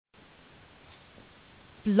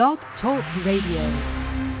Blog Talk Radio.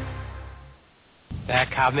 They're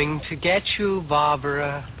coming to get you,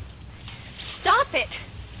 Barbara. Stop it!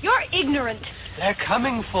 You're ignorant. They're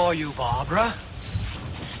coming for you, Barbara.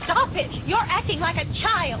 Stop it! You're acting like a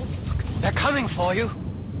child. They're coming for you.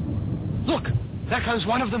 Look, there comes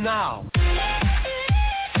one of them now.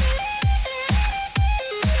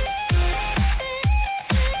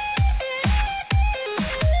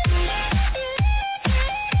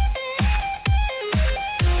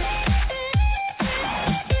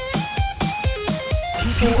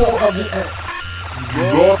 People of the earth, do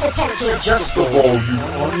not attempt to adjust the volume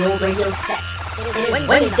on your radio set.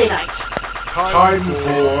 Wednesday night. Time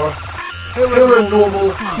for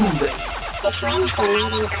Paranormal Kool-Aid. The Fringe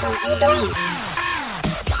Radio Kool-Aid.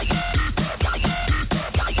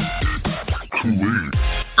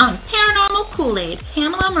 On Paranormal Kool-Aid,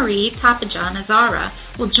 Pamela Marie Papajan-Azara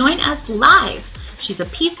will join us live. She's a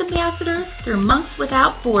peace ambassador through Monks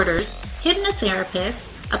Without Borders, hypnotherapist,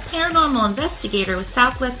 a paranormal investigator with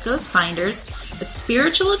Southwest Ghost Finders, a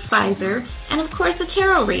spiritual advisor, and of course a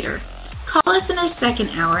tarot reader. Call us in our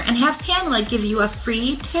second hour and have Pamela give you a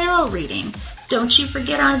free tarot reading. Don't you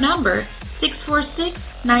forget our number,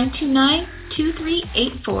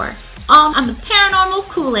 646-929-2384. All on the Paranormal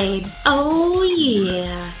Kool-Aid. Oh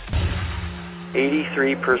yeah.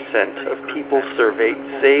 83% of people surveyed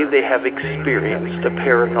say they have experienced a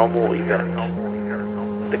paranormal event.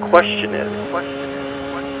 The question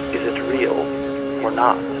is it real or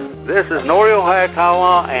not? This is Norio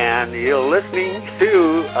Hayakawa, and you're listening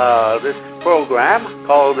to this program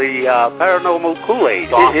called the Paranormal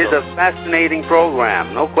Kool-Aid. It is a fascinating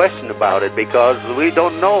program, no question about it, because we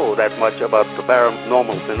don't know that much about the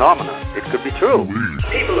paranormal phenomena. It could be true.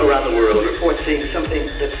 People around the world report seeing something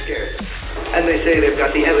that scares them, and they say they've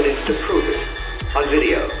got the evidence to prove it. On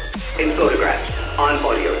video, in photographs, on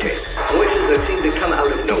audio tape, voices that seem to come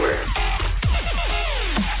out of nowhere.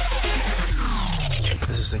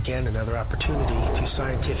 This is again another opportunity to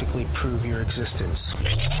scientifically prove your existence.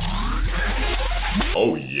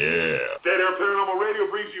 Oh, yeah. Dead Air Paranormal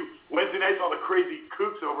Radio brings you Wednesday nights all the crazy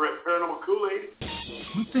kooks over at Paranormal Kool-Aid.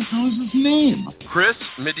 What the hell is his name? Chris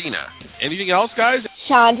Medina. Anything else, guys?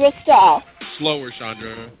 Chandra Stahl. Slower,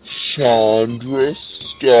 Chandra. Chandra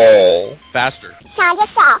Stahl. Faster. Chandra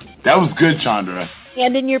Stahl. That was good, Chandra.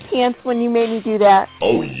 Hand in your pants when you made me do that.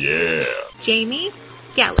 Oh, yeah. Jamie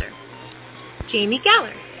Geller. Jamie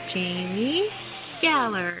Geller. Jamie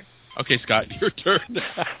Geller. Okay, Scott, your turn.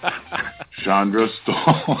 Chandra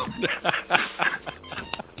Stahl.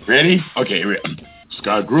 Ready? Okay,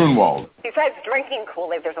 Scott Grunwald. Besides drinking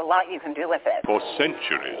Kool-Aid, there's a lot you can do with it. For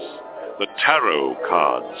centuries, the tarot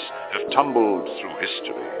cards have tumbled through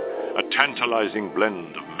history, a tantalizing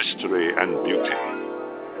blend of mystery and beauty.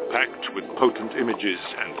 Packed with potent images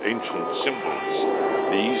and ancient symbols,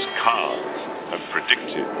 these cards have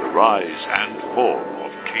predicted the rise and fall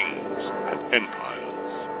of kings and empires.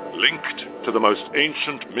 Linked to the most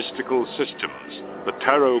ancient mystical systems, the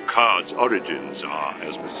tarot cards' origins are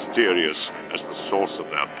as mysterious as the source of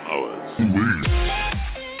their powers.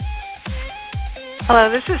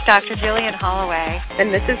 Hello, this is Dr. Jillian Holloway.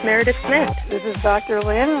 And this is Meredith Smith. This is Dr.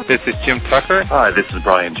 Lynn. This is Jim Tucker. Hi, this is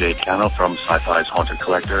Brian J. Cannell from Sci-Fi's Haunted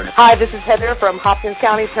Collector. Hi, this is Heather from Hopkins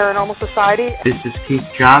County Paranormal Society. This is Keith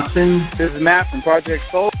Johnson. This is Matt from Project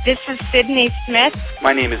Soul. This is Sydney Smith.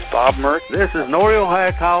 My name is Bob Merck. This is Norio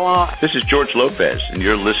Hayakawa. This is George Lopez, and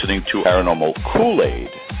you're listening to Paranormal Kool-Aid,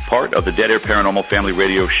 part of the Dead Air Paranormal Family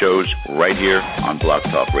Radio shows right here on Blog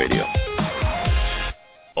Talk Radio.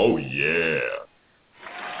 Oh, yeah.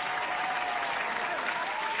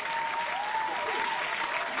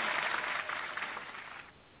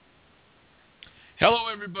 Hello,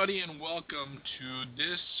 everybody, and welcome to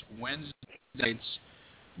this Wednesday night's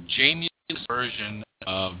Jamie's version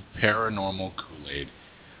of Paranormal Kool-Aid.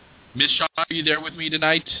 Miss Shaw, are you there with me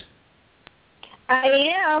tonight? I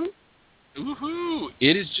am. Woohoo!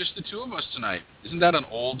 It is just the two of us tonight. Isn't that an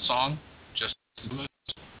old song? Just the two of us?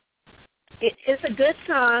 It is a good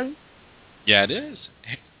song. Yeah, it is.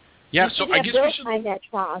 Yeah, so I guess we should find that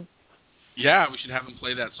song. Yeah, we should have him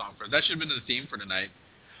play that song for us. That should have been the theme for tonight.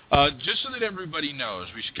 Just so that everybody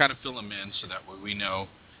knows, we should kind of fill them in so that way we know.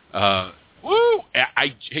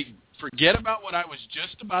 Hey, forget about what I was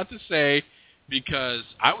just about to say, because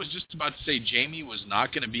I was just about to say Jamie was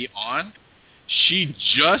not going to be on. She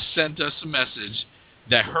just sent us a message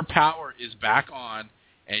that her power is back on,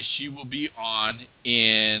 and she will be on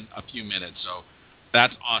in a few minutes. So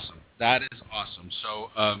that's awesome. That is awesome. So,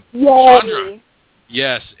 Chandra,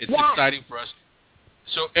 yes, it's exciting for us.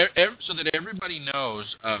 So that everybody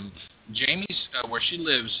knows, Jamie's, where she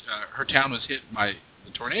lives, her town was hit by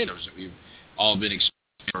the tornadoes that we've all been experiencing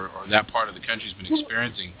or that part of the country's been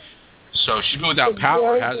experiencing. So she's been without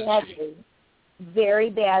power, hasn't she? Very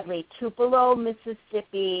badly. Tupelo,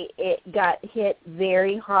 Mississippi, it got hit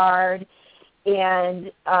very hard,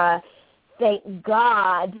 and thank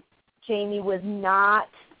God Jamie was not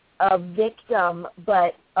a victim,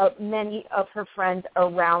 but many of her friends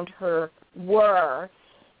around her were.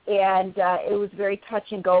 And it was very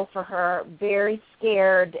touch and go for her, very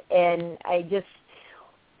scared, and I just,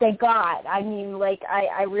 thank God. I mean, like,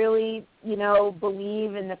 I really,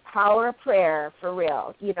 believe in the power of prayer, for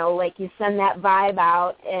real. Like, you send that vibe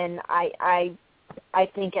out, and I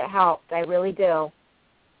think it helped. I really do.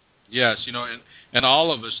 Yes, and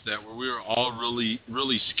all of us we were all really,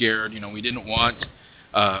 really scared. We didn't want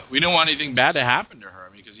anything bad to happen to her,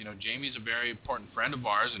 because Jamie's a very important friend of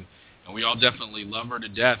ours, and we all definitely love her to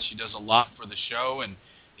death. She does a lot for the show, and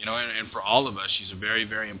and for all of us, she's a very,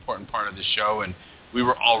 very important part of the show. And we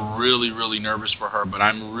were all really, really nervous for her, but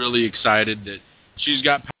I'm really excited that she's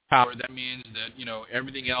got power. That means that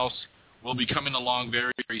everything else will be coming along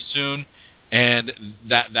very, very soon, and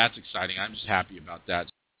that's exciting. I'm just happy about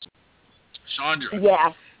that.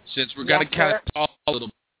 Chandra, since we're going to kind of talk a little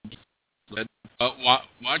bit, why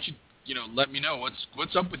don't you let me know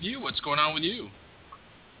what's up with you? What's going on with you?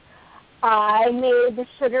 I made the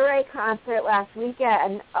Sugar Ray concert last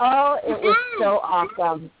weekend. Oh, it was so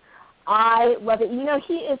awesome. I love it.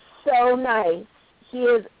 He is so nice. He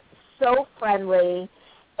is so friendly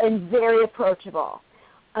and very approachable.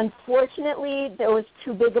 Unfortunately, there was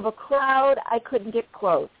too big of a crowd. I couldn't get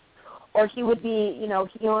close. Or he would be, he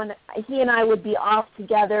and I would be off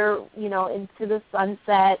together, into the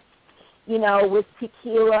sunset, with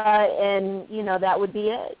tequila, and, that would be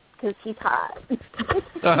it. Because he's hot.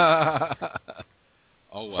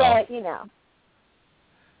 Oh, wow. But,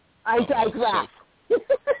 I digress.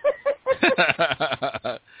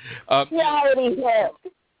 Reality hit.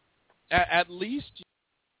 At least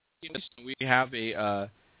we have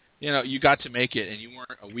you got to make it, and you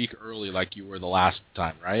weren't a week early like you were the last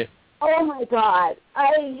time, right? Oh, my God.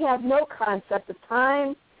 I have no concept of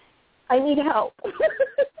time. I need help.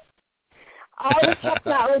 All the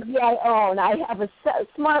technology I own. I have a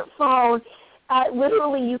smartphone.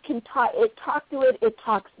 Literally, you can talk to it. It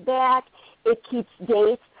talks back. It keeps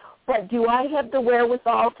dates. But do I have the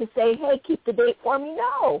wherewithal to say, hey, keep the date for me?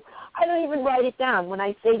 No. I don't even write it down. When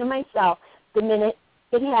I say to myself, the minute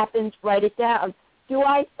it happens, write it down. Do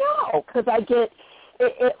I? No, because I get,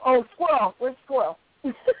 squirrel. Where's squirrel?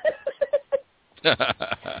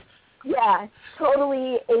 Yeah,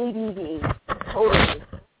 totally ADD. Totally.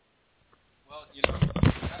 Well, that's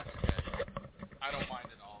okay. I don't mind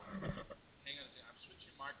at all. Hang on a second. I'm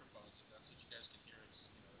switching microphones so that's what you guys can hear.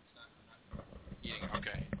 It's not eating.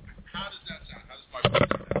 Okay. How does that sound? How does my voice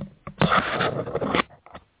sound?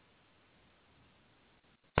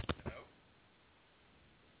 Hello?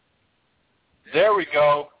 There we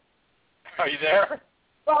go. Are you there?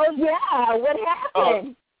 Oh, yeah. What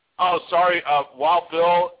happened? Oh, sorry. Wild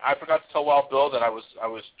Bill, I forgot to tell Wild Bill that I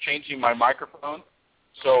was changing my microphone,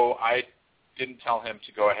 so I didn't tell him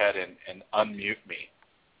to go ahead and unmute me.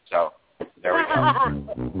 So there we go.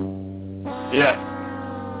 Yeah.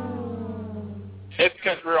 It's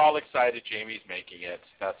because we're all excited Jamie's making it.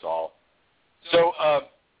 That's all. So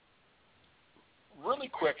really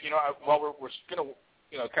quick, while we're going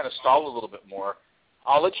to kind of stall a little bit more,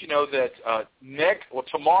 I'll let you know that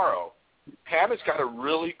tomorrow, Pam has got a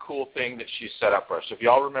really cool thing that she's set up for us. So if you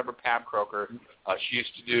all remember Pam Croker, she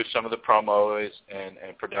used to do some of the promos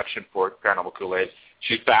and production for Paranormal Kool-Aid.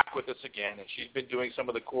 She's back with us again, and she's been doing some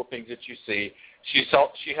of the cool things that you see. She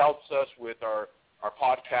helps us with our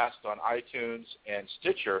podcast on iTunes and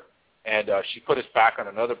Stitcher, and she put us back on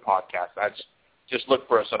another podcast. Just look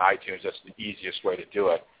for us on iTunes. That's the easiest way to do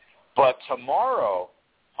it. But tomorrow,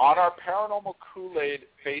 on our Paranormal Kool-Aid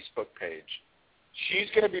Facebook page, she's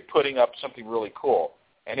going to be putting up something really cool,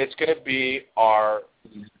 and it's going to be our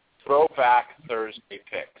Throwback Thursday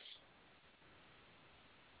picks.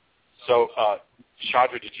 So,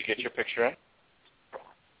 Chandra, did you get your picture in?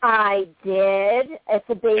 I did. It's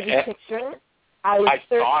a baby picture. I was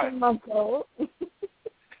 13 months old.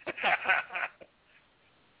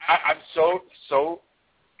 I'm so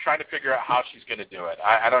trying to figure out how she's going to do it.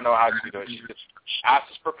 I don't know how she's going to do it. She just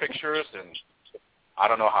asks us for pictures, and I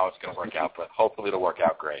don't know how it's going to work out, but hopefully it'll work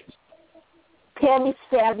out great. Tammy's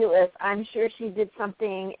fabulous. I'm sure she did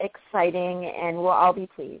something exciting, and we'll all be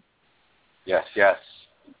pleased. Yes.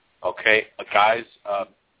 Okay, guys,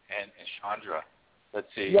 and Chandra, let's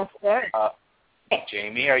see. Yes, sir.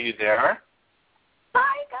 Jamie, are you there?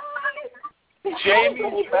 Hi, guys.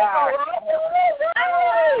 Jamie's back.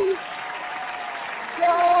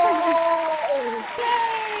 Yay!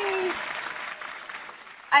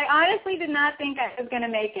 I honestly did not think I was going to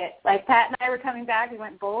make it. Like, Pat and I were coming back. We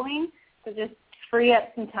went bowling to just free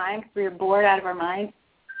up some time because we were bored out of our minds.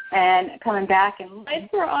 And coming back, and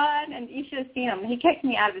lights were on, and you should have seen him. He kicked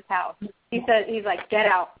me out of his house. He said, he's like, get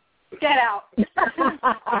out. Get out. Do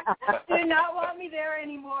not want me there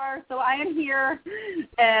anymore, so I am here.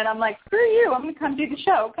 And I'm like, screw you. I'm going to come do the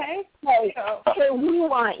show, okay? So we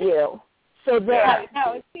want you. So that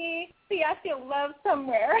no, see, I feel love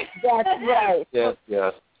somewhere. That's right. Yes.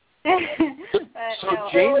 So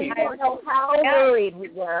Jamie, I don't know how worried we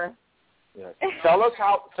were. Yes. Tell us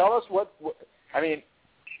what I mean,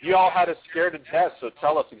 you all had us scared to death, so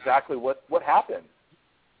tell us exactly what happened.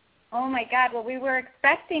 Oh, my God. Well, we were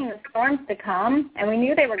expecting the storms to come, and we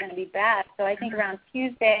knew they were going to be bad. So I think around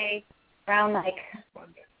Monday, around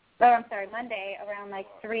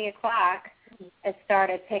 3 o'clock, it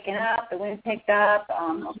started picking up. The wind picked up,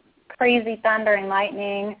 crazy thunder and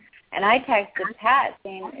lightning. And I texted Pat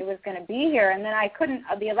saying it was going to be here. And then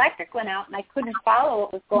the electric went out, and I couldn't follow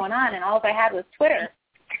what was going on. And all I had was Twitter.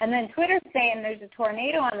 And then Twitter's saying there's a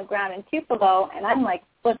tornado on the ground in Tupelo, and I'm, like,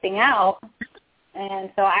 flipping out.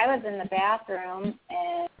 And so I was in the bathroom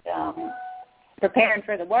and preparing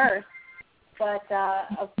for the worst. But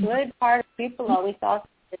a good part of Tupelo, we saw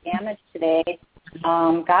the damage today,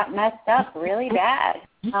 got messed up really bad.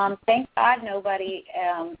 Thank God nobody,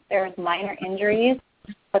 there was minor injuries,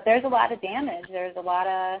 but there's a lot of damage. There's a lot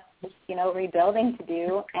of, rebuilding to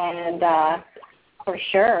do, and for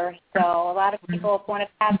sure. So a lot of people, one of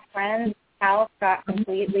Pat's friends' house got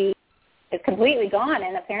completely gone,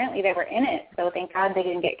 and apparently they were in it. So thank God they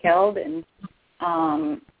didn't get killed, and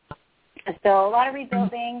so a lot of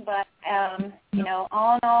rebuilding. But all in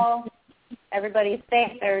all, everybody's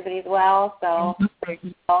safe, everybody's well. So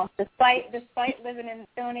despite living in the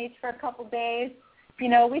Stone Age for a couple days, we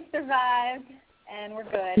survived and we're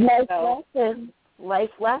good.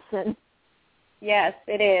 Life lesson. Yes,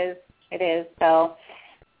 it is. So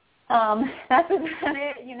that's about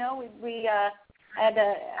it. We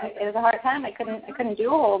it was a hard time. I couldn't do a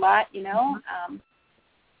whole lot, I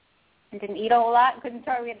didn't eat a whole lot. We had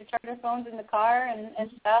to charge our phones in the car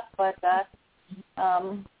and stuff, but that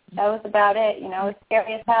was about it. It was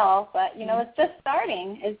scary as hell, but it's just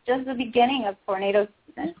starting. It's just the beginning of tornado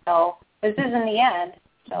season. So this isn't the end.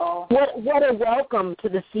 So what a welcome to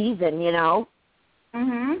the season,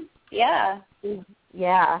 Mhm. Yeah.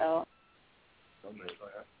 Yeah. So.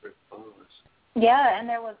 Yeah, and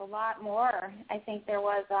there was a lot more. I think there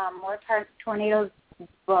was more tornadoes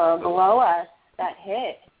below us that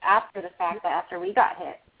hit after the fact, after we got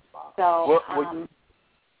hit. So,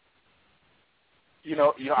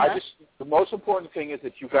 the most important thing is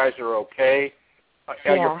that you guys are okay.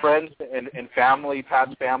 Are your friends and family,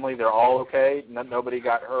 Pat's family, they're all okay? Nobody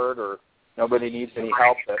got hurt or nobody needs any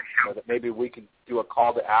help that maybe we can do a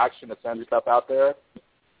call to action to send stuff out there?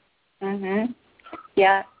 Mhm.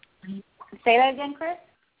 Yeah. Say that again, Chris?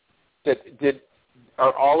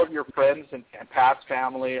 Are all of your friends and Pat's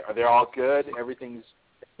family, are they all good? Everything's,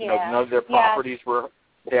 none of their properties were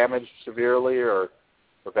damaged severely or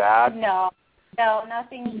bad? No,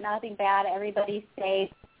 nothing bad. Everybody's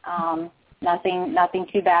safe. Nothing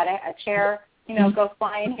too bad. A chair, go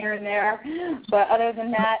flying here and there. But other than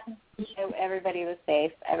that, everybody was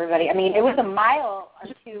safe. Everybody. I mean, it was a mile or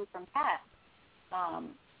two from Pat.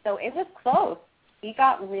 So it was close. We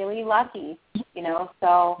got really lucky,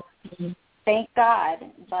 so thank God.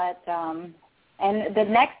 But, and the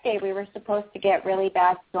next day we were supposed to get really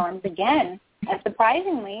bad storms again, and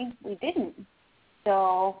surprisingly, we didn't.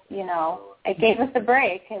 So, it gave us a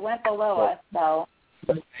break. It went below us, so.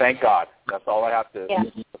 Thank God. That's all I have to. Yeah.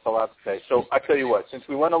 That's all I have to say. So I tell you what, since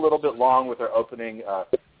we went a little bit long with our opening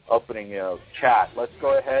chat, let's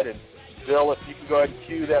go ahead and Bill, if you can go ahead and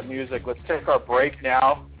cue that music. Let's take our break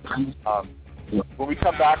now. When we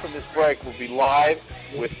come back from this break, we'll be live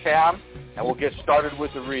with Pam, and we'll get started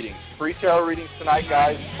with the readings. Free tarot readings tonight,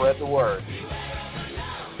 guys. Spread the word.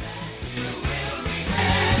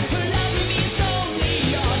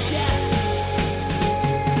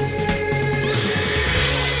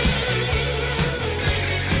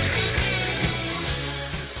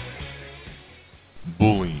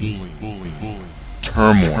 Bullying,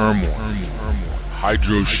 turmoil,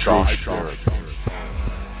 hydroshock therapy,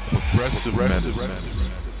 progressive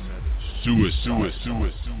medicine,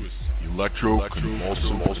 suicide,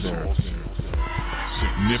 electroconvulsive therapy,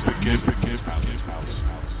 significant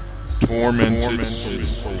tormented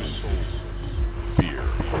soul, fear.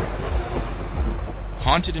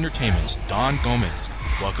 Haunted Entertainment's Don Gomez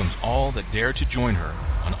welcomes all that dare to join her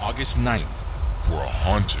on August 9th for a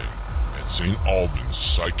haunting at St. Albans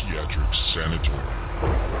Psychiatric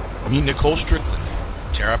Sanatorium. Meet Nicole Strickland,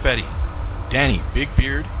 Tara Petty, Danny Big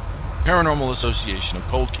Beard, Paranormal Association of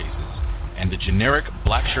Cold Cases, and the generic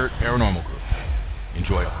Black Shirt Paranormal Group.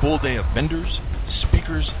 Enjoy a full day of vendors,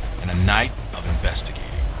 speakers, and a night of investigating.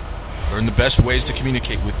 Learn the best ways to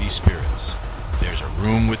communicate with these spirits. There's a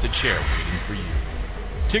room with a chair waiting for you.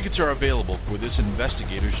 Tickets are available for this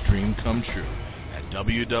investigator's dream come true at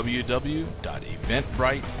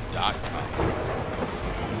www.eventbrite.com.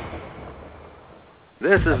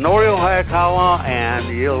 This is Norio Hayakawa,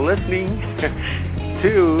 and you're listening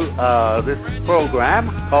to this program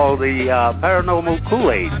called the Paranormal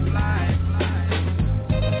Kool-Aid.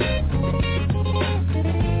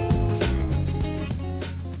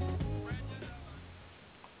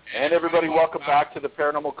 And everybody, welcome back to the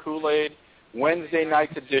Paranormal Kool-Aid Wednesday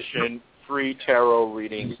night edition, free tarot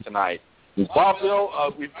readings tonight. Well, Bill,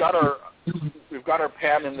 we've got our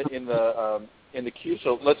Pam in the queue,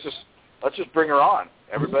 so let's just bring her on.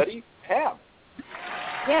 Everybody, Pam.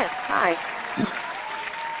 Yes, hi.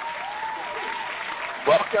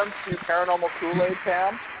 Welcome to Paranormal Kool-Aid,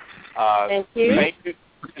 Pam. Thank you.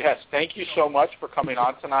 Thank you so much for coming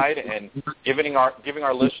on tonight and giving our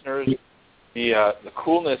listeners the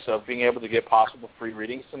coolness of being able to get possible free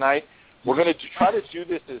readings tonight. We're going to try to do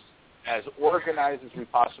this as organized as we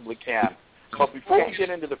possibly can. But before we get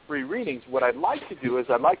into the free readings, what I'd like to do is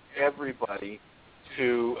I'd like everybody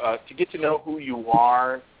to get to know who you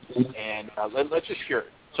are, and let's just hear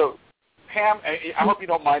it. So, Pam, I hope you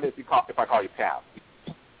don't mind if I call you Pam.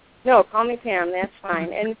 No, call me Pam. That's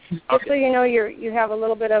fine. And just so you know, you have a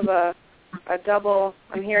little bit of a double.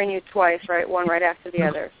 I'm hearing you twice, right? One right after the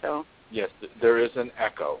other. So. Yes, there is an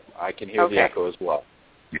echo. I can hear the echo as well.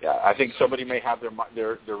 Yeah, I think somebody may have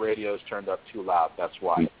their radios turned up too loud. That's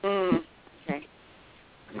why. Okay.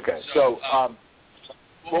 Okay. So,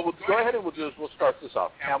 what we'll go ahead and we'll start this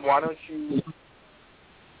off. Pam, why don't you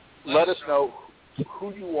let us know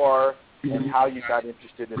who you are and how you got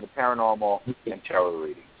interested in the paranormal and tarot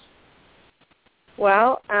readings?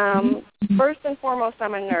 Well, first and foremost,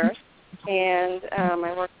 I'm a nurse, and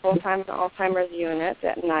I work full-time in the Alzheimer's unit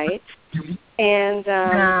at night. And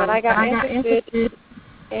but I got interested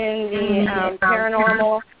in the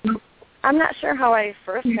paranormal. I'm not sure how I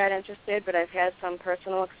first got interested, but I've had some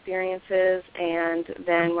personal experiences. And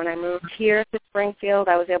then when I moved here to Springfield,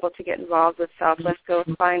 I was able to get involved with Southwest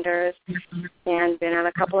Ghost Finders and been on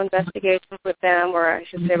a couple investigations with them, or I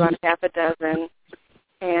should say about half a dozen.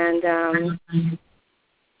 And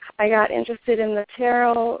I got interested in the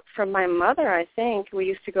tarot from my mother, I think. We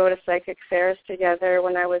used to go to psychic fairs together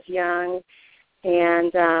when I was young.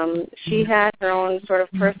 And she had her own sort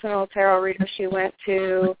of personal tarot reader she went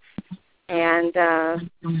to. And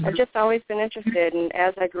I've just always been interested. And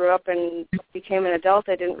as I grew up and became an adult,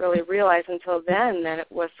 I didn't really realize until then that it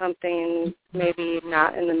was something maybe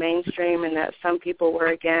not in the mainstream and that some people were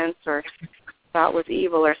against or thought was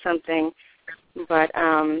evil or something. But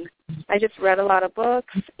I just read a lot of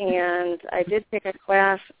books, and I did take a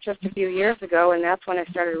class just a few years ago, and that's when I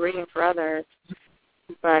started reading for others.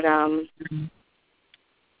 But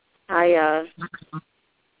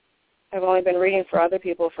I've only been reading for other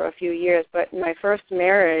people for a few years, but my first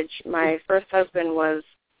marriage, my first husband was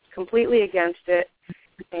completely against it,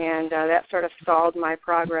 and that sort of stalled my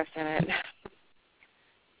progress in it.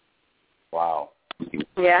 Wow.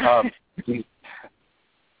 Yeah.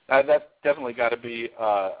 That's definitely got to be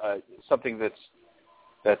something that's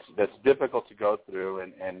difficult to go through,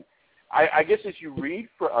 and I guess as you read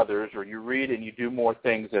for others, or you read and you do more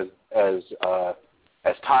things as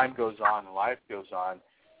time goes on and life goes on,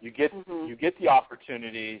 you get the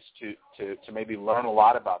opportunities to maybe learn a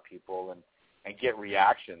lot about people and get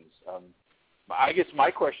reactions. I guess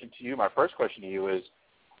my first question to you is,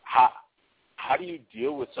 how do you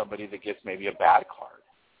deal with somebody that gets maybe a bad card?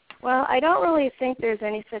 Well, I don't really think there's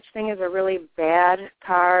any such thing as a really bad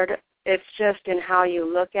card. It's just in how you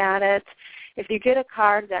look at it. If you get a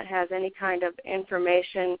card that has any kind of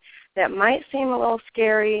information that might seem a little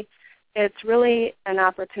scary, it's really an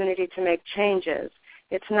opportunity to make changes.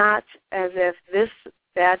 It's not as if this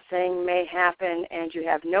bad thing may happen and you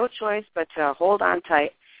have no choice but to hold on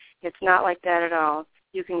tight. It's not like that at all.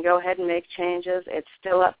 You can go ahead and make changes. It's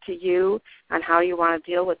still up to you on how you want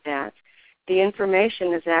to deal with that. The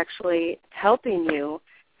information is actually helping you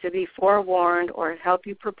to be forewarned or help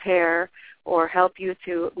you prepare or help you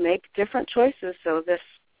to make different choices so this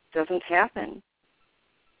doesn't happen.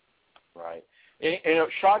 Right. And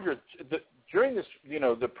Chandra, during this,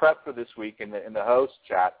 the prep for this week in the host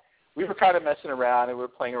chat, we were kind of messing around and we were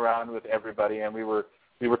playing around with everybody, and we were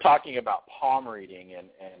talking about palm reading and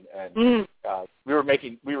we were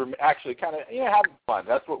actually kind of having fun.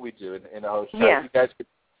 That's what we do in the host chat. Yeah. You guys could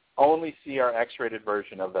only see our X-rated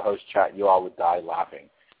version of the host chat, you all would die laughing.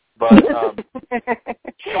 But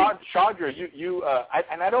Chandra,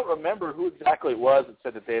 and I don't remember who exactly it was that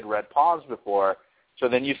said that they had read palms before. So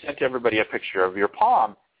then you sent everybody a picture of your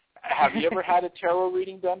palm. Have you ever had a tarot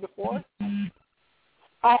reading done before?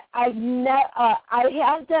 I've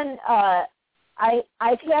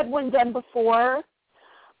had one done before,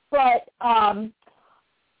 but I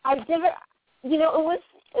never. It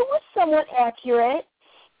was somewhat accurate,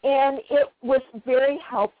 and it was very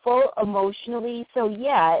helpful emotionally. So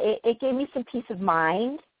yeah, it gave me some peace of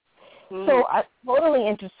mind. Mm-hmm. So I'm totally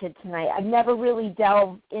interested tonight. I've never really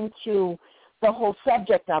delved into the whole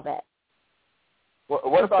subject of it.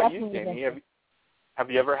 What about you, Jamie?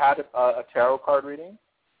 Have you ever had a tarot card reading?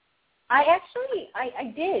 I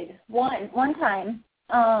did one time.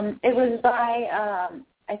 It was by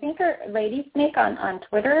I think her Lady Snake on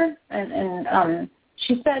Twitter, and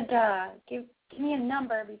she said give me a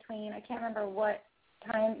number between, I can't remember what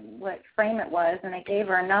frame it was, and I gave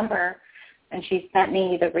her a number, and she sent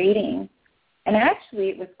me the reading, and actually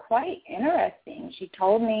it was quite interesting. She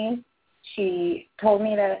told me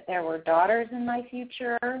that there were daughters in my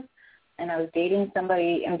future, and I'm dating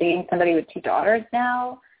somebody with 2 daughters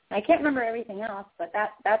now. And I can't remember everything else, but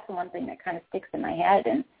that's the one thing that kind of sticks in my head,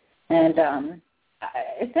 and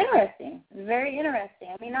it's interesting. It's very interesting.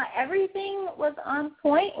 I mean, not everything was on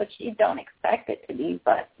point, which you don't expect it to be,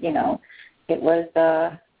 but it was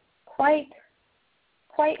quite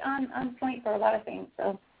on point for a lot of things.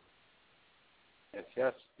 So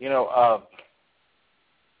yes.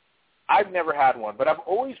 I've never had one, but I've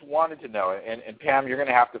always wanted to know it. And Pam, you're going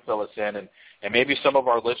to have to fill us in, and maybe some of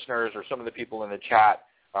our listeners or some of the people in the chat.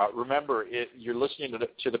 Remember, you're listening to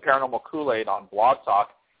the Paranormal Kool-Aid on Blog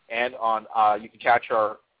Talk, and on you can catch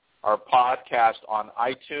our podcast on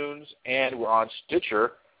iTunes, and we're on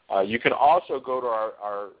Stitcher. You can also go to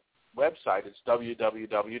our website. It's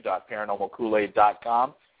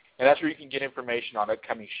www.paranormalkoolaid.com, and that's where you can get information on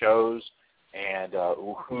upcoming shows and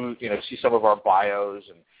see some of our bios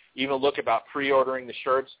and even look about pre-ordering the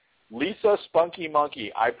shirts. Lisa Spunky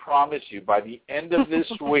Monkey, I promise you, by the end of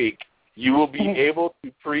this week, you will be able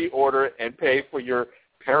to pre-order and pay for your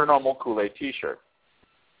Paranormal Kool-Aid T-shirt.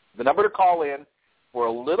 The number to call in for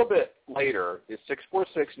a little bit later is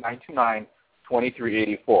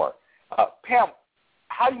 646-929-2384. Pam,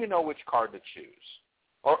 how do you know which card to choose?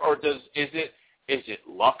 Or is it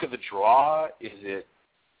luck of the draw? Is it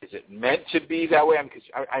meant to be that way? Because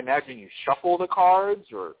I imagine you shuffle the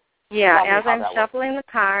cards, or yeah. As I'm shuffling the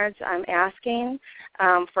cards, I'm asking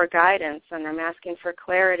for guidance, and I'm asking for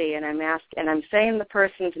clarity, and I'm saying the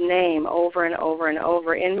person's name over and over and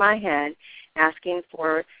over in my head, asking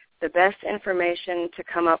for the best information to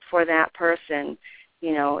come up for that person.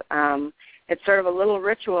 It's sort of a little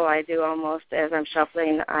ritual I do almost as I'm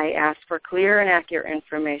shuffling. I ask for clear and accurate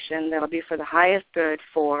information that'll be for the highest good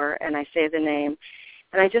for, and I say the name.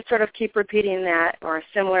 And I just sort of keep repeating that or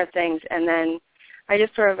similar things, and then I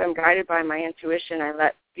just sort of am guided by my intuition. I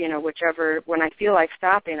let, whichever, when I feel like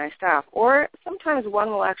stopping, I stop. Or sometimes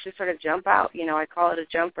one will actually sort of jump out. I call it a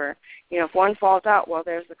jumper. If one falls out, well,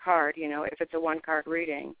 there's the card, if it's a one-card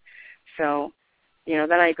reading. So,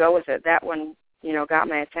 then I go with it. That one, got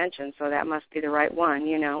my attention, so that must be the right one,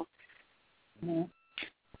 Mm-hmm.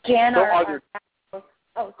 Jan, go ahead.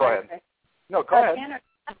 No, go ahead. Jan,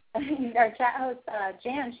 our chat host,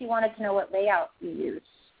 Jan, she wanted to know what layout you use.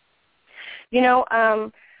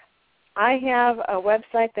 I have a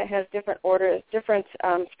website that has different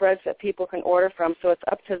spreads that people can order from, so it's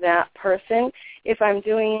up to that person. If I'm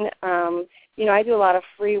doing, I do a lot of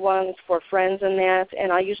free ones for friends and that,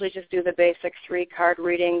 and I usually just do the basic 3-card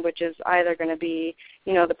reading, which is either going to be,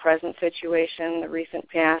 the present situation, the recent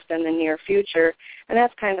past, and the near future, and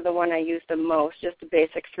that's kind of the one I use the most, just the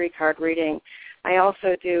basic 3-card reading. I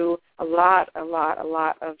also do a lot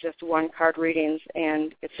of just 1-card readings,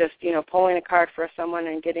 and it's just, pulling a card for someone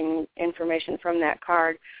and getting information from that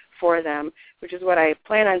card for them, which is what I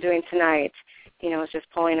plan on doing tonight. It's just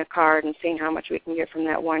pulling a card and seeing how much we can get from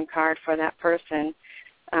that 1 card for that person.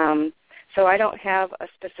 So I don't have a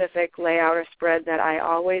specific layout or spread that I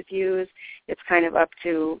always use. It's kind of up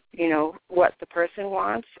to, what the person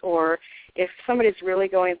wants, or if somebody's really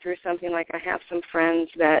going through something, like I have some friends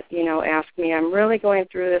that, ask me, I'm really going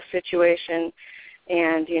through this situation,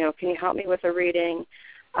 and, can you help me with a reading?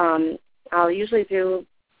 I'll usually do,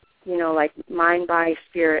 like mind, body,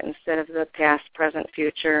 spirit instead of the past, present,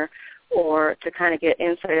 future, or to kind of get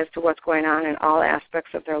insight as to what's going on in all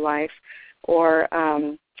aspects of their life. Or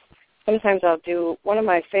sometimes I'll do, one of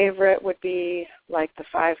my favorite would be like the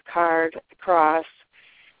 5-card cross,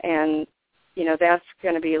 and, that's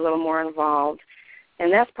going to be a little more involved.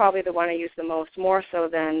 And that's probably the one I use the most, more so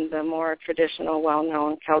than the more traditional,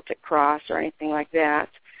 well-known Celtic Cross or anything like that.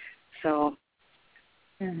 So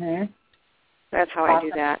that's how I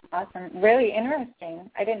do that. Awesome. Really interesting.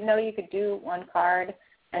 I didn't know you could do one card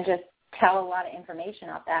and just tell a lot of information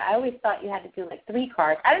off that. I always thought you had to do like 3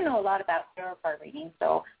 cards. I don't know a lot about tarot card reading,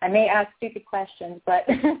 so I may ask stupid questions, but...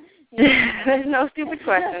 There's no stupid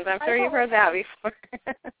questions. I'm sure you've heard that before.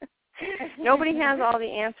 Nobody has all the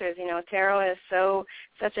answers. You know, tarot is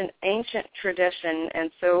such an ancient tradition, and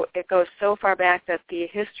so it goes so far back that the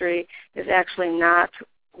history is actually not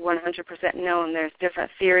 100% known. There's different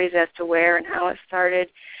theories as to where and how it started.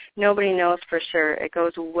 Nobody knows for sure. It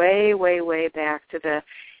goes way, way, way back to the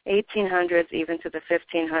 1800s, even to the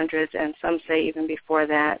 1500s, and some say even before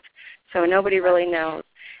that. So nobody really knows.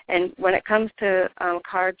 And when it comes to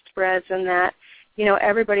card spreads and that, you know,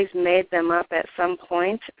 everybody's made them up at some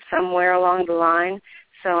point, somewhere along the line.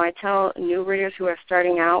 So I tell new readers who are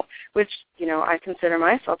starting out, which, you know, I consider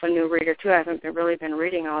myself a new reader too. I haven't really been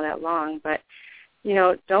reading all that long, but, you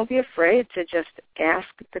know, don't be afraid to just ask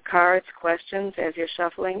the cards questions as you're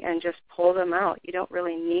shuffling and just pull them out. You don't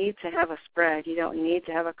really need to have a spread. You don't need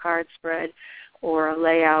to have a card spread or a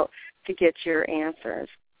layout to get your answers.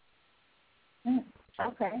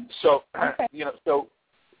 Okay. So, you know,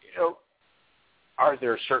 are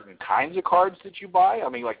there certain kinds of cards that you buy? I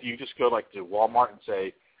mean, like, do you just go like to Walmart and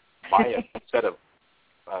say, buy a set of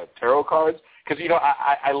tarot cards? Because, you know,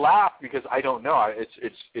 I laugh because I don't know.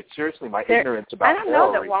 It's seriously my ignorance about tarot. I don't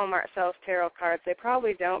know that Walmart sells tarot cards. They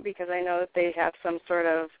probably don't, because I know that they have some sort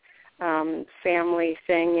of family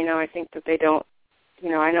thing. You know, I think that they don't. You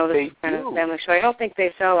know, I know this is kind of family show. I don't think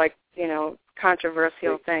they sell, like, you know,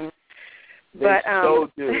 controversial things. They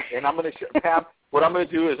so do. And I'm going to, Pam, what I'm going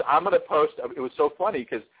to do is I'm going to post, it was so funny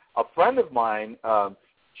because a friend of mine,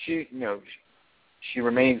 she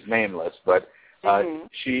remains nameless, but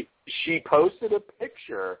she posted a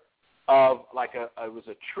picture of like it was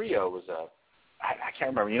a trio, I can't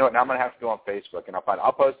remember. You know what, now I'm going to have to go on Facebook and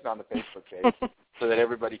I'll post it on the Facebook page so that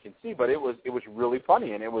everybody can see, but it was really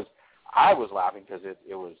funny, and I was laughing because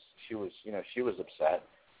she was upset.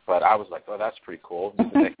 But I was like, oh, that's pretty cool.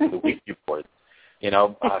 The Ouija board. You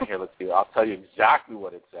know, here, let's see. I'll tell you exactly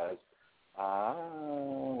what it says.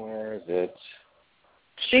 Where is it?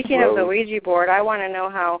 Speaking of the Ouija board, I want to know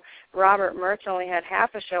how Robert Murch only had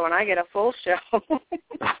half a show and I get a full show.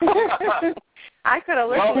 I could have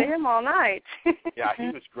listened to him all night. Yeah, he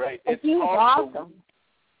was great. It's awesome.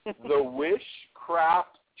 The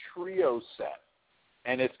Wishcraft Trio set.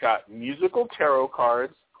 And it's got musical tarot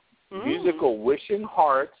cards, musical wishing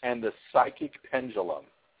hearts, and the psychic pendulum.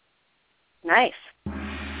 Nice.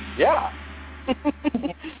 Yeah.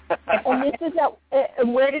 And this is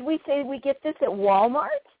where did we say we get this, at Walmart?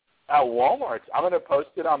 At Walmart. I'm going to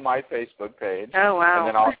post it on my Facebook page. Oh,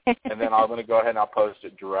 wow. And then I'm going to go ahead and I'll post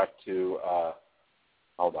it direct to,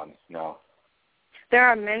 hold on, no. There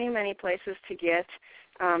are many, many places to get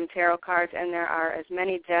tarot cards, and there are as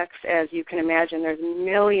many decks as you can imagine. There's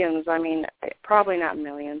millions, I mean, probably not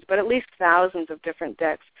millions, but at least thousands of different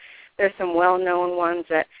decks. There's some well-known ones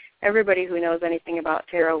that everybody who knows anything about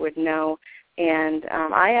tarot would know, and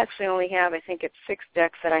I actually only have, I think it's 6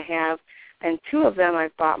 decks that I have, and 2 of them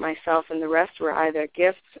I've bought myself, and the rest were either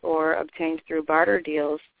gifts or obtained through barter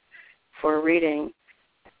deals for reading.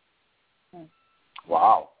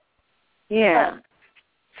 Wow. Yeah.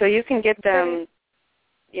 So you can get them.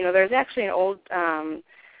 You know, there's actually an old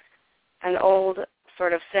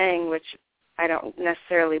sort of saying, which I don't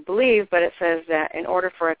necessarily believe, but it says that in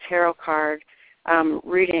order for a tarot card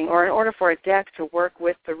reading, or in order for a deck to work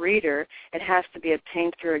with the reader, it has to be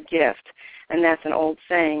obtained through a gift, and that's an old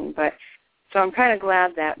saying. But so I'm kind of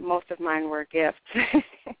glad that most of mine were gifts.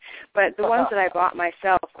 But the ones that I bought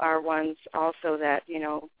myself are ones also that, you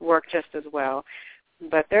know, work just as well.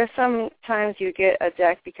 But there's some times you get a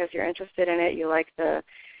deck because you're interested in it. You like the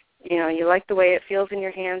way it feels in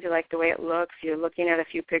your hands. You like the way it looks. You're looking at a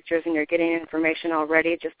few pictures and you're getting information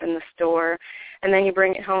already just in the store. And then you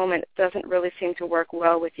bring it home and it doesn't really seem to work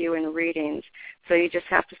well with you in readings. So you just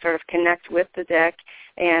have to sort of connect with the deck.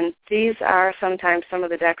 And these are sometimes some of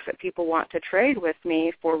the decks that people want to trade with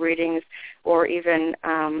me for readings, or even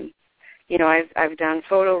I've done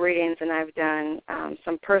photo readings, and I've done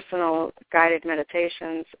some personal guided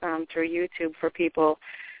meditations through YouTube for people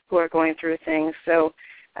who are going through things. So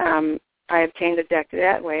I obtained a deck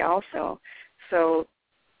that way also. So,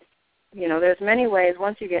 you know, there's many ways.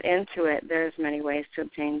 Once you get into it, there's many ways to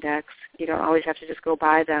obtain decks. You don't always have to just go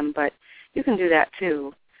buy them, but you can do that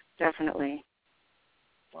too, definitely.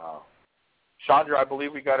 Wow. Chandra, I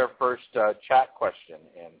believe we got our first chat question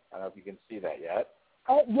in. I don't know if you can see that yet.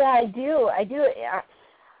 Yeah, I do.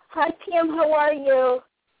 Hi, Pam. How are you?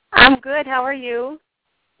 I'm good. How are you?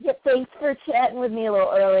 Yeah, thanks for chatting with me a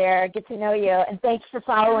little earlier. Get to know you, and thanks for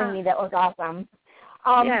following me. That was awesome.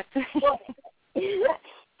 Yes.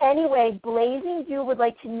 Anyway, Blazing Jew would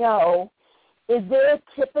like to know, is there a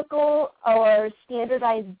typical or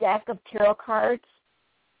standardized deck of tarot cards?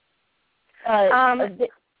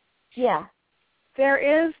 Yeah.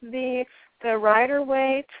 There is the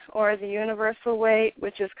Rider-Waite or the Universal-Waite,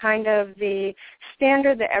 which is kind of the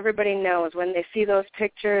standard that everybody knows when they see those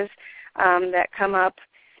pictures that come up.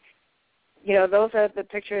 You know, those are the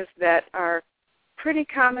pictures that are pretty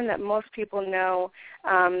common that most people know.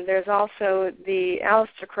 There's also the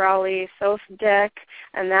Aleister Crowley Thoth deck,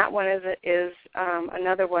 and that one is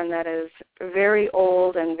another one that is very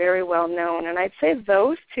old and very well known. And I'd say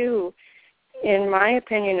those two, in my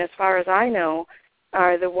opinion, as far as I know,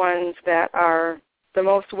 are the ones that are the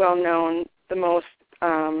most well known, the most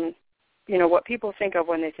what people think of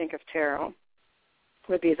when they think of tarot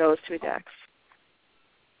would be those two decks.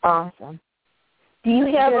 Awesome. Do you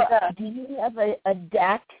have a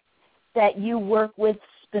deck that you work with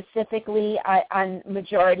specifically on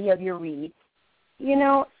majority of your reads? You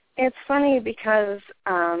know, it's funny because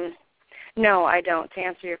no, I don't. To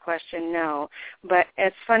answer your question, no. But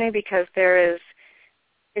it's funny because there is,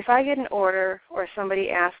 if I get an order or somebody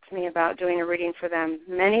asks me about doing a reading for them,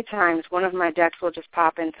 many times one of my decks will just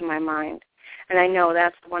pop into my mind, and I know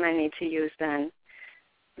that's the one I need to use then.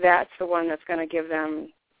 That's the one that's going to give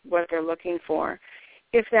them what they're looking for.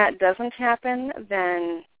 If that doesn't happen,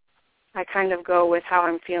 then I kind of go with how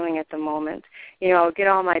I'm feeling at the moment. You know, I'll get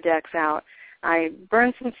all my decks out. I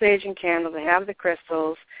burn some sage and candles. I have the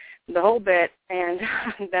crystals, the whole bit, and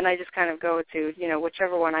then I just kind of go to,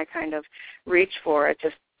 whichever one I kind of reach for. I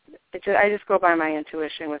just go by my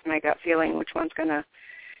intuition with my gut feeling which one's going to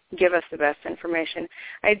give us the best information.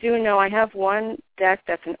 I do know I have one deck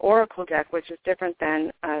that's an oracle deck, which is different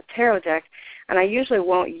than a tarot deck, and I usually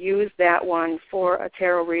won't use that one for a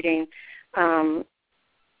tarot reading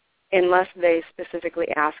unless they specifically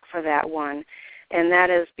ask for that one, and that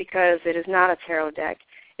is because it is not a tarot deck.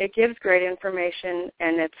 It gives great information,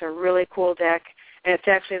 and it's a really cool deck, and it's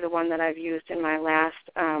actually the one that I've used in my last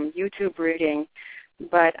YouTube reading.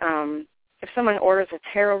 But if someone orders a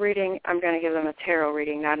tarot reading, I'm going to give them a tarot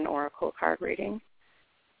reading, not an oracle card reading.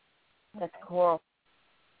 That's cool.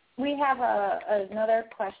 We have another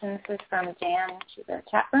question. This is from Jan. She's in the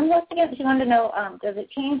chat room. Once again, she wanted to know, does it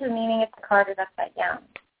change the meaning if the card is upside down?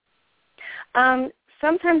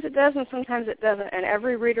 Sometimes it does and sometimes it doesn't, and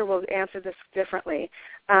every reader will answer this differently.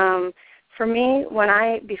 For me,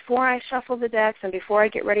 before I shuffle the decks and before I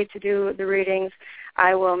get ready to do the readings,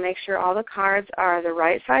 I will make sure all the cards are the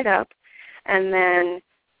right side up, and then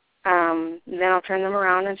I'll turn them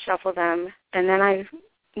around and shuffle them, and then I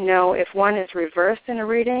know if one is reversed in a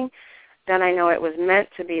reading, then I know it was meant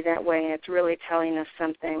to be that way, and it's really telling us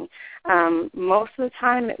something. Most of the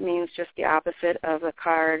time it means just the opposite of the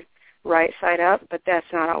card right side up, but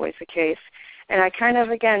that's not always the case. And I kind of,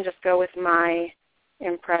 again, just go with my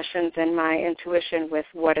impressions and my intuition with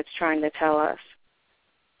what it's trying to tell us.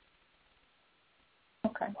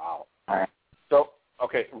 Okay. Wow. All right. So,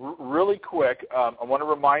 okay, really quick, I want to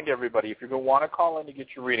remind everybody, if you're going to want to call in to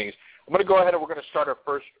get your readings, I'm going to go ahead and we're going to start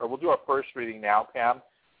we'll do our first reading now, Pam.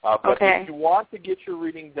 But okay. If you want to get your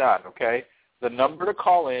reading done, okay, the number to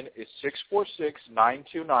call in is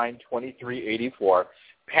 646-929-2384.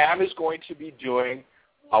 Pam is going to be doing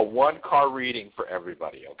a one-car reading for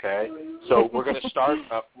everybody, okay? So we're going to start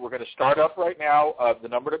up right now. The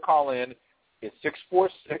number to call in is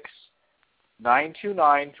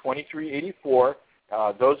 646-929-2384.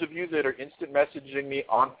 Those of you that are instant messaging me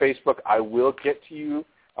on Facebook, I will get to you.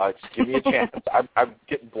 Just give me a chance. I'm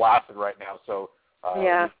getting blasted right now, so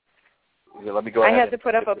yeah. Let me go ahead. I had to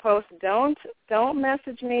put up a post. Don't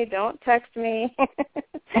message me. Don't text me.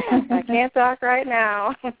 I can't talk right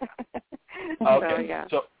now. Okay.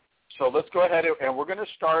 So let's go ahead and we're going to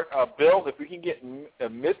start. Bill, if we can get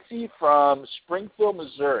Mitzi from Springfield,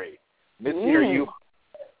 Missouri. Mitzi, are you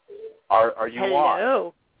Hello.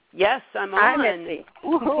 on? Yes, I'm on. Hi, Mitzi.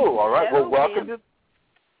 Woohoo! All right. Hello, Well,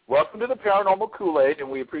 welcome to the Paranormal Kool-Aid, and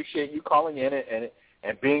we appreciate you calling in and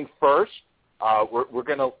being first. We're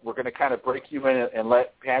gonna kind of break you in and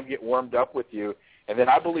let Pam get warmed up with you, and then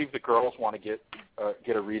I believe the girls want to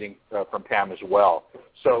get a reading from Pam as well.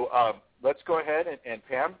 So let's go ahead and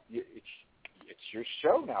Pam, it's your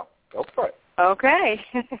show now. Go for it. Okay.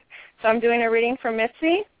 So I'm doing a reading for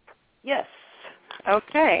Mitzi? Yes.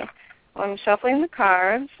 Okay. Well, I'm shuffling the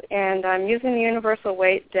cards, and I'm using the Universal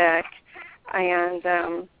Waite deck, and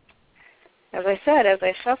as I said, as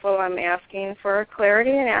I shuffle, I'm asking for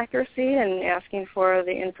clarity and accuracy and asking for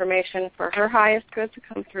the information for her highest good to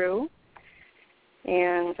come through.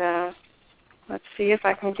 And let's see if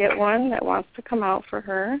I can get one that wants to come out for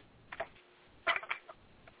her.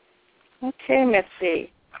 Okay,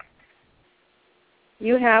 Mitzi.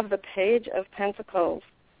 You have the Page of Pentacles.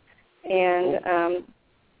 And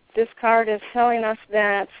this card is telling us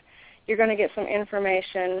that you're going to get some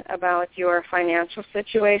information about your financial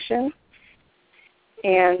situation.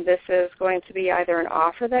 And this is going to be either an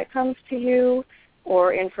offer that comes to you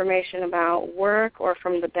or information about work or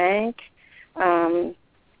from the bank. And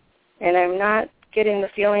I'm not getting the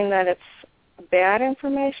feeling that it's bad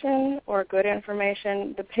information or good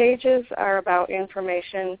information. The pages are about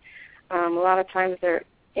information. A lot of times they're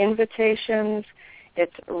invitations.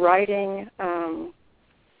 It's writing.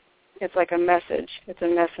 It's like a message. It's a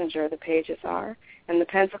messenger, the pages are. And the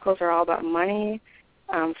pentacles are all about money,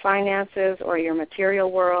 finances, or your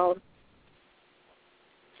material world.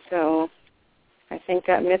 So I think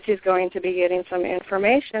that Mitzi's going to be getting some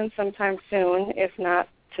information sometime soon, if not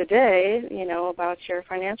today, about your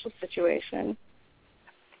financial situation.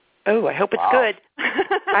 Oh, I hope it's good.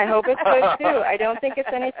 I hope it's good, too. I don't think it's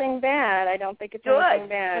anything bad. Anything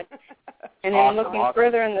bad. And then looking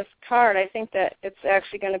further in this card, I think that it's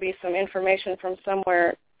actually going to be some information from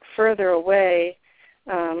somewhere further away.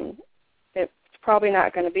 It's probably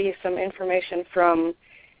not going to be some information from,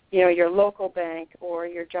 your local bank or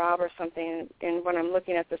your job or something. And when I'm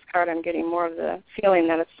looking at this card, I'm getting more of the feeling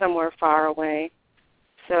that it's somewhere far away.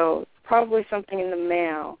 So probably something in the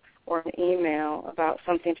mail or an email about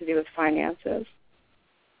something to do with finances.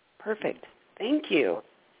 Perfect. Thank you.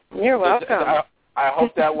 You're welcome. I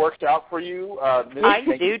hope that works out for you. I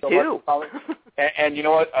do too. And you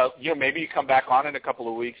know what? Maybe you come back on in a couple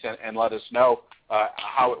of weeks and let us know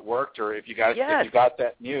how it worked, or if you got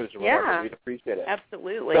that news or whatever. Yeah. We'd appreciate it.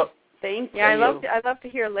 Absolutely. So, thank you. Yeah, I'd love to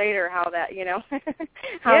hear later how that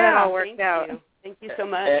that all worked out. Thank you so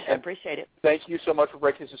much. I appreciate it. Thank you so much for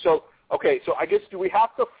breaking this. So I guess, do we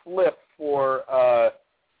have to flip for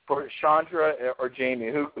Chandra or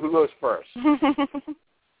Jamie? Who goes first?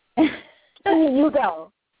 You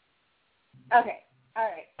go. Okay. All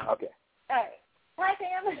right. Okay. All right. Hi,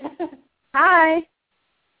 Sam. Hi.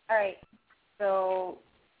 All right. So,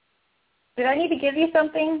 did I need to give you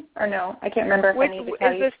something or no? I can't remember if I need to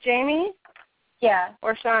tell you. Is this Jamie? Yeah.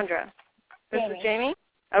 Or Chandra? This is Jamie?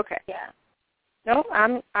 Okay. Yeah. No,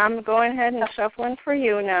 I'm going ahead and shuffling for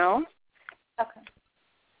you now. Okay.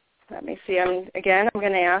 Let me see. I'm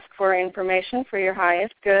going to ask for information for your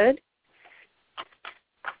highest good,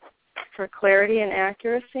 for clarity and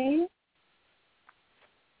accuracy.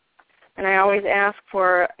 And I always ask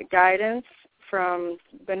for guidance from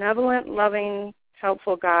benevolent, loving,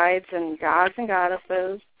 helpful guides and gods and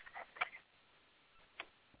goddesses.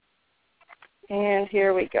 And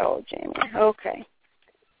here we go, Jamie. Okay.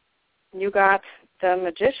 You got the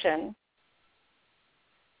Magician.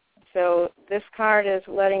 So this card is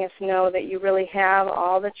letting us know that you really have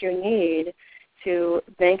all that you need to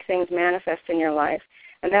make things manifest in your life.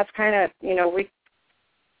 And that's kind of,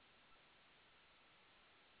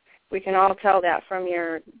 we can all tell that from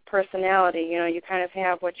your personality. You kind of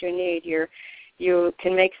have what you need. You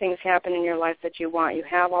can make things happen in your life that you want. You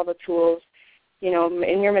have all the tools, in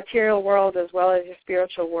your material world as well as your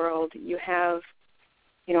spiritual world. You have,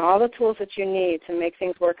 all the tools that you need to make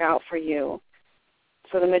things work out for you.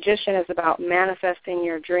 So the Magician is about manifesting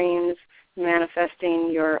your dreams, manifesting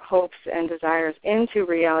your hopes and desires into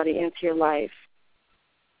reality, into your life.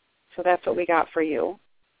 So that's what we got for you.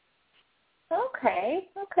 Okay.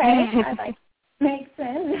 I like makes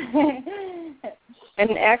sense.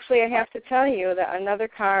 And actually, I have to tell you that another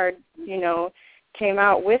card, came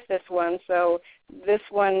out with this one. So this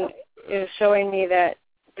one is showing me that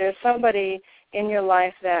there's somebody in your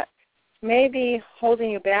life that may be holding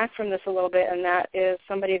you back from this a little bit, and that is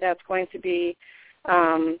somebody that's going to be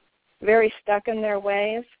very stuck in their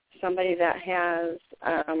ways, somebody that has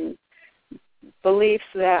beliefs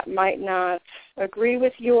that might not agree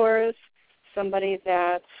with yours, somebody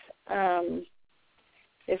that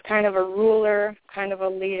is kind of a ruler, kind of a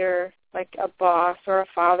leader, like a boss or a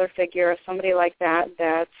father figure, somebody like that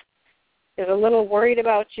is a little worried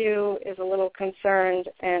about you, is a little concerned,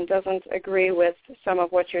 and doesn't agree with some of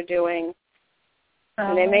what you're doing.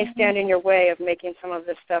 And they may stand in your way of making some of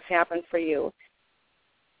this stuff happen for you.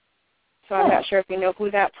 So I'm not sure if you know who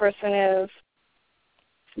that person is,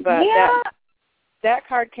 but that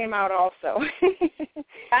card came out also.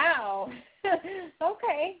 Wow.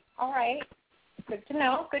 Okay. All right. Good to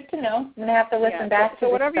know. Good to know. I'm going to have to listen back to so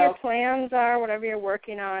whatever your plans are, whatever you're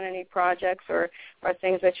working on, any projects or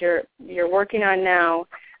things that you're working on now,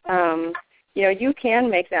 you can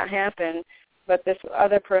make that happen. But this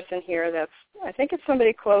other person here I think it's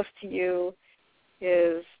somebody close to you,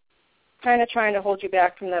 is kind of trying to hold you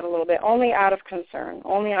back from that a little bit, only out of concern,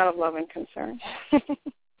 only out of love and concern.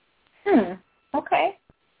 Okay.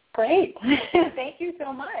 Great. Thank you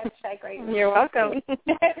so much. You're welcome.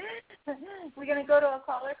 We're going to go to a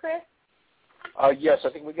caller, Chris? Yes, I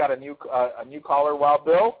think we got a new caller, Wild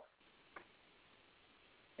Bill.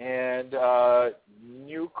 And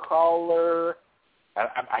new caller,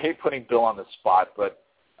 I hate putting Bill on the spot, but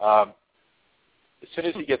as soon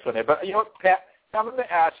as he gets one in. But you know what, Pat, I'm going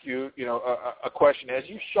to ask you, a question. As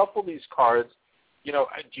you shuffle these cards, do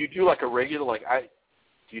you do like a regular,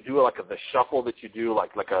 do you do like the shuffle that you do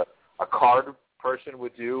like a card person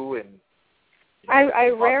would do? And I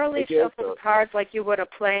rarely shuffle the cards like you would a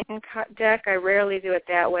playing deck. I rarely do it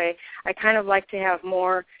that way. I kind of like to have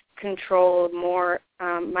more control, more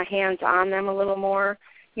my hands on them a little more,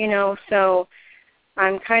 so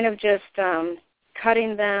I'm kind of just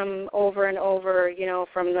cutting them over and over,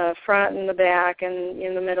 from the front and the back and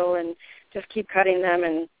in the middle, and just keep cutting them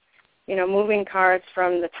and, moving cards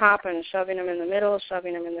from the top and shoving them in the middle,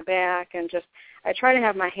 shoving them in the back, and I try to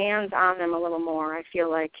have my hands on them a little more. I feel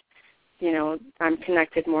like, I'm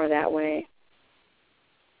connected more that way.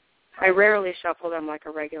 I rarely shuffle them like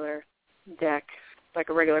a regular deck, like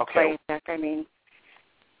a regular playing deck, I mean.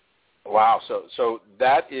 Wow, so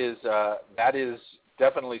that is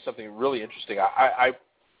definitely something really interesting. I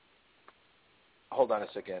hold on a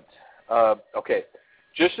second. Okay,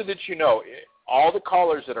 just so that you know, all the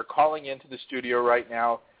callers that are calling into the studio right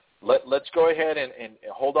now, let's go ahead and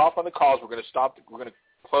hold off on the calls. We're going to stop. We're going to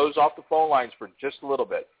close off the phone lines for just a little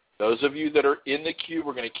bit. Those of you that are in the queue,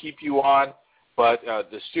 we're going to keep you on, but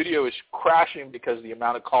the studio is crashing because of the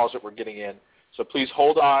amount of calls that we're getting in. So please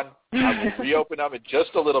hold on. I will reopen them in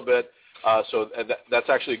just a little bit. So that's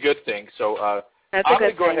actually a good thing. So that's I'm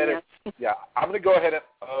going to go ahead and I'm going to go ahead and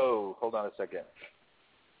hold on a second.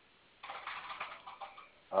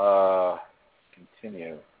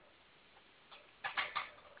 Continue.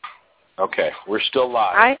 Okay, we're still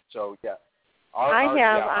live. I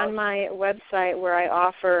have on my website where I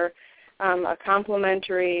offer a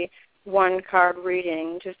complimentary one-card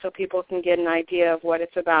reading just so people can get an idea of what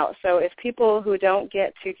it's about. So if people who don't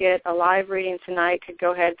get to get a live reading tonight could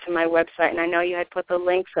go ahead to my website, and I know you had put the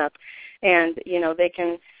links up, and, they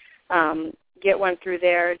can get one through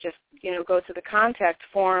there. Just, go to the contact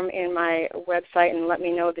form in my website and let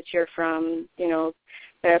me know that you're from, the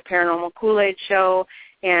Paranormal Kool-Aid Show,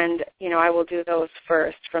 and, I will do those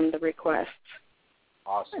first from the requests.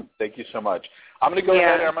 Awesome. Thank you so much. I'm going to go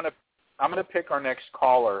ahead and I'm going to pick our next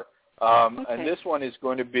caller. And this one is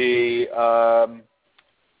going to be,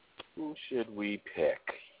 who should we pick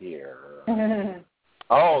here?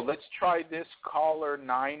 Let's try this caller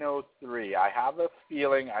 903. I have a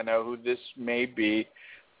feeling I know who this may be.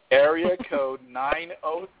 Area code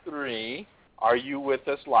 903. Are you with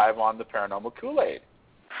us live on the Paranormal Kool-Aid?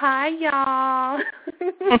 Hi, y'all.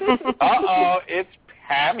 Uh-oh, it's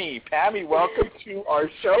Pammy. Pammy, welcome to our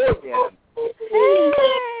show again. Hey.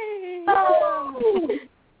 Oh.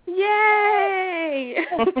 Yay!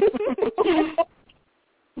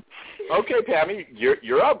 Okay, Pammy,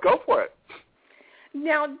 you're up. Go for it.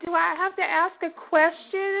 Now, do I have to ask a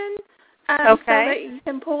question so that you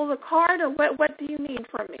can pull the card, or what do you need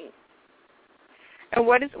from me? And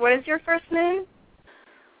what is your first name?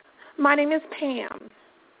 My name is Pam.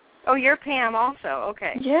 Oh, you're Pam also.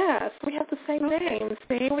 Okay. Yes, we have the same name.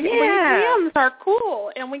 See, we Pams are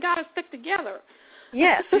cool, and we got to stick together.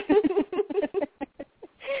 Yes.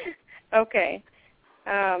 Okay.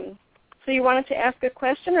 So you wanted to ask a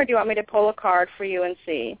question, or do you want me to pull a card for you and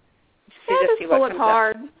see? Just pull a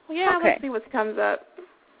card. Up? Yeah, okay. Let's see what comes up.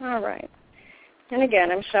 All right. And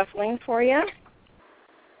again, I'm shuffling for you.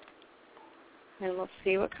 And we'll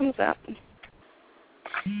see what comes up.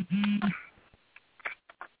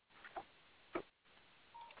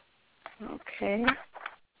 Okay.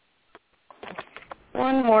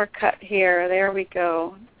 One more cut here. There we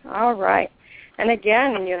go. All right. And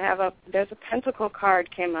again, there's a Pentacle card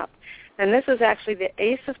came up. And this is actually the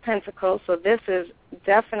Ace of Pentacles, so this is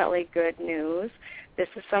definitely good news. This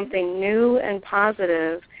is something new and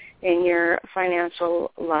positive in your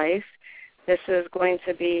financial life. This is going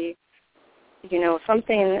to be,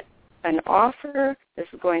 something, an offer. This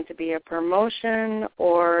is going to be a promotion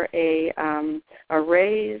or a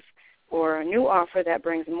raise or a new offer that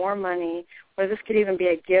brings more money, or this could even be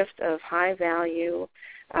a gift of high value.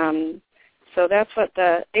 So that's what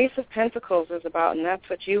the Ace of Pentacles is about, and that's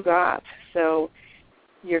what you got. So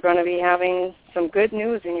you're going to be having some good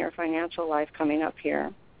news in your financial life coming up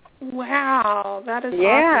here. Wow, that is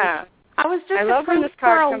awesome. I was just approved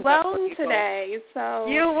for a loan today, so...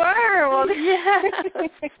 You were? Well, yeah.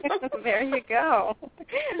 There you go.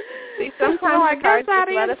 See, sometimes the cards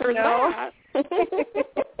just let us know.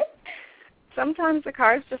 Sometimes the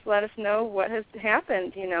cards just let us know what has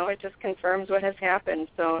happened, It just confirms what has happened.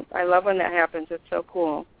 So I love when that happens. It's so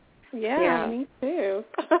cool. Yeah, me too.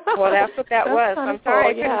 Well, that's what that was. I'm sorry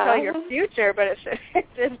I couldn't tell you your future, but it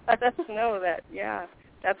did let us know that,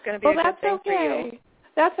 that's going to be a good thing for you.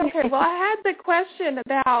 That's okay. Well, I had the question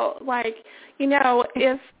about,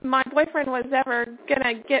 if my boyfriend was ever going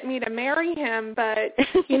to get me to marry him, but,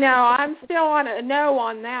 I'm still on a no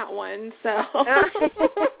on that one, so.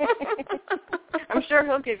 I'm sure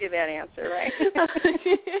he'll give you that answer, right?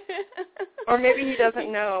 Or maybe he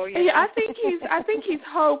doesn't know. Yeah, I think he's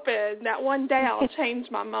hoping that one day I'll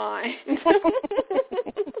change my mind.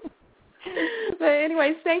 But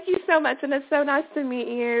anyways, thank you so much, and it's so nice to meet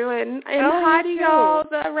you. And hi to y'all,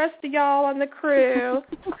 the rest of y'all on the crew.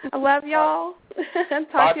 I love y'all.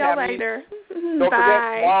 Talk to y'all later. Don't Bye.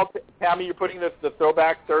 forget, tomorrow, Tammy, you're putting the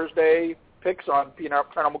Throwback Thursday picks on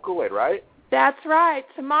Paranormal Kool-Aid, right? That's right.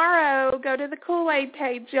 Tomorrow, go to the Kool-Aid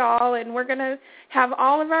page, y'all, and we're going to have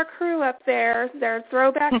all of our crew up there. Their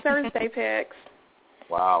Throwback Thursday picks.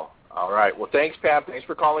 Wow. All right. Well, thanks, Pam. Thanks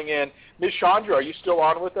for calling in. Ms. Chandra, are you still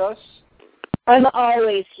on with us? I'm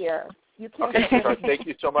always here. You can. Okay. Thank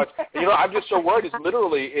you so much. I'm just so worried. It's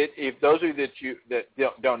literally, if those of you that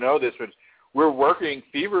don't know this, but we're working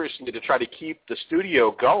feverishly to try to keep the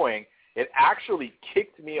studio going. It actually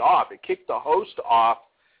kicked me off. It kicked the host off.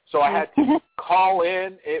 So I had to call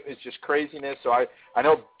in. It was just craziness. So I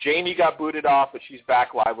know Jamie got booted off, but she's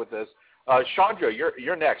back live with us. Chandra,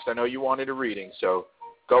 you're next. I know you wanted a reading, so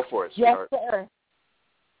go for it, Yes, sweetheart. sir.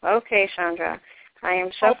 Okay, Chandra. I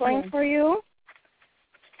am shuffling for you.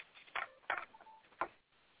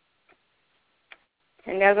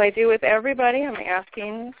 And as I do with everybody, I'm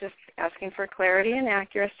asking for clarity and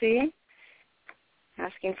accuracy,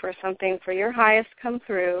 asking for something for your highest come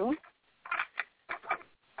through.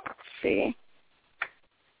 Let's see.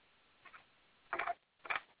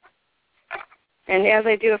 And as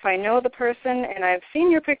I do, if I know the person, and I've seen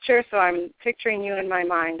your picture, so I'm picturing you in my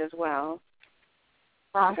mind as well.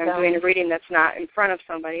 Awesome. If I'm doing a reading that's not in front of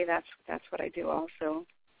somebody, that's what I do also.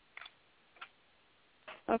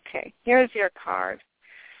 Okay, here's your card.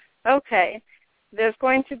 Okay, there's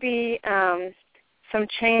going to be some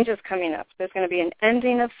changes coming up. There's going to be an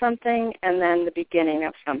ending of something and then the beginning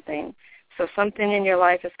of something. So something in your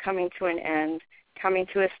life is coming to an end, coming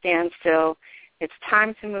to a standstill. It's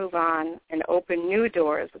time to move on and open new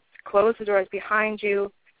doors. Close the doors behind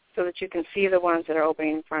you so that you can see the ones that are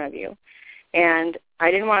opening in front of you. And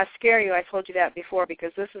I didn't want to scare you. I told you that before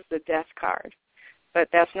because this is the Death card. But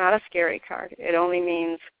that's not a scary card. It only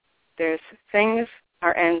means there's things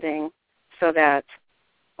are ending so that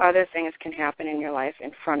other things can happen in your life in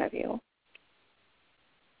front of you.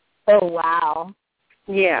 Oh, wow.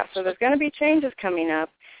 Yeah, so there's going to be changes coming up,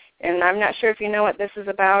 and I'm not sure if you know what this is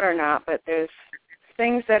about or not, but there's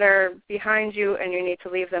things that are behind you, and you need to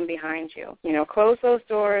leave them behind you. Close those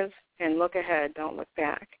doors and look ahead. Don't look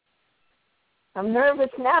back. I'm nervous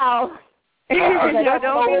now. No,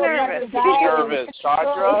 don't be nervous. Be nervous,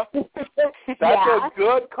 Chandra. That's a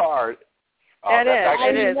good card. It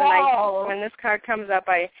is. And when this card comes up,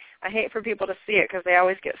 I hate for people to see it because they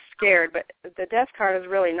always get scared, but the Death card is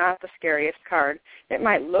really not the scariest card. It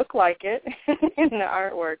might look like it in the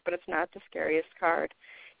artwork, but it's not the scariest card.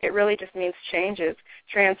 It really just means changes,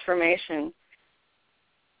 transformation,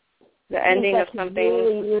 the ending of something.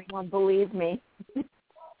 Really, believe me.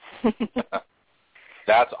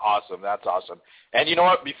 That's awesome. And you know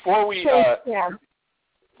what? Before we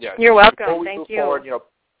You're welcome. Before we Thank move you. forward,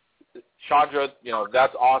 Chandra,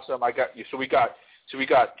 that's awesome. I got you. So we got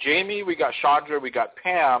Jamie, we got Chandra, we got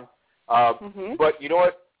Pam. But you know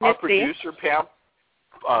what? Our producer Pam,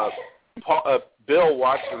 Bill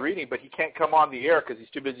wants the reading, but he can't come on the air because he's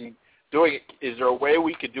too busy doing it. Is there a way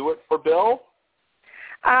we could do it for Bill?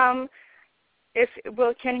 Can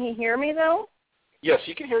he hear me though? Yes,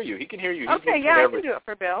 he can hear you. He can hear you. Okay, I can do it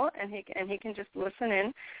for Bill, and he can just listen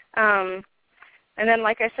in. And then,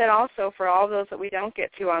 like I said, also for all those that we don't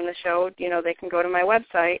get to on the show, they can go to my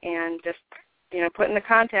website and just, put in the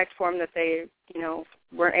contact form that they,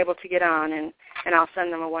 weren't able to get on, and I'll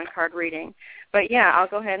send them a one-card reading. But, yeah, I'll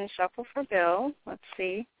go ahead and shuffle for Bill. Let's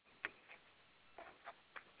see.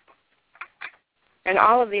 And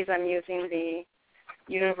all of these I'm using the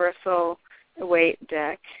Universal weight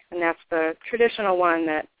deck, and that's the traditional one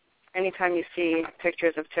that anytime you see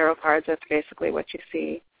pictures of tarot cards, that's basically what you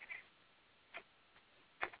see.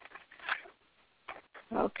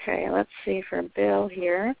 Okay, let's see for Bill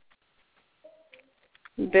here.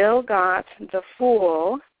 Bill got the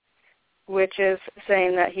Fool, which is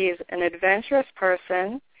saying that he's an adventurous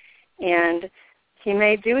person, and he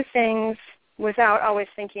may do things without always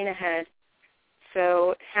thinking ahead.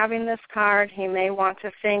 So having this card, he may want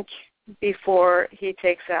to think before he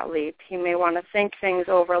takes that leap. He may want to think things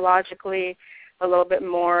over logically a little bit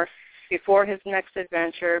more before his next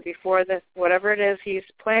adventure, before whatever it is he's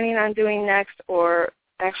planning on doing next, or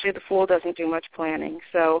actually the Fool doesn't do much planning.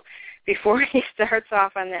 So before he starts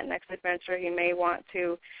off on that next adventure, he may want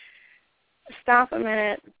to stop a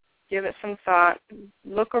minute, give it some thought,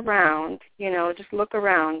 look around, just look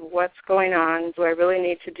around. What's going on? Do I really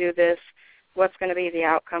need to do this? What's going to be the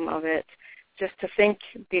outcome of it? Just to think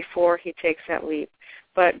before he takes that leap.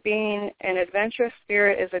 But being an adventurous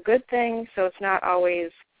spirit is a good thing, so it's not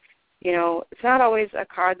always, it's not always a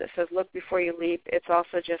card that says look before you leap. It's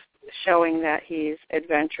also just showing that he's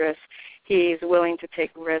adventurous. He's willing to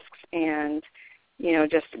take risks and,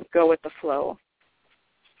 just go with the flow.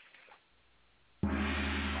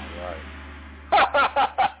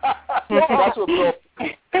 That's what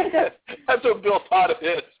Bill thought it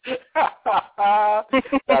is.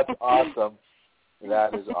 That's awesome.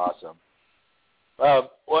 That is awesome.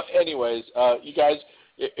 Well, anyways, you guys,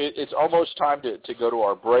 it's almost time to go to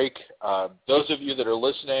our break. Those of you that are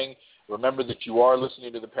listening, remember that you are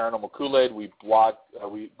listening to the Paranormal Kool-Aid. We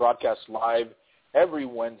broadcast live every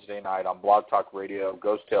Wednesday night on Blog Talk Radio,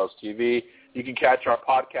 Ghost Tales TV. You can catch our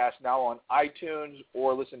podcast now on iTunes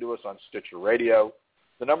or listen to us on Stitcher Radio.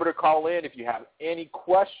 The number to call in if you have any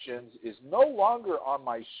questions is no longer on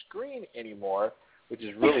my screen anymore, which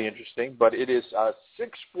is really interesting, but it is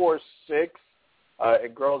 646,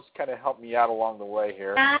 and girls kind of help me out along the way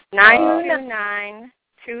here.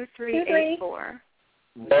 929-2384.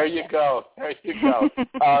 There you go. There you go.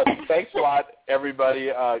 Thanks a lot,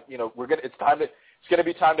 everybody. It's going to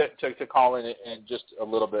be time to call in just a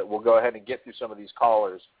little bit. We'll go ahead and get through some of these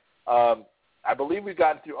callers. I believe we've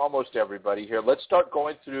gotten through almost everybody here. Let's start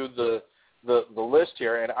going through the list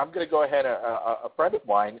here, and I'm going to go ahead. A friend of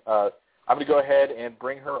mine, I'm going to go ahead and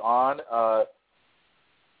bring her on.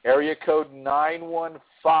 Area code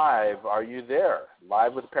 915. Are you there?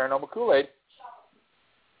 Live with the Paranormal Kool-Aid.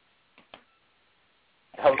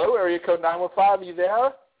 Hello, area code 915. Are you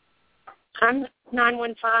there? I'm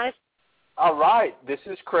 915. All right. This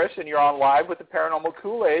is Chris, and you're on live with the Paranormal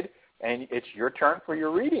Kool-Aid, and it's your turn for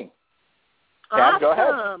your reading. Cam, go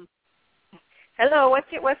ahead. Hello.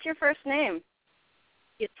 What's your first name?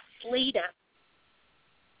 It's Fleda.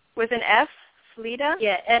 With an F? Fleda?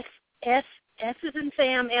 Yeah. S is in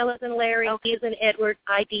Sam. L is in Larry. Okay. E is in Edward.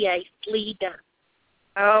 IDA. Fleda.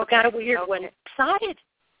 Oh, got a weird one. Excited.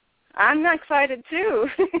 I'm excited too.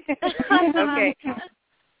 Okay.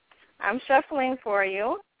 I'm shuffling for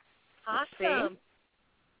you. Awesome.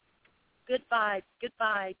 Good vibes. Good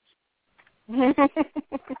vibes.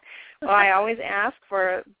 Well, I always ask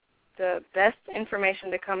for the best information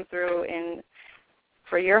to come through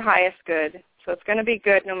for your highest good. So it's going to be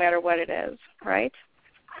good no matter what it is, right?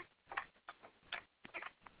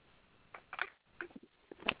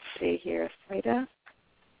 Let's see here, Frida.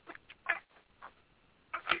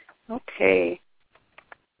 Okay.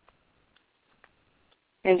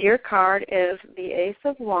 And your card is the Ace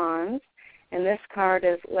of Wands, and this card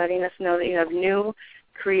is letting us know that you have new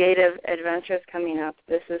creative adventures coming up.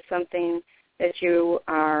 This is something that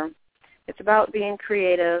it's about being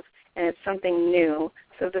creative, and it's something new.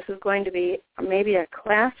 So this is going to be maybe a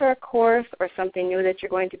class or a course or something new that you're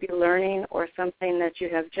going to be learning, or something that you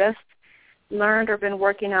have just learned or been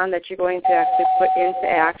working on that you're going to actually put into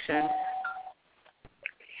action,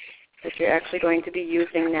 that you're actually going to be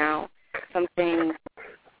using now. Something,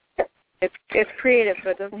 it's creative, so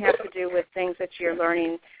it doesn't have to do with things that you're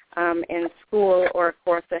learning in school, or a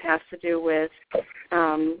course that has to do with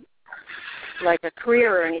like a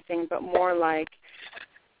career or anything, but more like,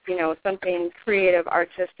 something creative,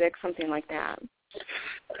 artistic, something like that.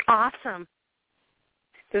 Awesome.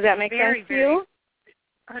 Does that make sense to you?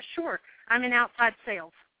 Sure. I'm in outside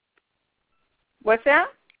sales. What's that?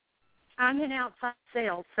 I'm in outside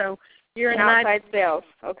sales, so you're in outside sales.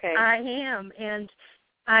 Okay. I am, and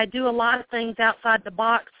I do a lot of things outside the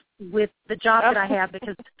box with the job that I have,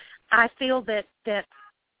 because I feel that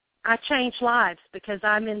I change lives because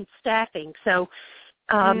I'm in staffing. So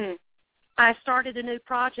I started a new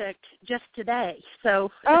project just today,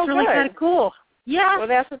 so it's really kind of cool. Yeah. Well,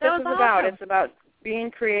 that's what this is about. It's about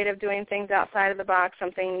being creative, doing things outside of the box,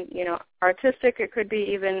 something, artistic. It could be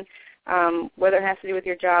even whether it has to do with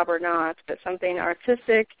your job or not, but something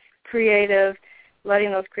artistic, creative,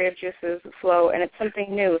 letting those creative juices flow, and it's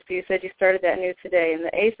something new. So you said you started that new today, and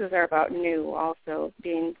the aces are about new also,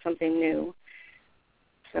 being something new.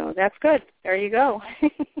 So that's good. There you go.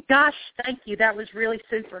 Gosh, thank you. That was really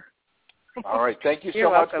super. All right. Thank you so You're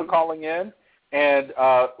much welcome. for calling in. And,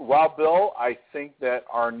 Bill, I think that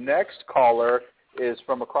our next caller is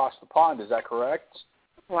from across the pond. Is that correct?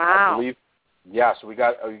 Wow. I believe. Yeah, so we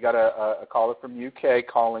got a caller from UK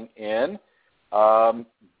calling in.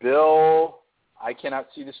 Bill, I cannot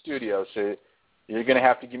see the studio, so you're going to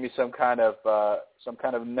have to give me some kind of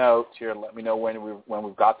note here and let me know when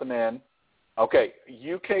we've got them in. Okay,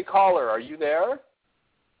 UK caller, are you there?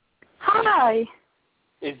 Hi.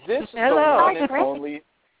 Is this Hello. the one and only?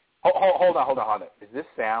 Hold on. Is this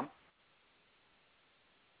Sam?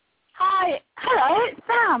 Hi. Hello, it's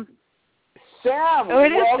Sam. Sam, Oh,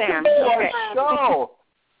 it is welcome Sam. to our Okay. show.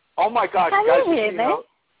 Oh my gosh, Can guys! you hear me?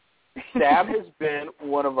 Sam has been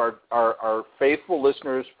one of our faithful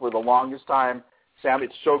listeners for the longest time. Sam,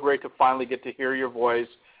 it's so great to finally get to hear your voice.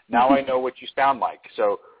 Now I know what you sound like.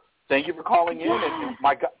 So thank you for calling in. And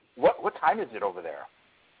my God, what time is it over there?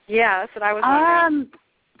 Yeah, that's what I was wondering.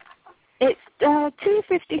 It's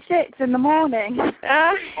 2:56 in the morning.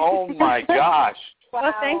 Oh my gosh!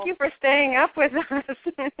 Well, thank you for staying up with us.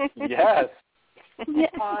 Yes.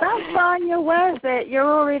 Yeah, that's fine. You're worth it. You're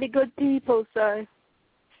all really good people, so.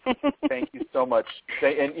 Thank you so much.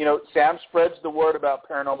 And Sam spreads the word about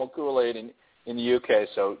Paranormal Kool-Aid in the UK,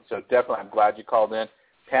 so definitely I'm glad you called in.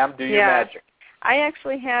 Pam, do your magic. I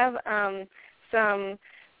actually have some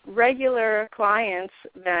regular clients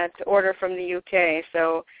that order from the UK,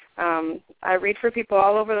 so I read for people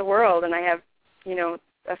all over the world, and I have,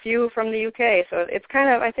 a few from the UK, so it's kind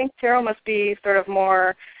of, I think tarot must be sort of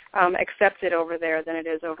more accepted over there than it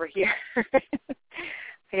is over here.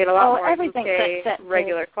 I get a lot more UK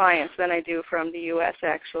regular clients than I do from the U.S.,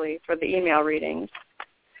 actually, for the email readings.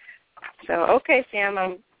 So, okay, Sam,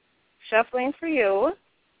 I'm shuffling for you.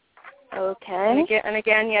 Okay. And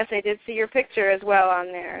again, yes, I did see your picture as well on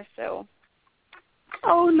there. So.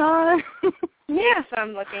 Oh, no. Yes,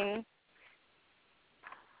 I'm looking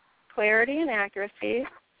clarity and accuracy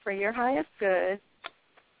for your highest good.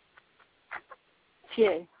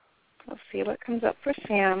 Phew. Let's see what comes up for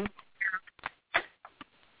Sam.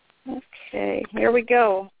 Okay, here we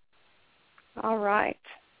go. All right.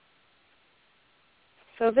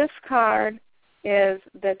 So this card is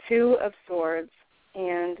the Two of Swords,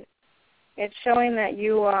 and it's showing that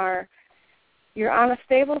you're on a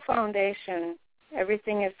stable foundation.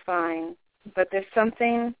 Everything is fine, but there's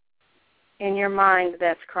something in your mind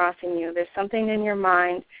that's crossing you. There's something in your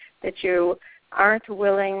mind that you aren't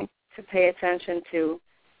willing to pay attention to.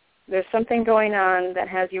 There's something going on that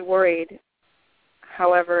has you worried.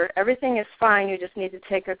 However, everything is fine. You just need to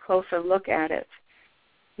take a closer look at it.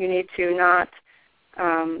 You need to not,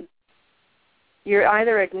 you're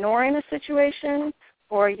either ignoring the situation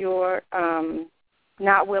or you're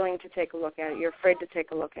not willing to take a look at it. You're afraid to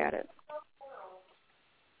take a look at it.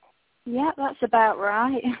 Yeah, that's about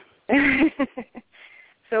right.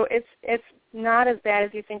 So it's not as bad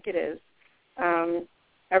as you think it is.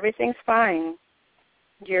 Everything's fine.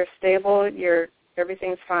 You're stable.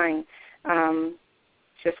 Everything's fine.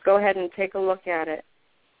 Just go ahead and take a look at it.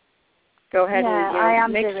 Go ahead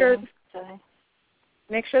and make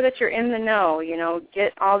sure that you're in the know.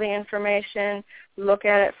 Get all the information. Look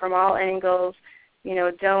at it from all angles.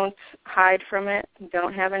 Don't hide from it.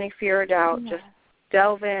 Don't have any fear or doubt. Just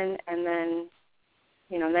delve in, and then,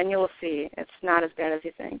 then you'll see it's not as bad as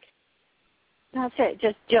you think. That's it.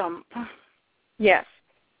 Just jump. Yes.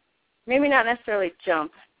 Maybe not necessarily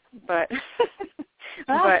jump, but just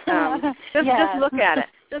look at it.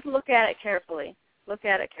 Just look at it carefully. Look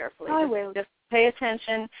at it carefully. I will. Just pay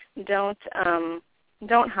attention. Don't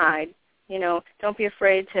hide. Don't be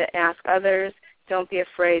afraid to ask others. Don't be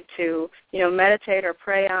afraid to, meditate or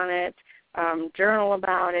pray on it. Journal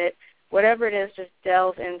about it. Whatever it is, just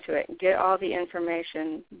delve into it. Get all the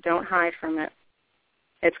information. Don't hide from it.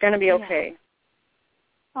 It's going to be okay.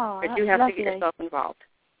 Oh, but you have to get yourself involved.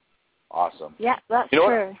 Awesome. Yeah, that's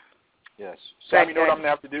true. Yes. Sam, you know what I'm going to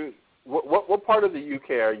have to do? What part of the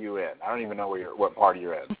UK are you in? I don't even know what part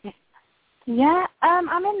you're in. Yeah,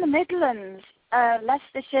 I'm in the Midlands,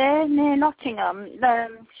 Leicestershire, near Nottingham,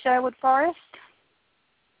 Sherwood Forest.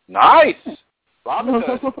 Nice! Robin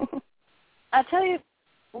Hood. I tell you...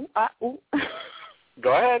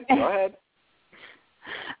 Go ahead. Yeah,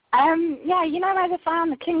 where they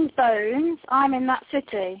found the king's bones? I'm in that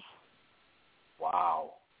city.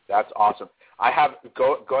 Wow. That's awesome. I have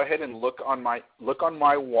go ahead and look on my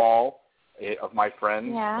wall of my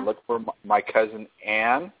friends. Yeah. Look for my cousin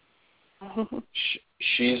Anne.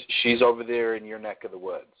 She's over there in your neck of the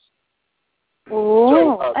woods.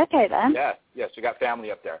 Oh, so, okay then. Yes, we got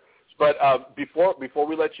family up there. But before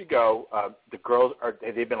we let you go, the girls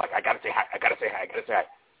they've been like, I gotta say hi.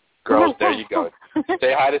 Girls, there you go.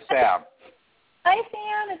 Say hi to Sam. Hi,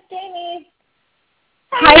 Sam. It's Jamie.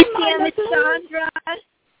 Hi, Sam. It's Sandra.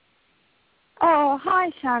 Oh,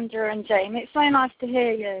 hi, Sandra and Jamie. It's so nice to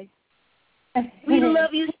hear you. We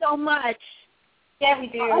love you so much. Yeah, we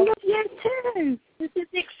do. I love you too. This is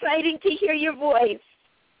exciting to hear your voice.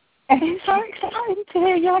 It's so exciting to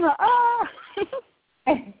hear you. I'm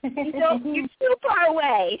like, You're too far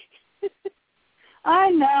away. I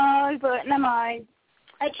know, but never mind.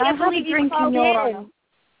 I can't believe you called in.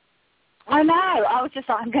 I know. I was just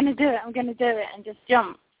like, I'm going to do it, and just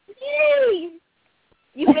jump. Yay!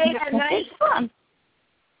 You made our night. It's fun.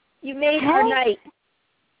 You made our night.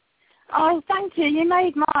 Oh, thank you. You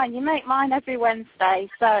made mine. You make mine every Wednesday,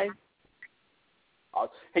 so.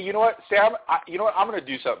 Hey, you know what, Sam? I'm going to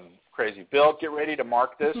do something crazy. Bill, get ready to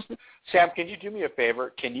mark this. Sam, can you do me a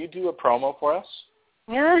favor? Can you do a promo for us?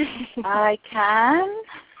 I can.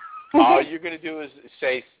 All you're going to do is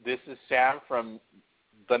say, "This is Sam from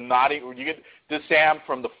the Nottingham." You get this Sam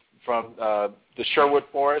from the Sherwood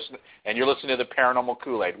Forest, and you're listening to the Paranormal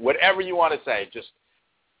Kool-Aid. Whatever you want to say, just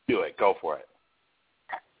do it. Go for it.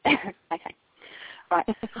 Okay.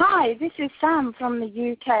 Right. Hi, this is Sam from the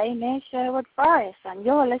UK near Sherwood Forest, and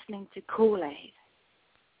you're listening to Kool-Aid.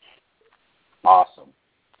 Awesome.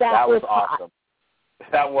 That was awesome.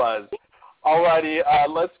 That was. Alrighty,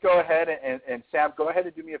 let's go ahead and Sam, go ahead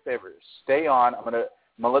and do me a favor. Stay on. I'm gonna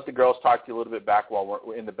let the girls talk to you a little bit back while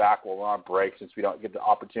we're in the back while we're on break, since we don't get the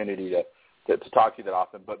opportunity to talk to you that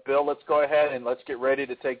often. But Bill, let's go ahead and let's get ready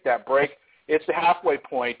to take that break. It's the halfway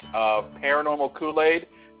point of Paranormal Kool-Aid.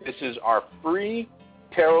 This is our free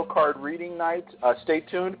tarot card reading night. Stay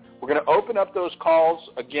tuned. We're going to open up those calls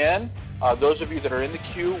again. Those of you that are in the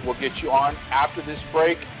queue, we'll get you on after this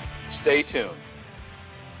break. Stay tuned.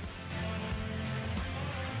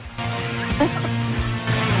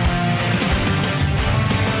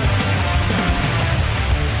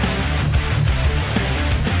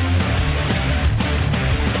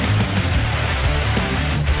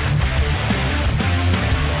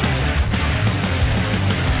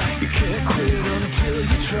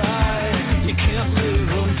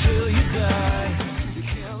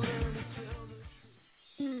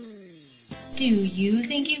 Do you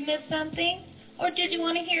think you've missed something? Or did you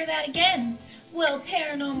want to hear that again? Well,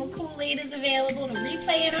 Paranormal Kool-Aid is available to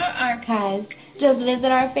replay in our archives. Just visit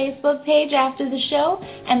our Facebook page after the show,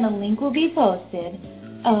 and the link will be posted.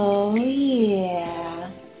 Oh,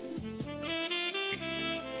 yeah.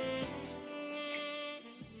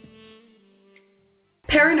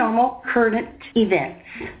 Paranormal current events.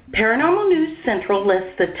 Paranormal News Central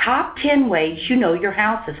lists the top 10 ways you know your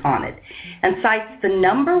house is haunted and cites the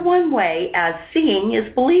number one way as seeing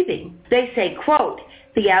is believing. They say, quote,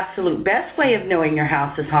 the absolute best way of knowing your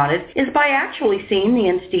house is haunted is by actually seeing the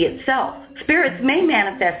entity itself. Spirits may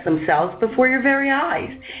manifest themselves before your very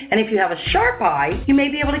eyes, and if you have a sharp eye, you may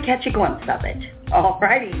be able to catch a glimpse of it.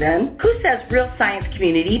 Alrighty then. Who says real science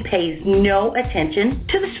community pays no attention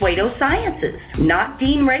to the pseudosciences? Not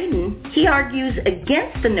Dean Radin. He argues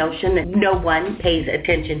against the notion that no one pays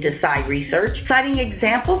attention to psi research, citing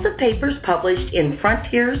examples of papers published in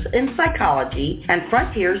Frontiers in Psychology and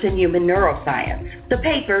Frontiers in Human Neuroscience. The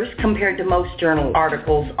papers, compared to most journal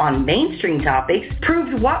articles on mainstream topics,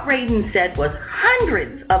 proved what Radin said was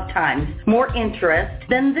hundreds of times more interest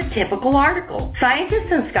than the typical article.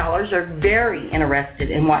 Scientists and scholars are very interested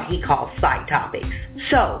in what he calls psi topics.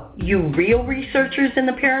 So, you real researchers in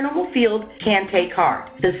the paranormal field can take heart.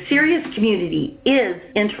 The serious community is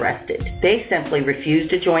interested. They simply refuse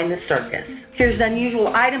to join the circus. Here's an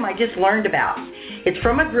unusual item I just learned about. It's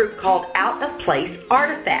from a group called Out of Place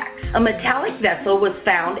Artifacts. A metallic vessel was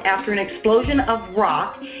found after an explosion of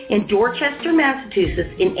rock in Dorchester,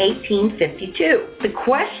 Massachusetts in 1852. The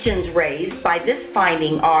questions raised by this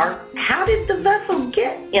finding are, how did the vessel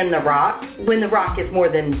get in the rock when the rock is more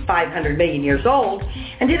than 500 million years old?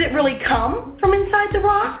 And did it really come from inside the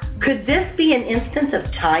rock? Could this be an instance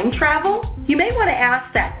of time travel? You may want to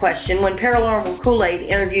ask that question when Paranormal Kool-Aid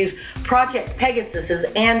interviews Project Pegasus's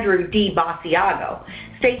Andrew D. Basiago.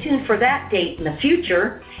 Stay tuned for that date in the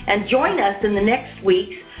future, and join us in the next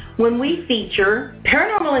week's when we feature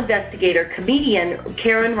paranormal investigator, comedian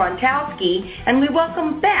Karen Rontowski, and we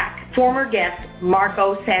welcome back former guest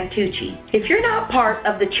Marco Santucci. If you're not part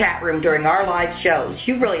of the chat room during our live shows,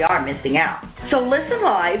 you really are missing out. So listen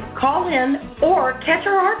live, call in, or catch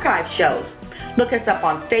our archive shows. Look us up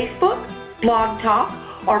on Facebook, Blog Talk,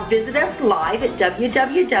 or visit us live at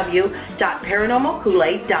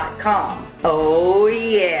www.paranormalkoolaid.com. Oh,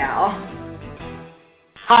 yeah.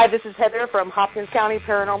 Hi, this is Heather from Hopkins County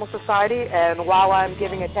Paranormal Society, and while I'm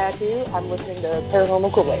giving a tattoo, I'm listening to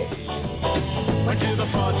Paranormal Kool-Aid. Went to the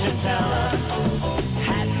fortune teller,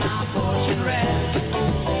 had my fortune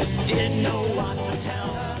read, didn't know what to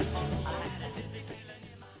tell her.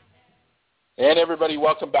 And everybody,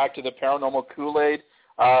 welcome back to the Paranormal Kool-Aid.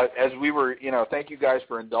 As we were, thank you guys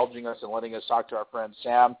for indulging us and letting us talk to our friend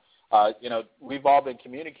Sam. We've all been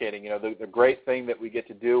communicating. The great thing that we get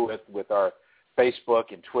to do with our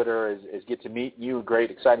Facebook and Twitter is get to meet you great,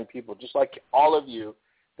 exciting people, just like all of you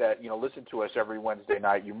that, listen to us every Wednesday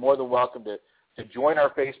night. You're more than welcome to join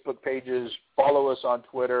our Facebook pages, follow us on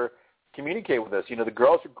Twitter, communicate with us. The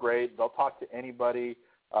girls are great. They'll talk to anybody.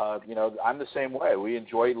 I'm the same way. We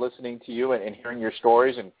enjoy listening to you and hearing your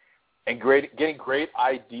stories and getting great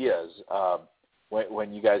ideas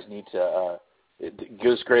when you guys need to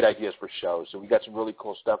give us great ideas for shows. So we got some really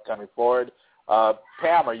cool stuff coming forward.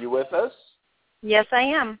 Pam, are you with us? Yes, I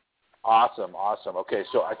am. Awesome. Okay,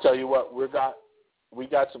 so I tell you what, we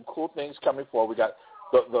got some cool things coming forward. We got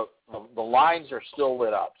the lines are still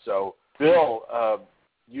lit up. So Bill,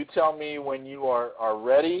 you tell me when you are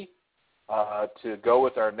ready to go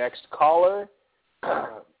with our next caller,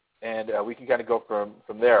 and we can kind of go from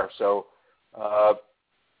there. So,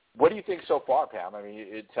 what do you think so far, Pam? I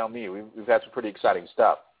mean, tell me. We've had some pretty exciting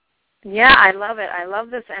stuff. Yeah, I love it. I love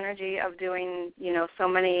this energy of doing, so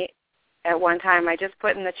many at one time. I just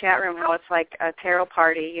put in the chat room how it's like a tarot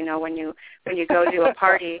party. When you go to a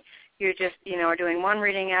party, you're just are doing one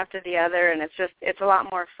reading after the other, and it's a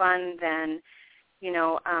lot more fun than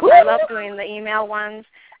I love doing the email ones,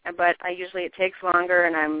 but it takes longer,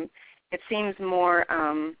 and it seems more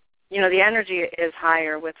the energy is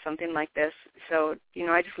higher with something like this. So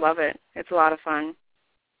I just love it. It's a lot of fun.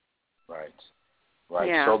 Right.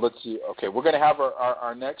 Yeah. So let's see. Okay, we're going to have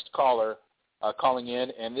our next caller calling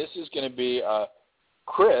in, and this is going to be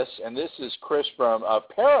Chris, and this is Chris from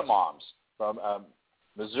Paramoms from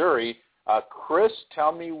Missouri. Chris,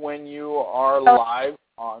 tell me when you are live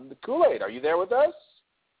on the Kool-Aid. Are you there with us?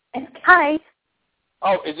 Hi.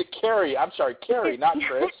 Oh, is it Carrie? I'm sorry, Carrie, not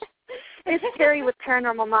Chris. It's Carrie with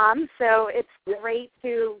Paranormal Mom, so it's great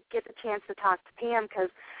to get the chance to talk to Pam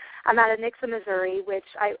because I'm out of Nixa, Missouri, which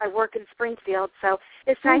I work in Springfield, so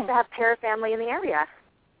it's nice to have Parafamily in the area.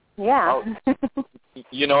 Yeah. Oh,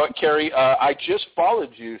 you know what, Carrie? I just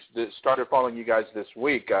followed you, started following you guys this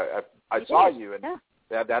week. I saw you, and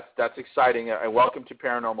that's exciting. And welcome to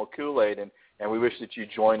Paranormal Kool-Aid, and we wish that you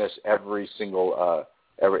join us every single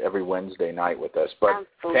every Wednesday night with us. But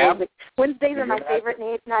Absolutely. Pam, Wednesdays are my favorite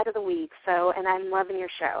night of the week, and I'm loving your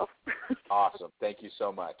show. Awesome. Thank you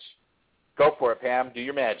so much. Go for it, Pam. Do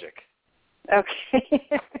your magic. Okay.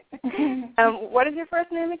 What is your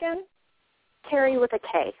first name again? Carrie with a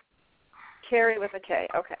K. Carrie with a K.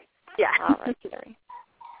 Okay. Yeah. All right, Carrie.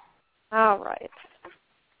 All right.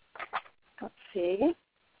 Let's see.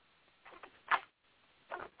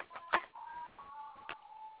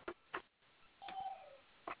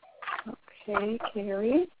 Okay,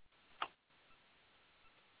 Carrie.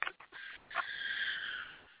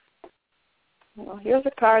 Well, here's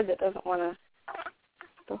a card that doesn't want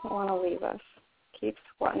to leave us. Keeps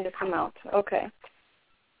wanting to come out. Okay.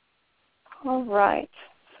 All right.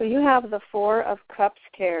 So you have the Four of Cups,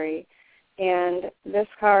 Carrie, and this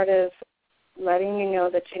card is letting you know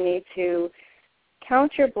that you need to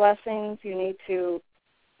count your blessings. You need to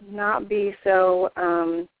not be so.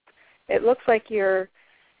 It looks like you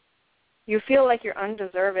feel like you're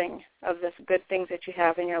undeserving of this good things that you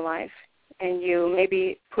have in your life, and you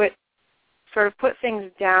maybe put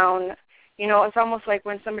things down. It's almost like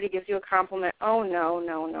when somebody gives you a compliment, oh, no,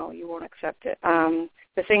 you won't accept it.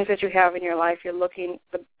 The things that you have in your life, the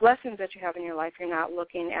blessings that you have in your life, you're not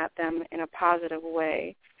looking at them in a positive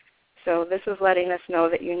way. So this is letting us know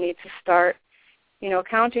that you need to start,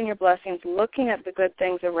 counting your blessings, looking at the good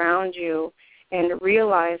things around you, and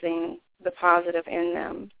realizing the positive in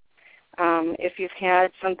them. If you've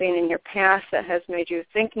had something in your past that has made you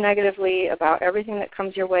think negatively about everything that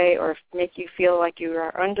comes your way or make you feel like you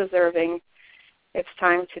are undeserving, it's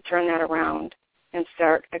time to turn that around and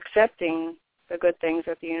start accepting the good things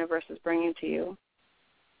that the universe is bringing to you.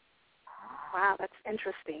 Wow, that's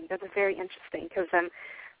interesting. That's very interesting because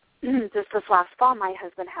just this last fall, my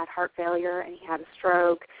husband had heart failure and he had a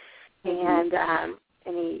stroke, and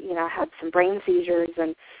he, had some brain seizures,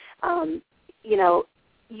 and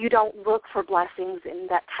you don't look for blessings in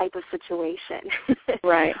that type of situation.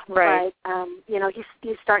 Right. But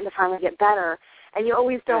he's starting to finally get better, and you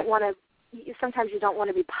always don't want to. Sometimes you don't want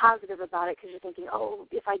to be positive about it because you're thinking, oh,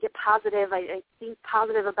 if I get positive, I think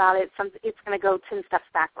positive about it, it's going to go 10 steps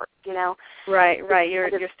backwards, Right.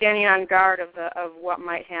 You're standing on guard of what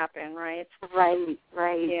might happen, right?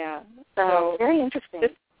 Right. Yeah. So very interesting.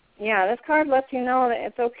 This card lets you know that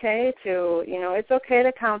it's okay to, it's okay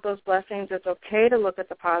to count those blessings. It's okay to look at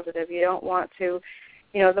the positive. You don't want to,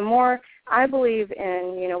 the more I believe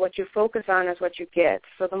in, what you focus on is what you get.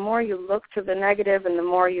 So the more you look to the negative and the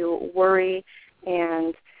more you worry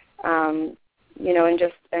and, and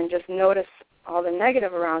just notice all the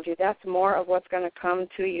negative around you, that's more of what's going to come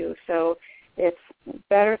to you. So it's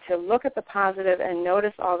better to look at the positive and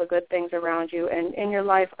notice all the good things around you and in your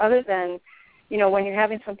life, other than, when you're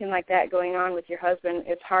having something like that going on with your husband,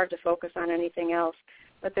 it's hard to focus on anything else.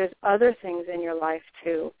 But there's other things in your life,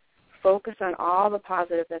 too. Focus on all the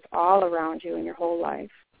positive that's all around you in your whole life.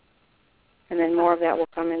 And then more of that will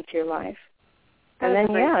come into your life. And then,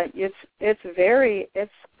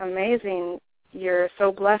 it's amazing. You're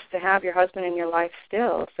so blessed to have your husband in your life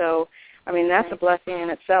still. So, that's a blessing in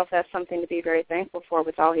itself. That's something to be very thankful for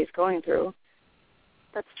with all he's going through.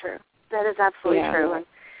 That's true. That is absolutely true. And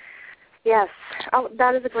yes. Oh,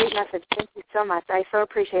 that is a great message. Thank you so much. I so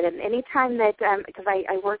appreciate it. And anytime that, because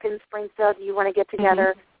I work in Springfield, you want to get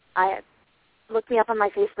together, look me up on my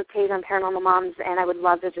Facebook page on Paranormal Moms, and I would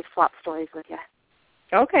love to just swap stories with you.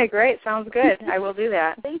 Okay, great. Sounds good. I will do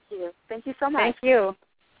that. Thank you. Thank you so much. Thank you.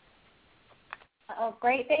 Oh,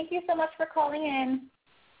 great. Thank you so much for calling in.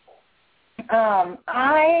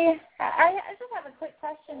 I just have a quick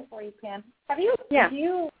question for you, Pam. Do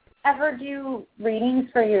you ever do readings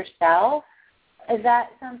for yourself? Is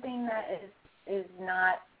that something that is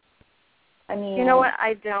not, You know what?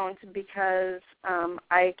 I don't, because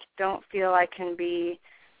I don't feel I can be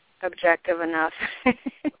objective enough.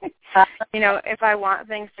 If I want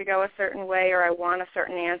things to go a certain way or I want a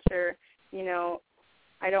certain answer,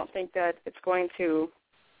 I don't think that it's going to,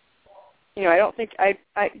 I don't think I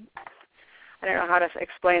don't know how to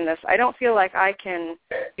explain this. I don't feel like I can,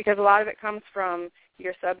 because a lot of it comes from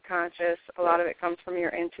your subconscious, a lot of it comes from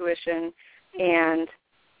your intuition, and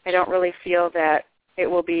I don't really feel that it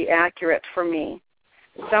will be accurate for me.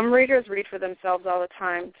 Some readers read for themselves all the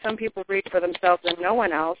time. Some people read for themselves and no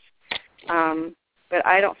one else, but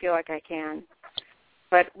I don't feel like I can.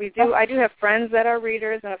 But I do have friends that are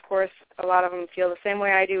readers, and of course a lot of them feel the same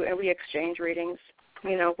way I do, and we exchange readings.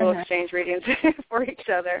 We'll exchange readings for each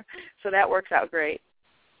other, so that works out great.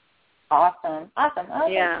 Awesome.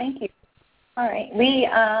 Okay, thank you. All right,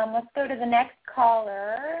 let's go to the next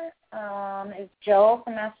caller. Is Joe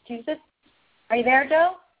from Massachusetts? Are you there,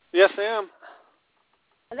 Joe? Yes, I am.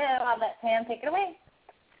 Hello, I'll let Pam take it away.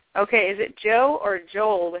 Okay, is it Joe or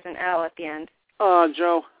Joel with an L at the end?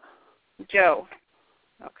 Joe. Joe.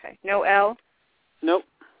 Okay, no L? Nope.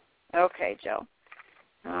 Okay, Joe.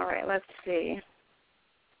 All right, let's see.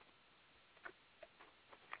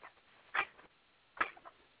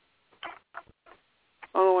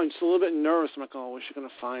 Oh, I'm just a little bit nervous. I'm like, what's she going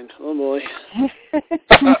to find? Oh, boy.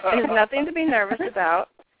 There's nothing to be nervous about.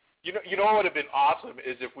 You know what would have been awesome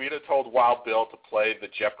is if we'd have told Wild Bill to play the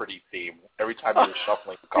Jeopardy theme every time we were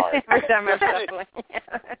shuffling the cards. Every time we're shuffling.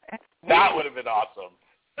 That would have been awesome.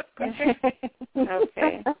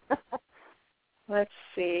 Okay. Let's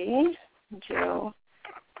see. Joe.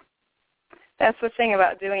 That's the thing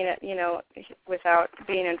about doing it, without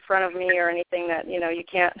being in front of me or anything that, you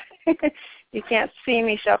can't you can't see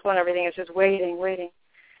me shuffling everything. It's just waiting.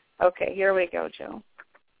 Okay, here we go, Joe.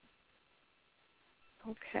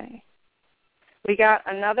 Okay. We got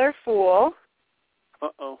another Fool.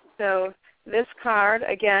 Uh-oh. So this card,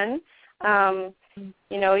 again,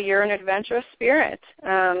 you're an adventurous spirit.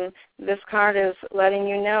 This card is letting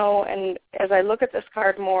you know, and as I look at this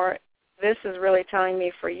card more, this is really telling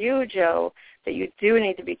me for you, Joe, that you do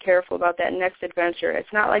need to be careful about that next adventure.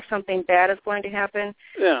 It's not like something bad is going to happen,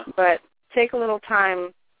 but take a little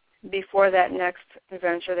time before that next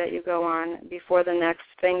adventure that you go on, before the next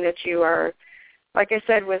thing that you are, like I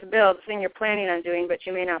said with Bill, the thing you're planning on doing, but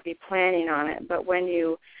you may not be planning on it. But when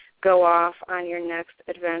you go off on your next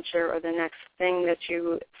adventure or the next thing that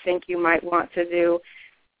you think you might want to do,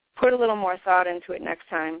 put a little more thought into it next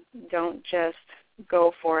time. Don't just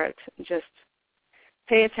go for it. Just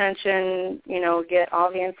pay attention, get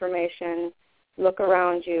all the information, look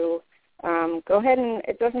around you. Go ahead and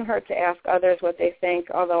it doesn't hurt to ask others what they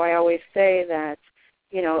think, although I always say that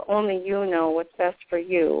only you know what's best for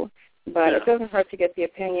you. But it doesn't hurt to get the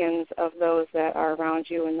opinions of those that are around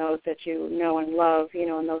you and those that you know and love,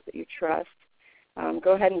 and those that you trust.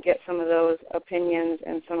 Go ahead and get some of those opinions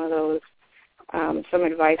and some of those, some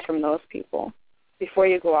advice from those people before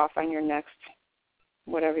you go off on your next,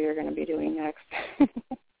 whatever you're going to be doing next.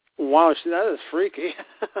 Wow, that is freaky.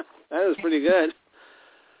 That is pretty good.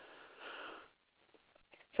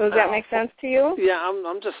 So does that make sense to you? Yeah,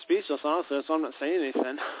 I'm just speechless, honestly, so I'm not saying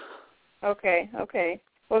anything. Okay.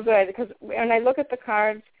 Well, good, because when I look at the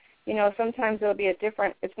cards, sometimes it'll be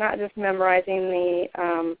it's not just memorizing the,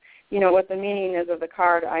 what the meaning is of the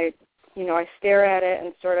card. I stare at it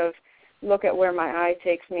and sort of look at where my eye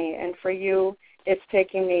takes me. And for you, it's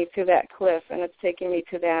taking me to that cliff, and it's taking me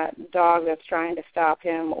to that dog that's trying to stop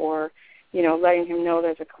him or, letting him know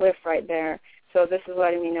there's a cliff right there. So this is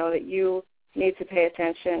letting me know that you need to pay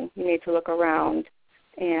attention. You need to look around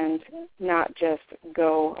and not just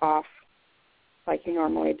go off like you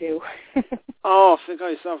normally do. Oh, I think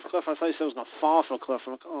I saw a cliff. I thought you said it was going to fall off a cliff.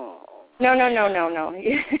 I'm like, oh. No.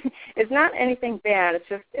 It's not anything bad.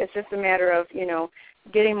 It's just a matter of,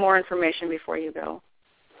 getting more information before you go.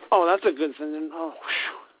 Oh, that's a good thing. Oh,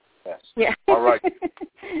 yes. Yeah. All right.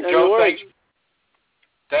 Joe,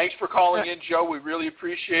 thanks for calling in, Joe. We really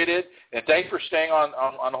appreciate it. And thanks for staying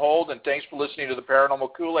on hold, and thanks for listening to the Paranormal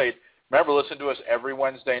Kool-Aid. Remember, listen to us every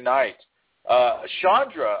Wednesday night.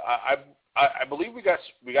 Chandra, I believe we got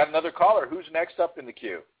another caller. Who's next up in the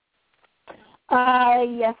queue?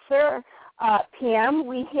 Yes, sir. Pam,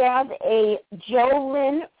 we have a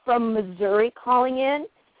JoLynn from Missouri calling in.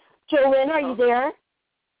 JoLynn, are you there?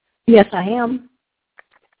 Yes, I am.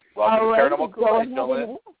 Welcome to Paranormal Kool-Aid,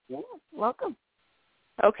 JoLynn. Welcome.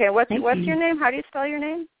 Okay, what's your name? How do you spell your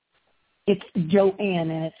name? It's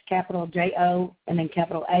Joanne, and it's capital J-O and then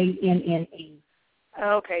capital A-N-N-E.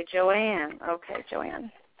 Okay, Joanne. Okay, Joanne.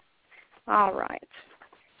 All right,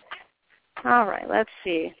 let's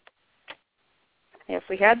see. If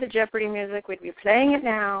we had the Jeopardy music, we'd be playing it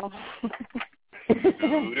now.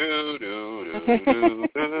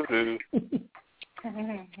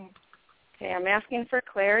 Okay, I'm asking for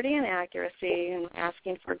clarity and accuracy and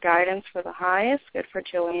asking for guidance for the highest. Good for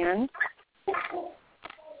Joanne.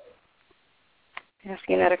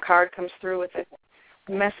 Asking that a card comes through with a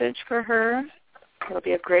message for her. It'll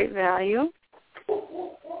be of great value.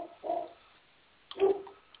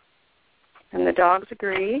 And the dogs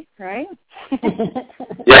agree, right?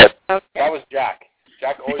 Yes. Okay. That was Jack.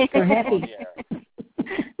 Jack always comes on the air.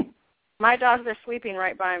 My dogs are sleeping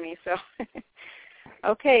right by me, so.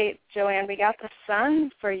 Okay, Joanne, we got the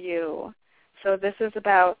sun for you. So this is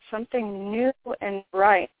about something new and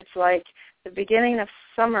bright. It's like the beginning of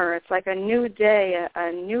summer. It's like a new day,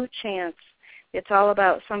 a new chance. It's all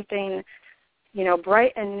about something,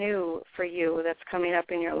 bright and new for you that's coming up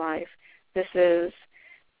in your life. This is,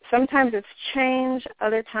 sometimes it's change,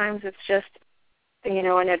 other times it's just,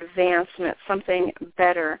 an advancement, something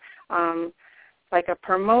better, like a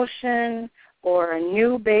promotion or a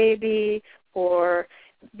new baby, or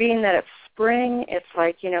being that it's spring, it's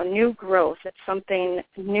like, new growth. It's something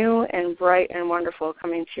new and bright and wonderful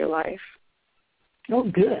coming to your life. Oh,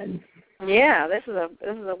 good. Yeah, this is a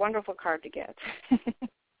wonderful card to get.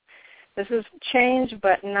 This is change,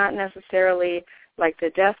 but not necessarily like the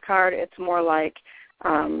death card. It's more like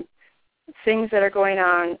things that are going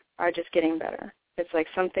on are just getting better. It's like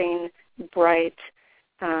something bright.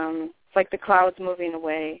 It's like the clouds moving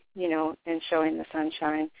away, and showing the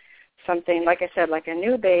sunshine. Something, like I said, like a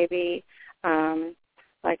new baby,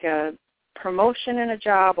 like a promotion in a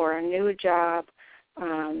job or a new job,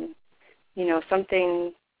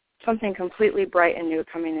 something completely bright and new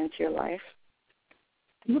coming into your life.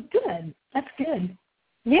 Well, good. That's good.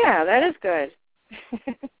 Yeah, that is good.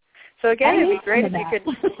 So again, it'd be great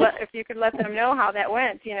if you could let them know how that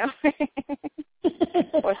went,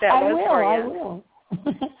 what that was for you. I will.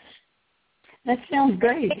 That sounds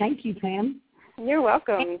great. Thank you, Pam. You're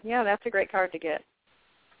welcome. Yeah, that's a great card to get.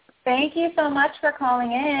 Thank you so much for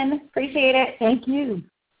calling in. Appreciate it. Thank you.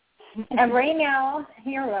 And right now,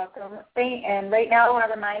 you're welcome. And right now, I want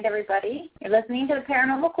to remind everybody, you're listening to the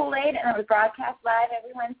Paranormal Kool-Aid, and we broadcast live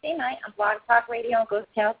every Wednesday night on Blog Talk Radio and Ghost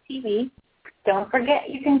House TV. Don't forget,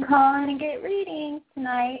 you can call in and get readings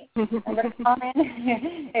tonight. Number to call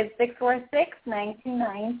in is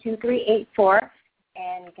 646-929-2384.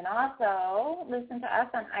 And you can also listen to us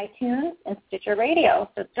on iTunes and Stitcher Radio.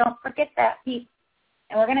 So don't forget that, Pete.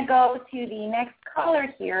 And we're going to go to the next caller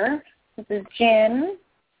here. This is Jim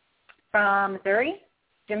from Missouri.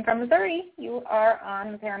 Jim from Missouri, you are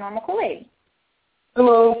on the Paranormal Kool-Aid.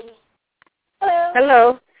 Hello.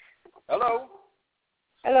 Hello. Hello.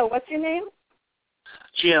 Hello, what's your name?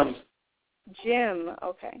 Jim. Jim,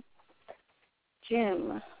 okay.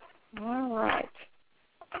 Jim. All right.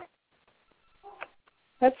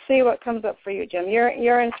 Let's see what comes up for you, Jim.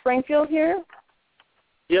 You're in Springfield here?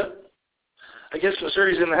 Yep. I guess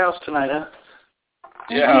Missouri's in the house tonight, huh?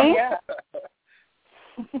 Yeah.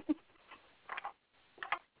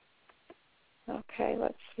 Okay,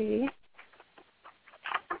 let's see.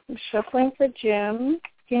 I'm shuffling for Jim.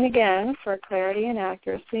 Looking again for clarity and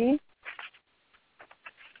accuracy.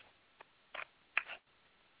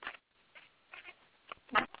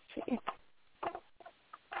 Let's see.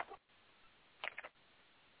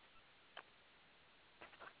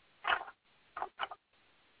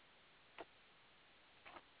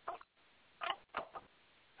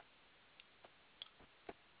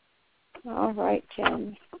 All right,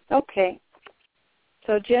 Jim. Okay.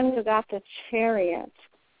 So, Jim, you got the Chariot.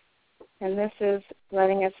 And this is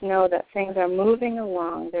letting us know that things are moving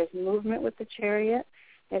along. There's movement with the Chariot.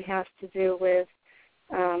 It has to do with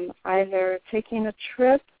either taking a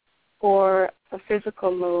trip or a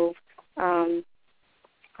physical move.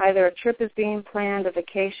 Either a trip is being planned, a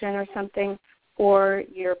vacation or something, or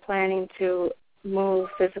you're planning to move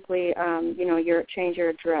physically, change your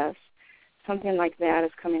address. Something like that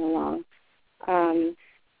is coming along.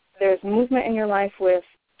 There's movement in your life with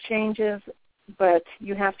changes, but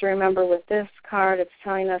you have to remember with this card, it's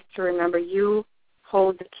telling us to remember you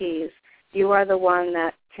hold the keys. You are the one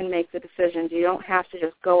that can make the decisions. You don't have to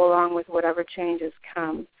just go along with whatever changes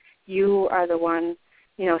come. You are the one,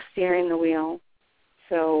 steering the wheel.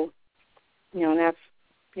 So, you're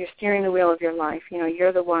steering the wheel of your life.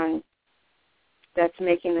 You're the one that's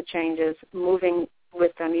making the changes, moving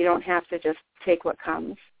with them. You don't have to just take what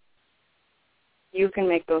comes. You can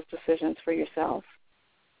make those decisions for yourself.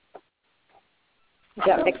 Does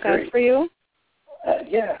that make sense for you?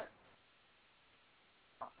 Yeah.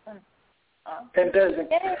 It does.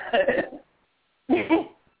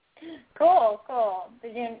 Cool.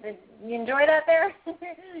 Did you enjoy that there?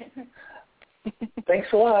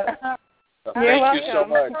 Thanks a lot. Thank you so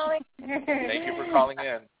much. Thank you for calling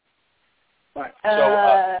in.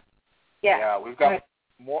 So, we've got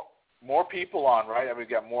more people on, right? We've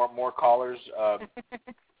got more callers.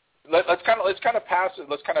 Let's kind of pass it.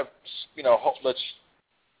 Let's let's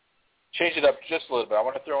change it up just a little bit. I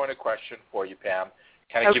want to throw in a question for you, Pam.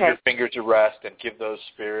 Kind of give your fingers a rest and give those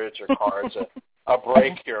spirits or cards a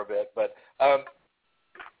break here a bit. But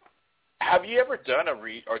have you ever done or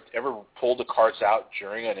ever pulled the cards out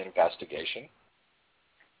during an investigation?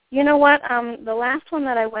 You know what? The last one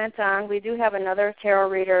that I went on, we do have another tarot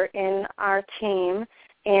reader in our team,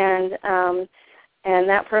 and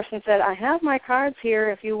that person said, "I have my cards here.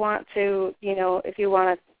 If you want to,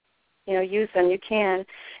 use them, you can."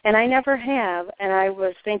 And I never have. And I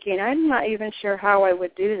was thinking, I'm not even sure how I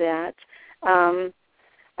would do that.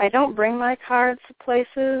 I don't bring my cards to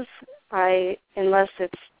places. Unless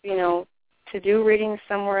it's to do readings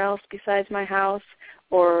somewhere else besides my house,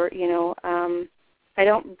 or I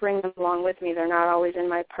don't bring them along with me. They're not always in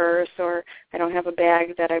my purse, or I don't have a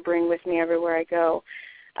bag that I bring with me everywhere I go.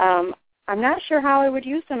 I'm not sure how I would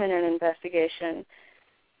use them in an investigation.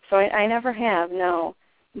 So I never have, no.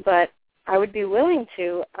 But I would be willing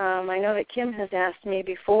to. I know that Kim has asked me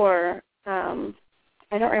before.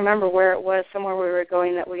 I don't remember where it was, somewhere we were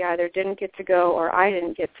going that we either didn't get to go or I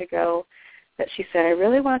didn't get to go, that she said, "I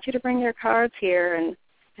really want you to bring your cards here," and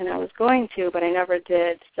I was going to, but I never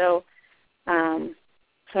did. So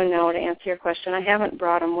no, to answer your question, I haven't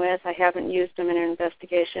brought them with. I haven't used them in an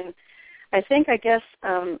investigation. I guess,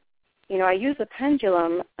 I use a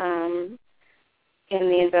pendulum in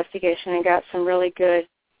the investigation and got some really good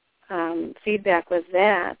feedback with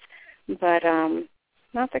that, but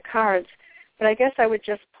not the cards. But I guess I would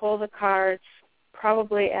just pull the cards,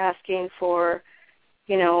 probably asking for,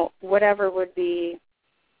 whatever would be,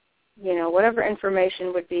 whatever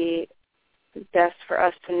information would be best for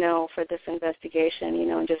us to know for this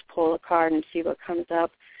investigation, and just pull a card and see what comes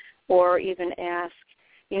up, or even ask,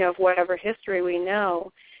 of whatever history we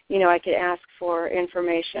know, I could ask for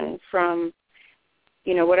information from,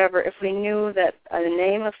 whatever, if we knew that the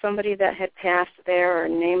name of somebody that had passed there, or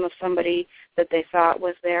name of somebody that they thought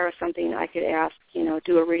was there or something, I could ask,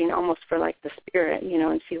 do a reading almost for like the spirit,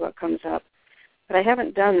 and see what comes up. But I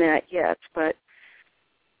haven't done that yet, but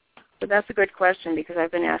that's a good question because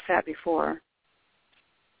I've been asked that before.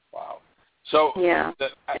 Wow. So yeah,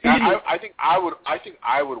 I think I would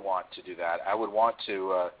want to do that. I would want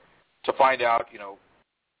to find out.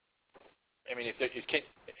 I mean,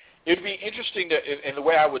 it'd be interesting to. And the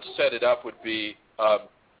way I would set it up would be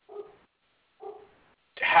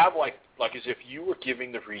have like as if you were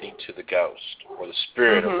giving the reading to the ghost or the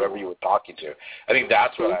spirit or whoever you were talking to. I think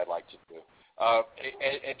that's what I'd like to do.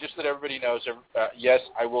 And just that everybody knows, yes,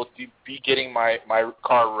 I will be getting my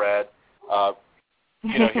car read,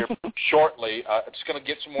 here shortly. I'm just going to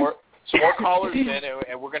get some more callers in,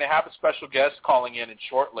 and we're going to have a special guest calling in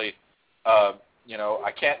shortly.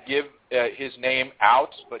 I can't give his name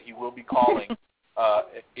out, but he will be calling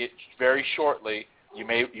it very shortly. You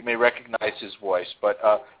may recognize his voice. But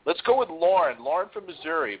let's go with Lauren. Lauren from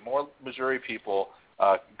Missouri. More Missouri people.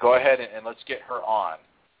 Go ahead and let's get her on.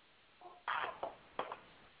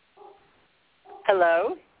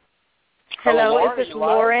 Hello. Hello, Lauren, is this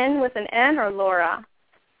Lauren with an N or Laura?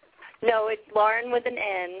 No, it's Lauren with an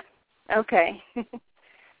N. Okay.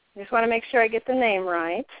 Just want to make sure I get the name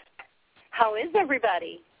right. How is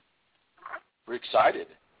everybody? We're excited.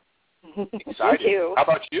 Thank you. How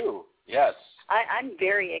about you? Yes. I'm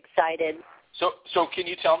very excited. So can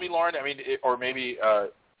you tell me, Lauren, or maybe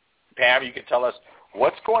Pam, you can tell us,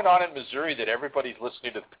 what's going on in Missouri that everybody's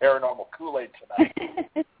listening to the Paranormal Kool-Aid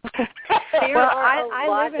tonight? Well, I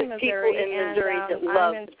live in Missouri, and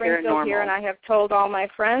I'm in Springfield here, and I have told all my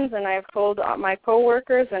friends, and I have told my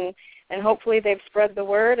coworkers, and hopefully they've spread the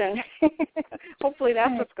word, and hopefully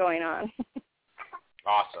that's what's going on.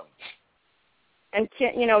 Awesome. And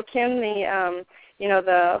Kim,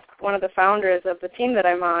 the one of the founders of the team that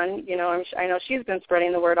I'm on, I know she's been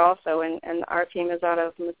spreading the word also, and our team is out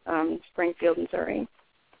of Springfield, Missouri.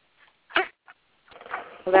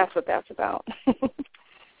 So that's what that's about.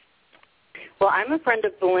 Well, I'm a friend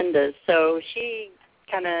of Belinda's, so she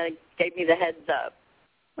kind of gave me the heads up.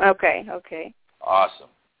 Okay. Awesome.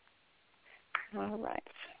 All right.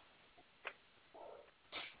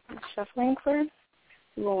 I'm shuffling for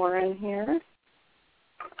Lauren here.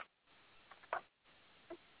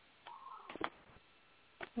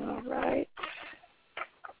 All right.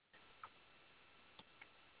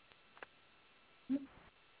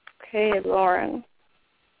 Okay, Lauren.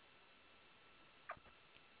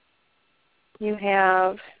 You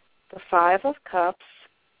have the Five of Cups,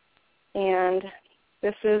 and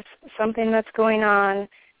this is something that's going on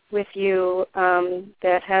with you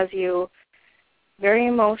that has you very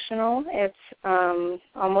emotional. It's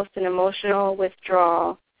almost an emotional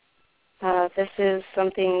withdrawal. This is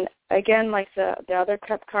something, again, like the other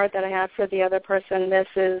cup card that I had for the other person, this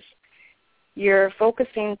is you're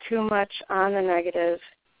focusing too much on the negative,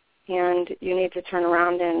 and you need to turn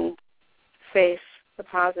around and face the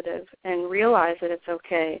positive and realize that it's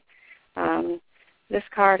okay. This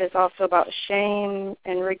card is also about shame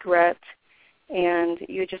and regret, and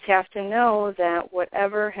you just have to know that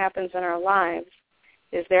whatever happens in our lives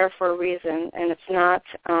is there for a reason, and it's not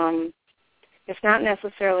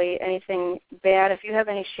necessarily anything bad. If you have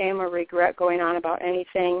any shame or regret going on about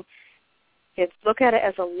anything, look at it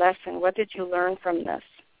as a lesson. What did you learn from this?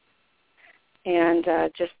 And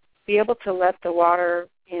just be able to let the water,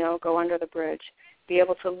 go under the bridge. Be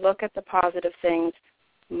able to look at the positive things,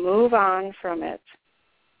 move on from it,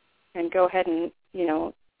 and go ahead and,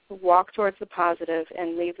 walk towards the positive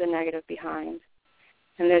and leave the negative behind.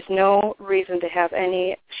 And there's no reason to have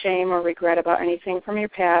any shame or regret about anything from your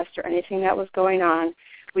past or anything that was going on.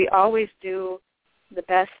 We always do the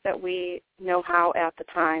best that we know how at the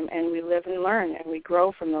time, and we live and learn, and we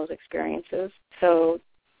grow from those experiences. So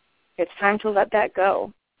it's time to let that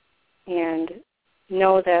go and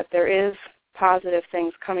know that there is positive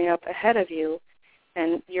things coming up ahead of you,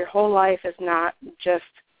 and your whole life is not just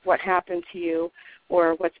what happened to you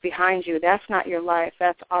or what's behind you. That's not your life.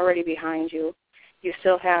 That's already behind you. You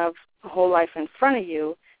still have a whole life in front of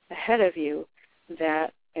you, ahead of you,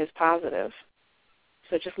 that is positive.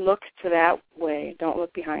 So just look to that way. Don't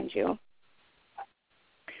look behind you.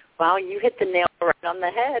 Wow, you hit the nail right on the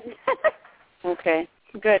head. Okay,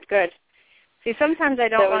 good. See, sometimes I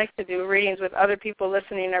don't like to do readings with other people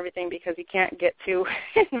listening and everything because you can't get too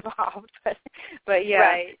involved. But yeah,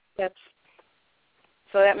 right.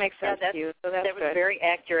 So that makes sense to you. So that's that was good. very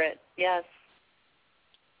accurate. Yes.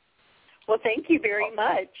 Well, thank you very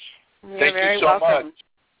much. Thank you so much.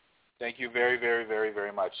 Thank you very, very, very,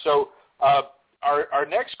 very much. So our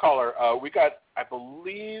next caller, we got, I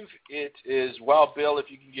believe it is, Bill,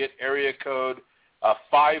 if you can get area code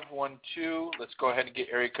 512. Let's go ahead and get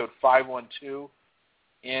area code 512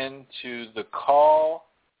 into the call.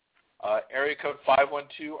 Area code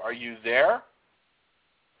 512, are you there?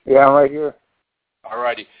 Yeah, I'm right here. All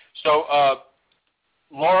righty. So,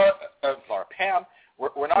 Pam,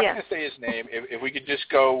 we're not going to say his name. If we could just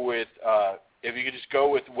go with,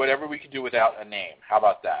 whatever we can do without a name. How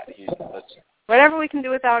about that? Whatever we can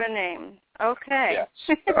do without a name. Okay.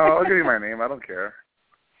 Yes. I'll give you my name. I don't care.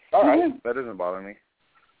 All right. That doesn't bother me.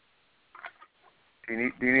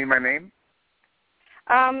 Do you need my name?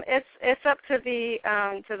 It's up to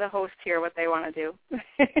the host here what they want to do.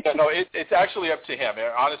 No, it's actually up to him.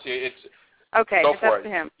 Honestly, it's okay. Go it's for up it. to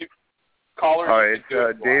him. Caller. All right,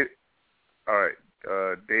 it's Dave. All right,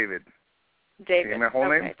 David. David. Say my whole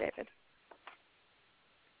name? Okay, David.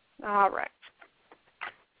 All right.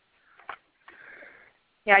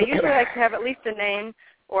 Yeah, I usually like to have at least a name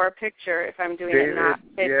or a picture if I'm doing it not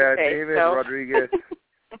face-to-face. David Rodriguez.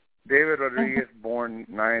 David Rodriguez, born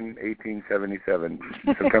 9/1877,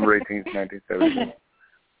 September 18th, 1977.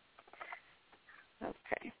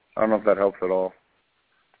 Okay. I don't know if that helps at all.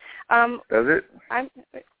 Does it?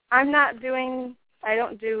 I'm not doing. I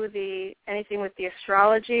don't do anything with the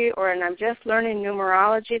astrology, and I'm just learning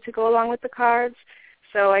numerology to go along with the cards.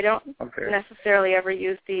 So I don't necessarily ever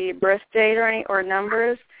use the birth date or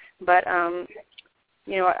numbers, but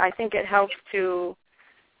I think it helps to,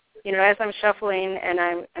 as I'm shuffling, and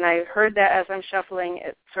I heard that as I'm shuffling,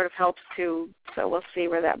 it sort of helps to. So we'll see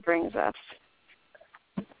where that brings us.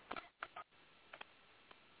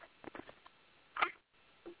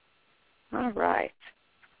 All right.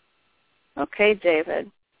 Okay, David.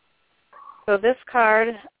 So this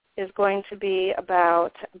card is going to be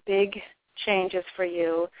about big changes for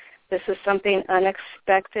you. This is something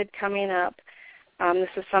unexpected coming up. This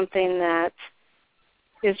is something that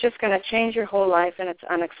is just going to change your whole life, and it's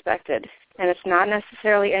unexpected. And it's not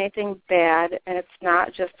necessarily anything bad, and it's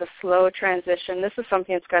not just a slow transition. This is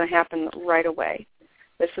something that's going to happen right away.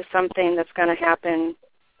 This is something that's going to happen.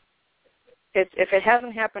 If it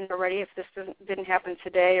hasn't happened already, if this didn't happen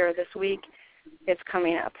today or this week, it's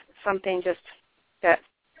coming up. Something just that,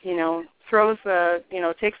 throws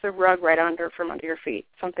takes the rug right from under your feet.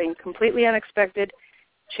 Something completely unexpected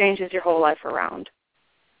changes your whole life around.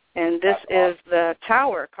 And this is the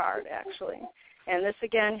Tower card, actually. And this,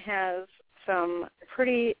 again, has some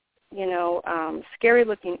pretty,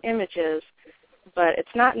 scary-looking images, but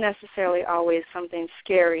it's not necessarily always something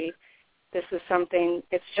scary. This is something,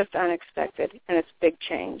 it's just unexpected, and it's big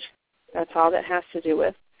change. That's all that has to do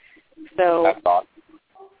with. So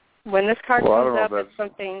when this card comes up, it's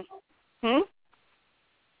something. I don't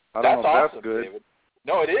That's know if awesome, that's good. David.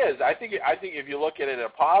 No, it is. I think if you look at it in a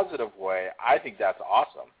positive way, I think that's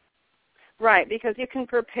awesome. Right, because you can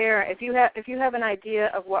prepare. If you have an idea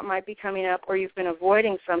of what might be coming up, or you've been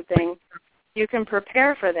avoiding something, you can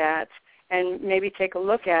prepare for that and maybe take a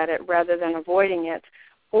look at it rather than avoiding it.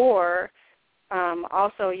 Or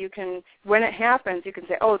also, you can, when it happens, you can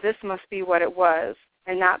say, "Oh, this must be what it was,"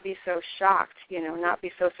 and not be so shocked. Not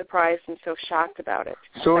be so surprised and so shocked about it.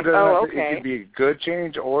 So like, it could be a good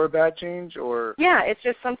change or a bad change, or yeah, it's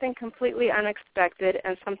just something completely unexpected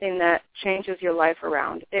and something that changes your life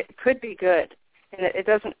around. It could be good, and it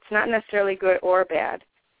doesn't. It's not necessarily good or bad.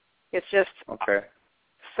 It's just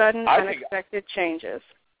sudden, unexpected changes.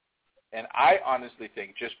 And I honestly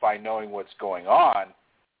think, just by knowing what's going on,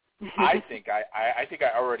 I think I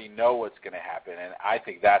already know what's going to happen, and I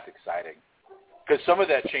think that's exciting. Because some of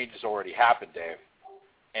that change has already happened, Dave.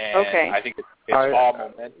 And I think it's all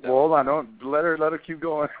momentum. Well, hold on, don't let her keep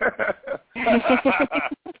going.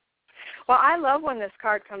 Well, I love when this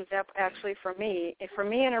card comes up. Actually, for me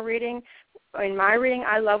in a reading, in my reading,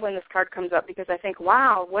 I love when this card comes up because I think,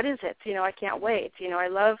 wow, what is it? I can't wait. I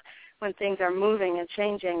love when things are moving and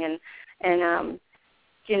changing, and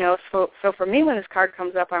so for me, when this card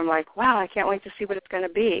comes up, I'm like, wow, I can't wait to see what it's going to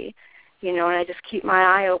be. And I just keep my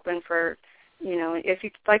eye open for. If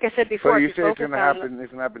you, like I said before, so you if say you it's going to happen.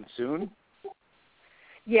 It's going to happen soon.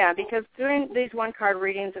 Yeah, because during these one-card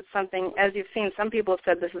readings, it's something, as you've seen, some people have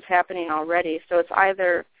said this is happening already. So it's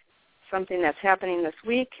either something that's happening this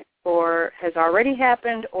week, or has already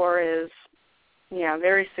happened, or is,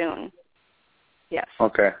 very soon. Yes.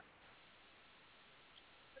 Okay.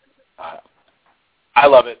 I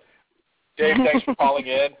love it, Dave. Thanks for calling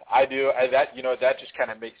in. I do. That just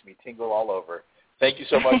kind of makes me tingle all over. Thank you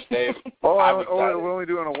so much, Dave. We're only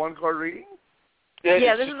doing a one-card reading?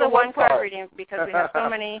 Yeah, this is a one-card reading because we have so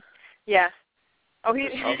many. Yeah. Oh,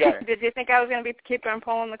 did you think I was going to keep on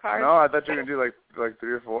pulling the cards? No, I thought you were going to do like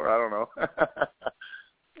 3 or 4. I don't know.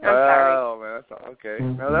 I'm sorry. Oh, man, that's okay.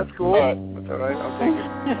 No, that's cool. That's all right. I'll take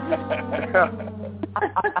it.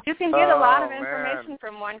 You can get a lot of information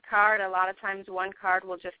from one card. A lot of times one card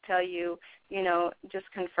will just tell you, just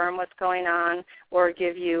confirm what's going on or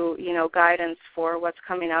give you, guidance for what's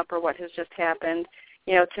coming up or what has just happened.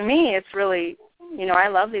 To me, it's really, I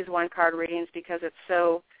love these one-card readings because it's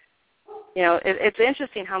so, it's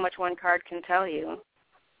interesting how much one card can tell you.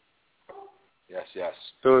 Yes.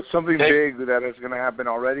 So it's something big that is going to happen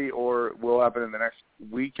already or will happen in the next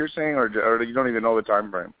week, you're saying, or you don't even know the time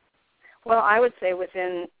frame? Well, I would say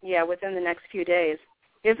within the next few days.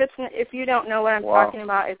 If you don't know what I'm talking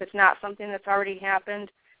about, if it's not something that's already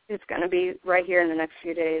happened, it's going to be right here in the next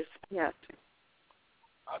few days. Yes.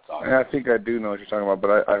 That's awesome. Yeah, I think I do know what you're talking about,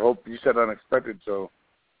 but I hope you said unexpected. So,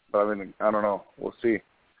 but I mean, I don't know. We'll see.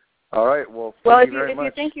 All right. Well, thank you very much.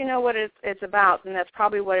 If you think you know what it's about, then that's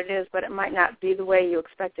probably what it is. But it might not be the way you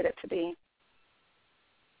expected it to be.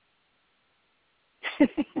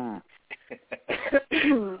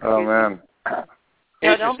 Oh man.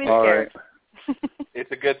 No, don't be scared. Right. It's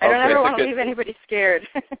a good. I don't ever want to leave anybody scared.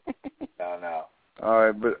 No. All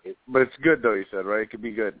right, but it's good though. You said, right? It could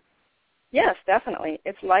be good. Yes, definitely.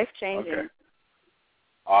 It's life-changing. Okay.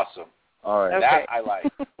 Awesome. All right. That I like.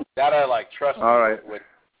 That I like. Trust me. All right.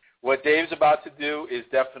 What Dave's about to do is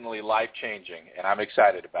definitely life-changing, and I'm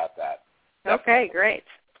excited about that. Definitely. Okay, great.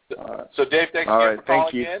 So Dave, thanks again for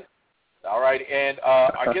calling in. All right, and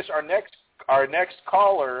I guess our next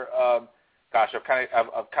caller. Gosh, I've kind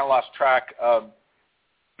of lost track.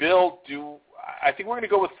 Bill, I think we're going to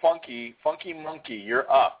go with Funky Monkey. You're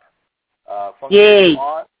up. Funky, yay!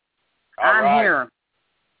 I'm here.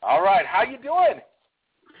 All right, how you doing?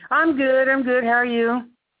 I'm good. How are you?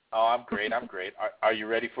 Oh, I'm great. Are you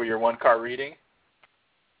ready for your one-card reading?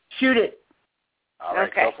 Shoot it. All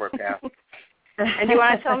right, okay. Go for it, Pam. And do you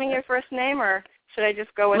want to tell me your first name, or should I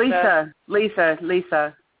just go with Lisa? Lisa.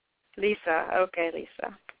 Lisa. Okay,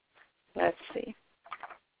 Lisa. Let's see.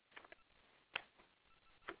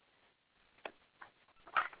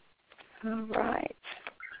 All right.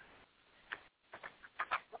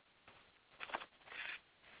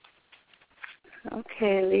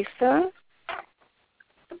 Okay, Lisa.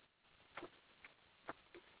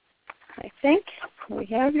 I think we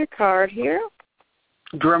have your card here.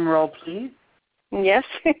 Drum roll, please. Yes.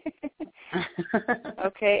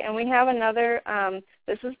 Okay, and we have another,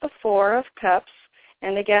 this is the Four of Cups.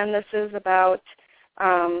 And again, this is about,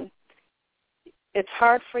 it's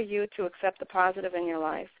hard for you to accept the positive in your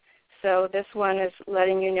life. So this one is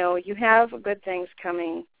letting you know you have good things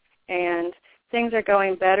coming, and things are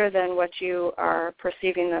going better than what you are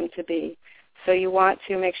perceiving them to be. So you want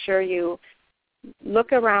to make sure you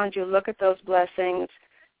look around you, look at those blessings,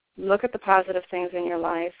 look at the positive things in your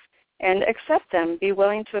life, and accept them. Be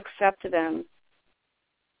willing to accept them.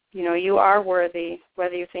 You know, you are worthy,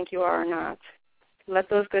 whether you think you are or not. Let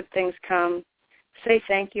those good things come. Say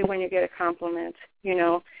thank you when you get a compliment. You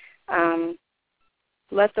know,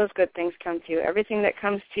 let those good things come to you. Everything that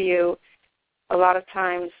comes to you, a lot of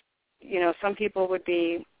times, you know, some people would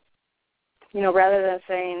be, you know, rather than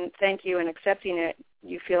saying thank you and accepting it,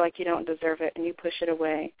 you feel like you don't deserve it and you push it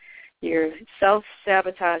away. You're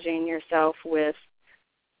self-sabotaging yourself with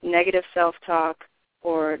negative self-talk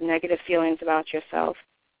or negative feelings about yourself.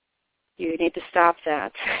 You need to stop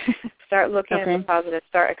that. Start looking at the positive.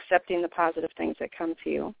 Start accepting the positive things that come to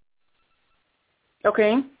you.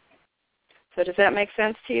 Okay. So does that make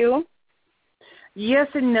sense to you? Yes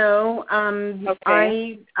and no.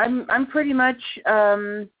 Okay. I'm pretty much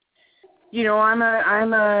you know, I'm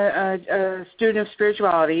a student of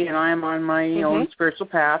spirituality, and I'm on my own spiritual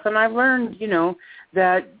path, and I've learned, you know,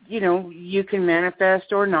 that, you know, you can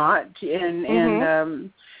manifest or not,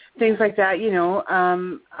 and things like that, you know.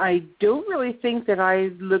 I don't really think that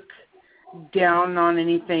I look down on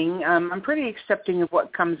anything. I'm pretty accepting of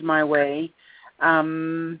what comes my way.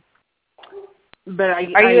 But Are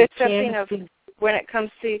you accepting of when it comes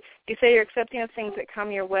to, you say you're accepting of things that come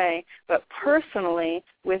your way, but personally,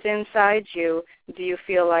 within inside you, do you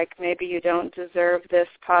feel like maybe you don't deserve this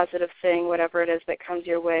positive thing, whatever it is that comes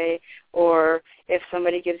your way, or if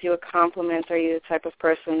somebody gives you a compliment, are you the type of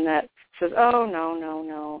person that says, oh, no,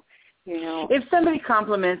 you know? If somebody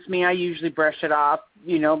compliments me, I usually brush it off,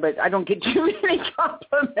 you know, but I don't get too many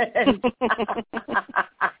compliments.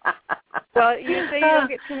 Well, you say you don't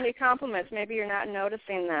get too many compliments. Maybe you're not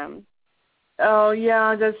noticing them. Oh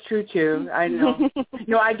yeah, that's true too. I know.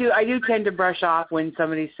 No, I do tend to brush off when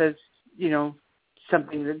somebody says, you know,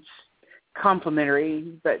 something that's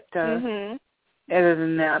complimentary. But other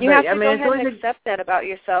than that, you have to go ahead and accept that about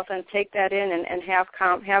yourself and take that in and have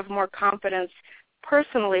more confidence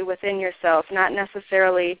personally within yourself, not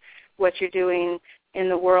necessarily what you're doing in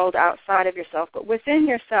the world outside of yourself, but within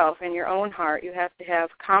yourself, in your own heart. You have to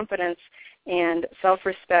have confidence and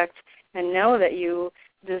self-respect and know that you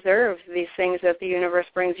deserve these things that the universe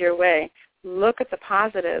brings your way. Look at the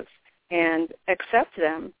positives and accept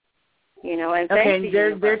them, you know, and thank the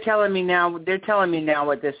universe. They're telling me now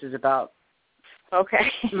what this is about.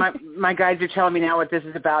 Okay. My guides are telling me now what this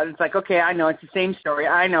is about. It's like, okay, I know, it's the same story.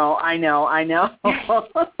 I know.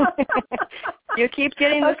 You keep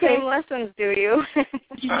getting the same lessons, do you?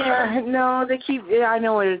 Yeah, no, they keep. Yeah, I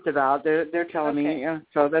know what it's about. They're telling me. Yeah,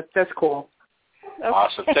 so that's cool. Okay.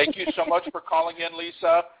 Awesome. Thank you so much for calling in,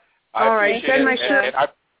 Lisa. All right, send my shirt. And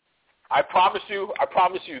I promise you,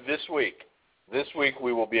 this week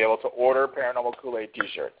we will be able to order Paranormal Kool-Aid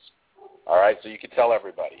T-shirts. All right, so you can tell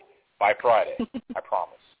everybody by Friday. I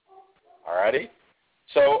promise. All righty.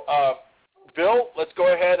 So, Bill, let's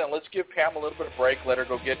go ahead and let's give Pam a little bit of break. Let her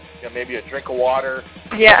go get maybe a drink of water.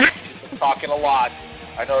 Yeah. She's been talking a lot.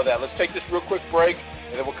 I know that. Let's take this real quick break,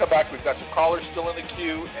 and then we'll come back. We've got some callers still in the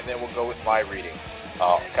queue, and then we'll go with my reading.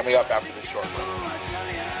 Coming up after this short break.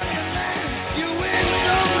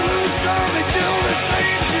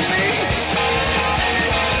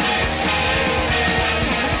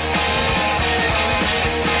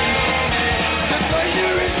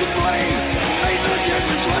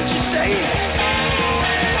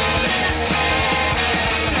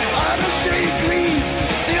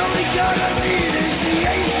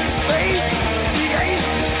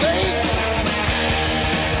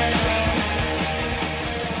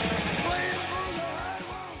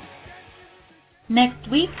 Next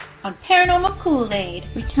week on Paranormal Kool-Aid,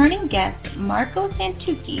 returning guest Marco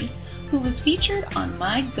Santucci, who was featured on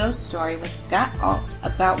My Ghost Story with Scott Alt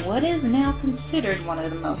about what is now considered one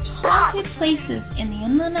of the most haunted places in the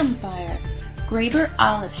Inland Empire, Graber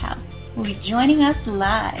Olive House, will be joining us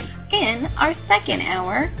live. In our second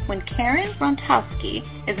hour, when Karen Brontowski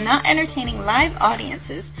is not entertaining live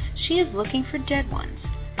audiences, she is looking for dead ones.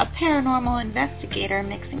 A paranormal investigator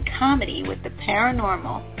mixing comedy with the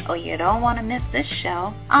paranormal. Oh, you don't want to miss this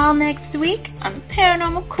show. All next week on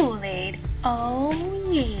Paranormal Kool-Aid. Oh,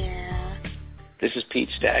 yeah. This is Pete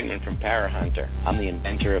Stagman from Parahunter. I'm the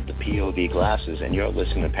inventor of the POV glasses, and you're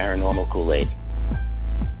listening to Paranormal Kool-Aid.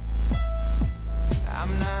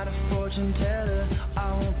 I'm not a fortune teller.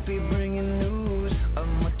 I won't be bringing news of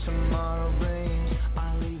what tomorrow brings.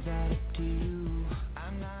 I'll leave that up to you.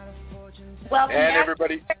 I'm not a fortune teller. Welcome and back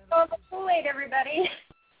everybody. to Paranormal Kool-Aid, everybody.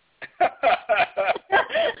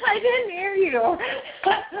 I didn't hear you.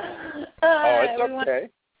 It's okay.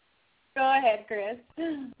 Go ahead, Chris.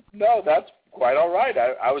 No, that's quite all right.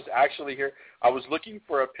 I was actually here. I was looking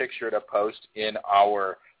for a picture to post in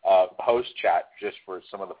our host chat just for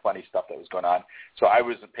some of the funny stuff that was going on. So I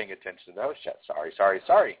wasn't paying attention to the host chat.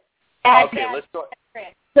 Sorry. Okay, let's go.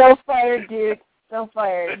 So fired, dude. So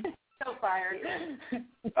fired. So fired.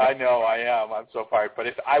 I know, I am. I'm so fired. But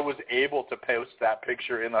if I was able to post that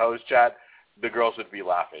picture in the host chat, the girls would be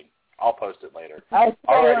laughing. I'll post it later. I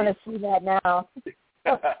still want to see that now.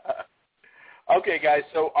 Okay, guys,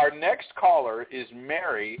 so our next caller is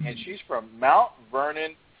Mary, and she's from Mount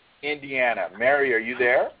Vernon, Indiana. Mary, are you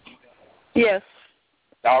there? Yes.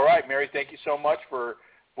 All right, Mary, thank you so much for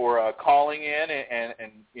calling in and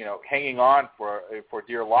hanging on for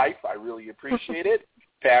dear life. I really appreciate it.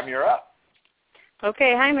 Pam, you're up.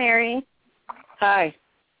 Okay, hi, Mary. Hi.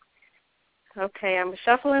 Okay, I'm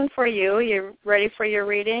shuffling for you. You ready for your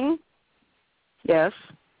reading? Yes.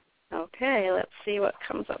 Okay, let's see what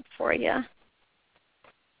comes up for you.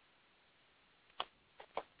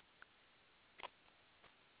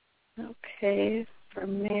 Okay, for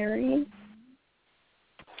Mary.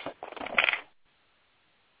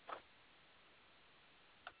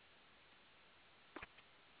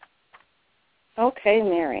 Okay,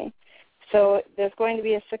 Mary. So there's going to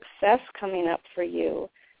be a success coming up for you,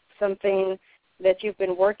 something that you've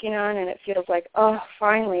been working on, and it feels like, oh,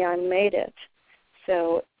 finally I made it.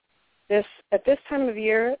 So at this time of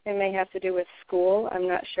year, it may have to do with school. I'm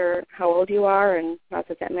not sure how old you are, and not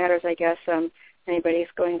that that matters, I guess. Anybody's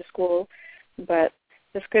going to school, but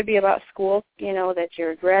this could be about school, that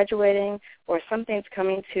you're graduating, or something's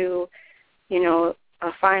coming to, a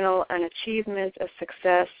final, an achievement, a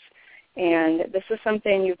success, and this is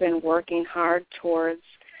something you've been working hard towards,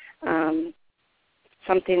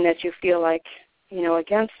 something that you feel like,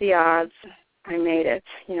 against the odds, I made it.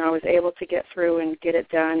 I was able to get through and get it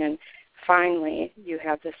done, and finally you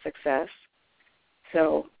have this success.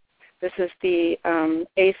 So this is the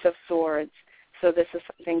Ace of Swords. So this is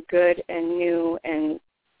something good and new and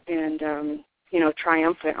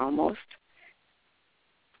triumphant almost.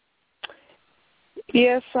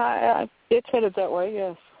 Yes, it's headed that way,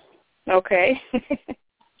 yes. Okay.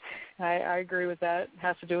 I agree with that. It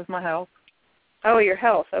has to do with my health. Oh, your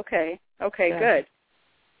health. Okay. Okay, yeah. Good.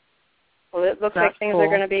 Well, it looks like things are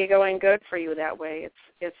going to be going good for you that way.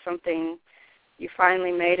 It's something you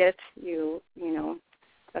finally made it.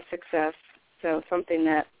 A success. So something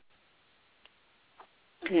that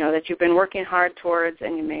that you've been working hard towards,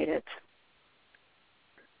 and you made it.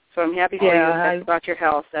 So I'm happy for you about your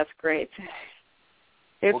health. That's great.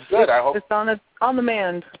 Well, good. I hope it's on the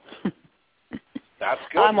mend. That's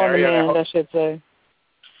good. I'm Mary, on the mend, I should say.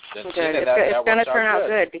 Good. It's going to turn out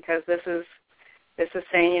good because this is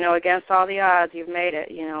saying, you know, against all the odds, you've made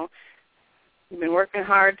it. You know, you've been working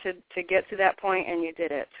hard to get to that point, and you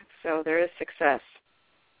did it. So there is success.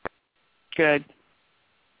 Good.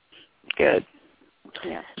 Good.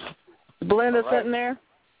 Yeah. Belinda sitting there?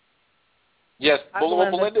 Yes, Hi,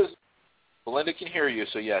 Belinda. Belinda can hear you,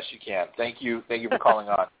 so yes, you can. Thank you for calling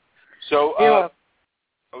on. So, okay,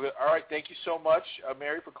 all right, thank you so much,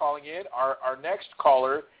 Mary, for calling in. Our next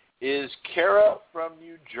caller is Kara from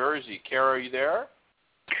New Jersey. Kara, are you there?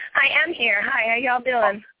 I am here. Hi, how y'all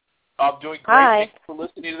doing? I'm doing great. Hi. Thank you for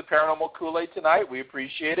listening to the Paranormal Kool-Aid tonight. We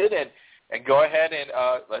appreciate it, and go ahead and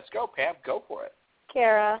let's go, Pam. Go for it.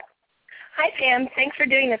 Kara. Hi, Pam. Thanks for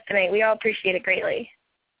doing this tonight. We all appreciate it greatly.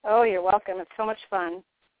 Oh, you're welcome. It's so much fun.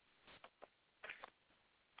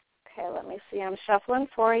 Okay, let me see. I'm shuffling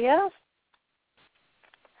for you.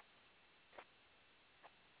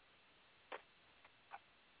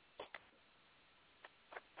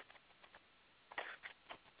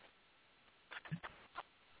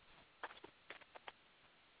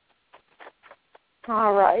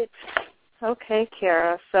 All right. Okay,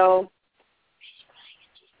 Kara. So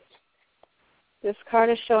this card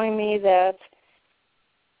is showing me that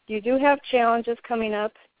you do have challenges coming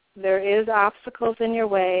up. There is obstacles in your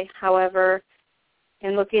way. However,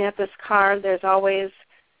 in looking at this card, there's always,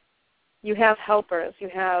 you have helpers. You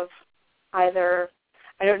have either,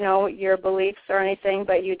 I don't know your beliefs or anything,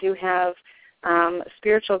 but you do have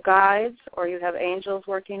spiritual guides, or you have angels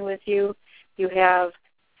working with you. You have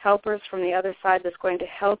helpers from the other side that's going to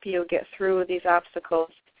help you get through these obstacles.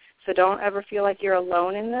 So don't ever feel like you're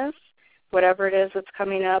alone in this. Whatever it is that's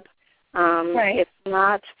coming up, right.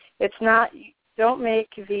 It's not. Don't make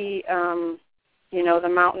the the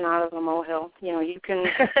mountain out of a molehill. You know,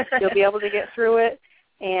 you'll be able to get through it,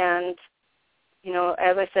 and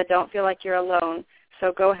as I said, don't feel like you're alone.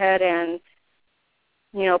 So go ahead and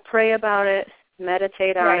pray about it,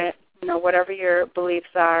 meditate on it. Whatever your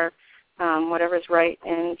beliefs are, whatever's right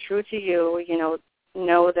and true to you.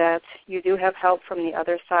 Know that you do have help from the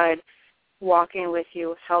other side, walking with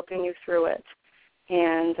you, helping you through it.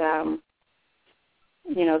 And,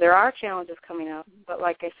 there are challenges coming up, but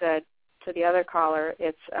like I said to the other caller,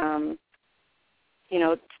 it's,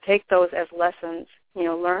 to take those as lessons,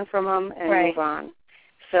 learn from them and move on.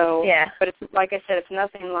 So, but it's, like I said, it's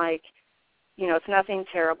nothing like, it's nothing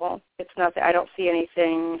terrible. It's nothing, I don't see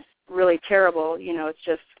anything really terrible. It's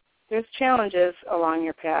just, there's challenges along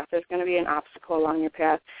your path. There's going to be an obstacle along your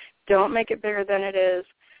path. Don't make it bigger than it is.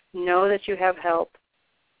 Know that you have help,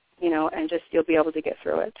 and just you'll be able to get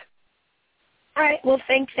through it. All right. Well,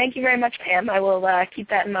 thank you very much, Pam. I will keep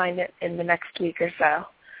that in mind in the next week or so.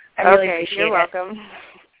 I really appreciate it. You're welcome.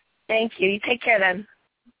 Thank you. You take care then.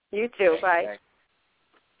 You too. Bye.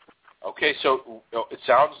 Okay, so it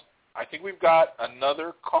sounds, I think we've got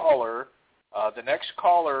another caller. The next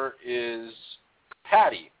caller is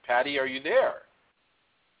Patty. Patty, are you there?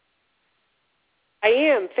 I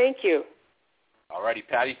am. Thank you. All righty,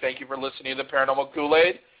 Patty, thank you for listening to the Paranormal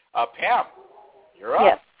Kool-Aid. Pam, you're up.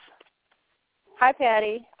 Yes. Hi,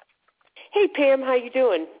 Patty. Hey, Pam. How you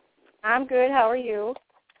doing? I'm good. How are you?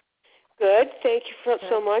 Good. Thank you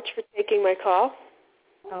so much for taking my call.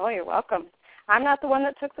 Oh, you're welcome. I'm not the one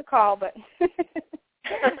that took the call, but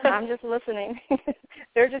I'm just listening.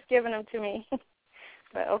 They're just giving them to me.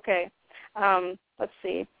 But okay. Let's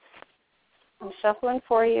see. I'm shuffling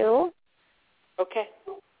for you. Okay.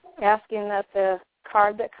 Asking that the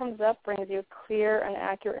card that comes up brings you clear and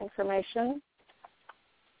accurate information.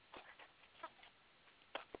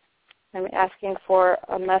 I'm asking for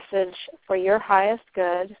a message for your highest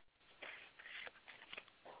good.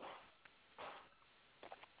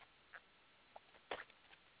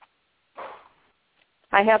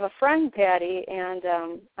 I have a friend, Patty, and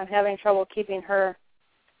I'm having trouble keeping her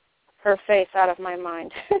face out of my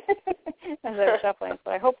mind as I'm shuffling.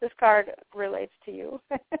 So I hope this card relates to you.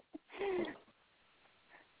 Let's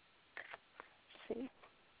see.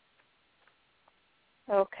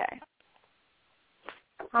 Okay.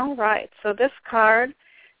 All right. So this card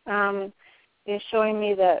is showing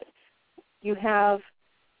me that you have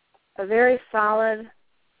a very solid,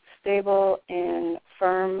 stable, and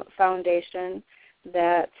firm foundation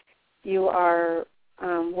that you are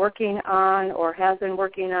working on or have been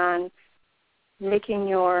working on, making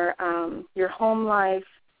your home life,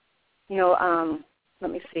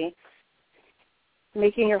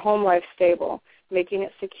 making your home life stable, making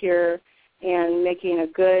it secure, and making a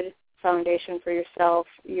good foundation for yourself,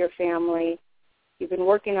 your family. You've been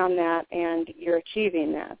working on that, and you're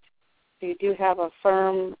achieving that. So you do have a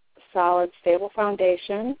firm, solid, stable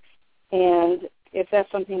foundation. And if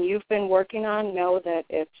that's something you've been working on, know that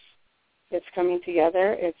it's coming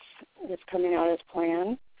together. It's coming out as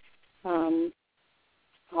planned.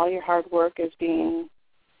 All your hard work is being,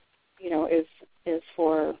 is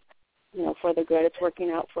for, for the good. It's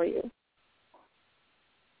working out for you.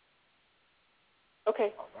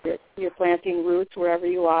 Okay. You're planting roots wherever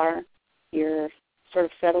you are. You're sort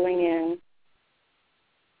of settling in.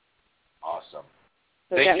 Awesome.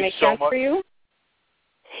 Does Thank that you make so sense much. for you?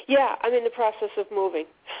 Yeah, I'm in the process of moving.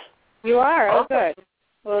 You are? Oh, Okay. good.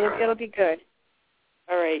 Well, it'll be good.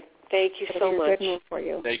 All right. Thank you It'll so be a much. good move for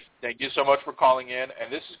you. Thank you so much for calling in.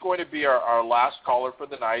 And this is going to be our last caller for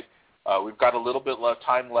the night. We've got a little bit of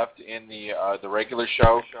time left in the regular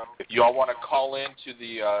show. If you all want to call in to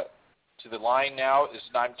the line now, it's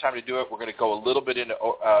time to do it. We're going to go a little bit into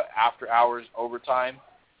after hours overtime.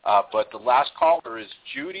 But the last caller is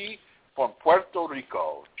Judy from Puerto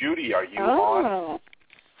Rico. Judy, are you on?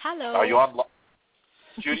 Hello. Are you on?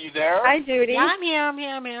 Judy, you there? Hi, Judy. Yeah, I'm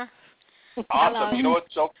here. Awesome. Hello. You know what?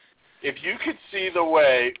 So if you could see the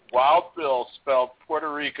way Wild Bill spelled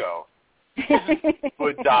Puerto Rico, you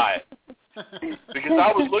would die. Because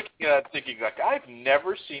I was looking at it thinking, like, I've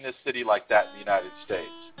never seen a city like that in the United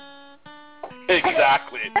States.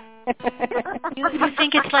 Exactly. You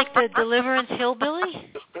think it's like the Deliverance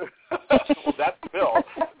Hillbilly? Well, that's Bill.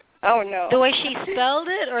 Oh, no. The way she spelled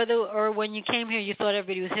it, or when you came here you thought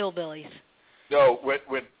everybody was hillbillies? No,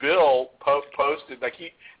 when Bill posted, like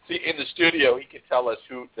in the studio, he can tell us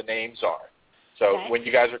who the names are. So when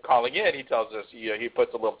you guys are calling in, he tells us, he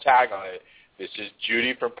puts a little tag on it. This is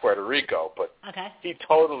Judy from Puerto Rico, but he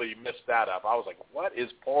totally messed that up. I was like, what is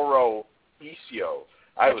Poro Isio?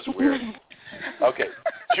 I was weird. Okay,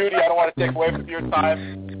 Judy, I don't want to take away from your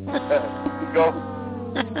time.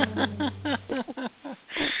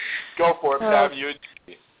 Go for it, Pam. You.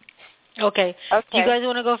 Okay. Do you guys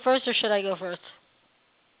want to go first, or should I go first?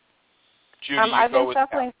 Judy, I've been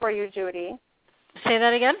shuffling for you, Judy. Say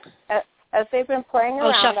that again? As they've been playing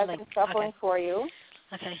around, shuffling. I've been shuffling for you.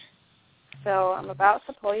 Okay. So I'm about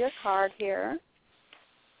to pull your card here.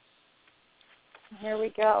 Here we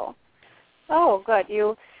go. Oh, good.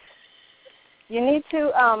 You need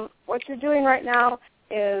to, what you're doing right now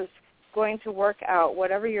is going to work out.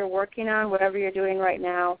 Whatever you're working on, whatever you're doing right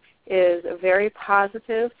now is very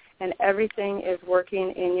positive, and everything is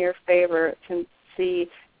working in your favor to see,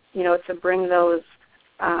 to bring those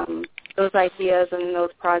ideas and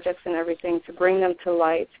those projects and everything, to bring them to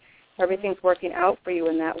light. Everything's working out for you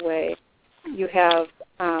in that way. You have,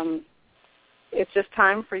 it's just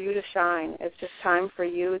time for you to shine. It's just time for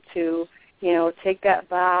you to, take that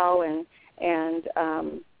bow and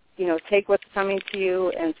take what's coming to you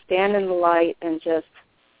and stand in the light and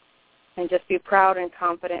just be proud and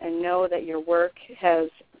confident and know that your work has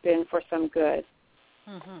been for some good.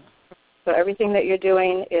 Mm-hmm. So everything that you're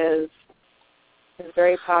doing is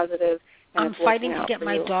very positive. And I'm it's fighting working to out get for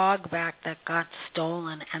my you. dog back that got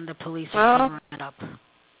stolen, and the police are covering it up.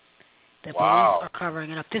 The police are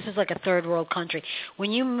covering it up. This is like a third world country.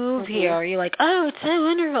 When you move here, you're like, oh, it's so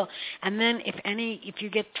wonderful. And then if you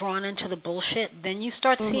get drawn into the bullshit, then you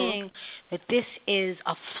start seeing that this is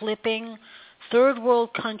a flipping third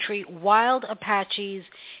world country, wild Apaches,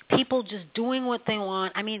 people just doing what they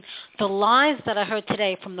want. I mean, the lies that I heard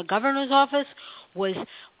today from the governor's office was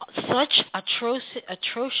such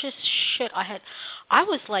atrocious shit. I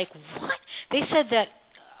was like, what? They said that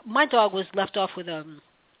my dog was left off with a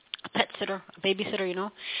pet sitter, a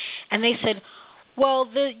babysitter, and they said, well,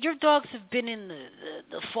 your dogs have been in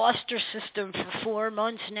the foster system for 4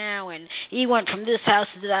 months now, and he went from this house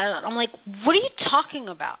to that. I'm like, what are you talking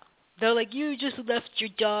about? They're like, you just left your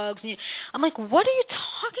dogs. I'm like, what are you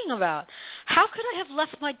talking about? How could I have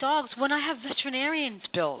left my dogs when I have veterinarian's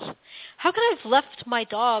bills? How could I have left my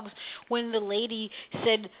dogs when the lady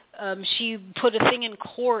said she put a thing in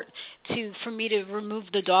court for me to remove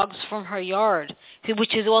the dogs from her yard,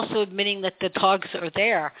 which is also admitting that the dogs are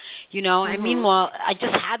there, And meanwhile, I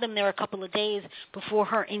just had them there a couple of days before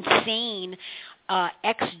her insane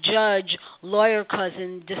ex-judge, lawyer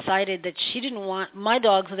cousin decided that she didn't want my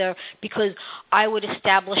dogs there because I would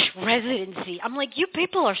establish residency. I'm like, you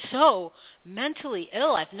people are so mentally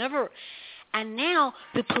ill. And now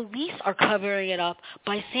the police are covering it up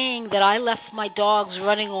by saying that I left my dogs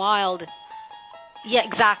running wild. Yeah,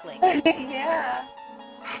 exactly. Yeah.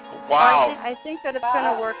 Wow. I think that it's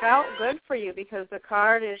going to work out good for you because the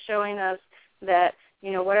card is showing us that,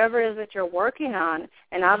 whatever it is that you're working on,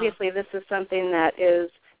 and obviously this is something that is,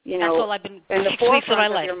 you That's know, all I've been in the 6 weeks of my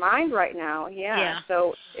forefront of life. your mind right now. Yeah.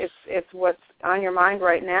 So it's what's on your mind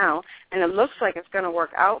right now, and it looks like it's going to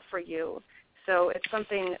work out for you. So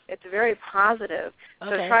it's very positive.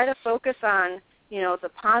 Okay. So try to focus on, you know, the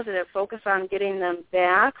positive, focus on getting them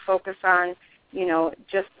back, focus on, you know,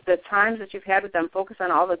 just the times that you've had with them, focus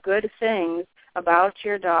on all the good things about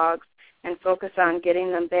your dogs, and focus on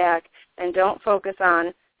getting them back, and don't focus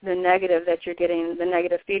on the negative that you're getting, the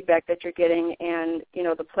negative feedback that you're getting, and, you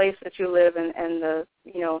know, the place that you live and the,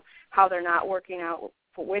 you know, how they're not working out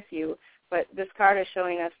with you. But this card is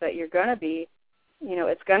showing us that you're going to be, you know,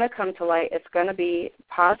 it's going to come to light. It's going to be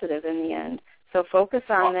positive in the end. So focus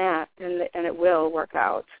on that, and it will work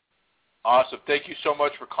out. Awesome. Thank you so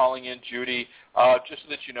much for calling in, Judy. Just so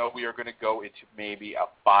that you know, we are going to go into maybe a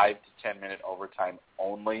 5 to 10 minute overtime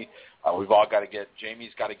only. We've all got to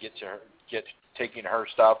Jamie's got to get taking her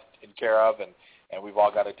stuff taken care of, and we've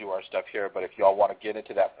all got to do our stuff here. But if you all want to get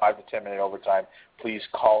into that 5 to 10 minute overtime, please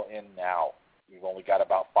call in now. We've only got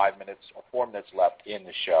about 5 minutes or 4 minutes left in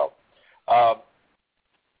the show. I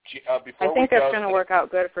think that's going to work out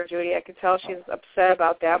good for Judy. I could tell she's upset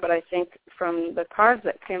about that, but I think from the cards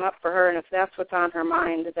that came up for her, and if that's what's on her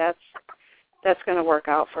mind, that's going to work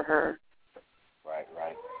out for her. Right.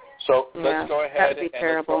 So let's go ahead and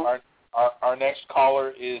terrible. Our next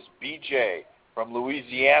caller is BJ from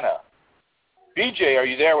Louisiana. BJ, are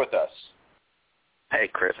you there with us? Hey,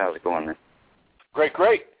 Chris, how's it going, man? Great.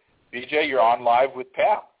 BJ, you're on live with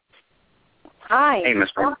Pam. Hi. Hey, Miss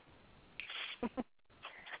Pam.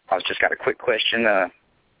 I just got a quick question. Has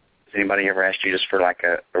anybody ever asked you just for like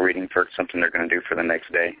a reading for something they're going to do for the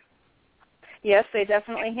next day? Yes, they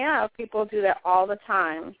definitely have. People do that all the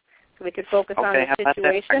time. So we could focus on the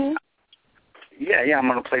situation. Yeah, I'm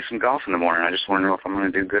going to play some golf in the morning. I just want to know if I'm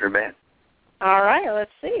going to do good or bad. All right,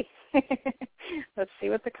 let's see. Let's see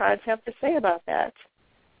what the cards have to say about that.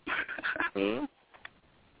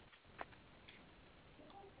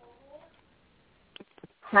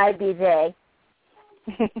 Hi, BJ.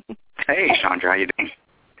 Hey, Chandra, how you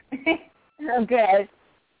doing? I'm good.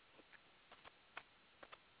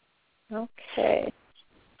 Okay.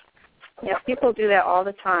 Yeah, people do that all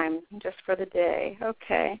the time, just for the day.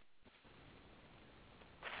 Okay.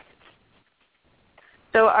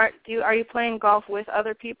 So are you playing golf with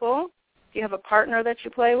other people? Do you have a partner that you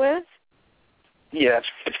play with? Yeah,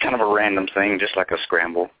 it's kind of a random thing, just like a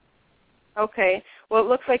scramble. Okay. Well, it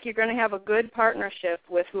looks like you're going to have a good partnership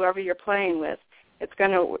with whoever you're playing with. It's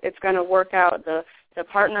going to work out. The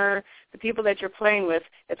partner, the people that you're playing with,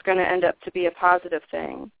 it's going to end up to be a positive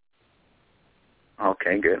thing.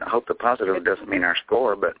 Okay, good. I hope the positive doesn't mean our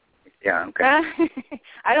score, but yeah, okay.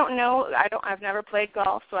 I don't know. I've never played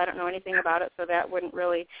golf, so I don't know anything about it, so that wouldn't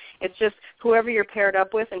really. It's just whoever you're paired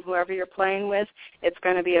up with and whoever you're playing with, it's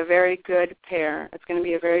going to be a very good pair. It's going to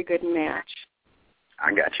be a very good match.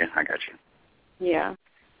 I got you. Yeah.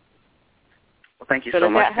 Well, thank you so so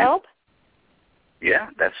much. Does that help? Yeah,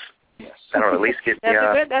 that'll at least get me.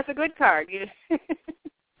 That's a good card.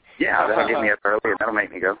 Yeah, that'll get me up early. That'll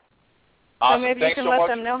make me go. Awesome. So maybe you can let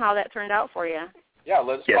them know how that turned out for you. Yeah,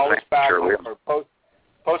 let's call us back sure or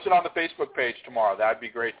post it on the Facebook page tomorrow. That'd be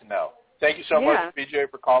great to know. Thank you so much, BJ,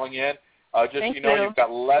 for calling in. Just Thank you know, you. You've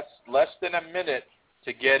got less than a minute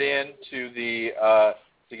to get into the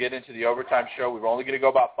overtime show. We're only going to go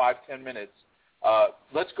about 5-10 minutes.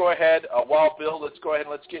 Let's go ahead. Bill, let's go ahead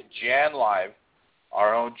and let's get Jan live.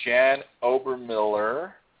 Our own Jan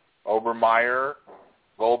Obermeyer,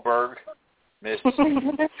 Goldberg, Miss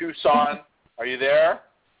Tucson. Are you there?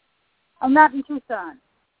 I'm not in Tucson.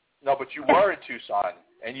 No, but you were in Tucson,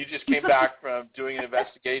 and you just came back from doing an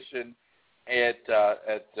investigation at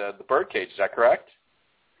the birdcage. Is that correct?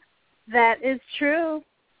 That is true.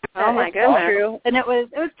 Oh my goodness! True. And it was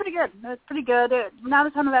pretty good. It was pretty good. Not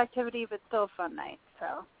a ton of activity, but still a fun night.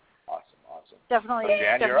 So awesome. Definitely,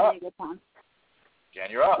 Jan, definitely you're up. a good time. Jan,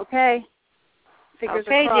 you're up. Okay.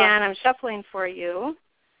 Okay, Jan, I'm shuffling for you.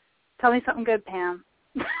 Tell me something good, Pam.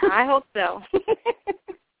 I hope so.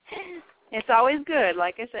 It's always good.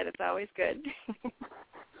 Like I said, it's always good.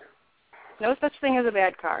 No such thing as a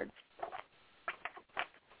bad card.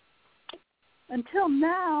 Until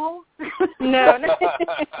now. No.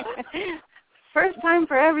 First time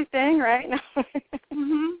for everything, right?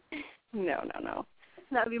 Mm-hmm. No.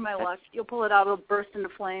 That would be my luck. You'll pull it out, it'll burst into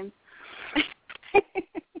flames.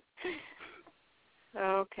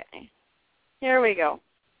 Okay. Here we go.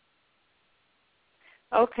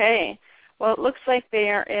 Okay. Well, it looks like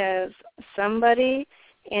there is somebody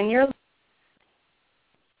in your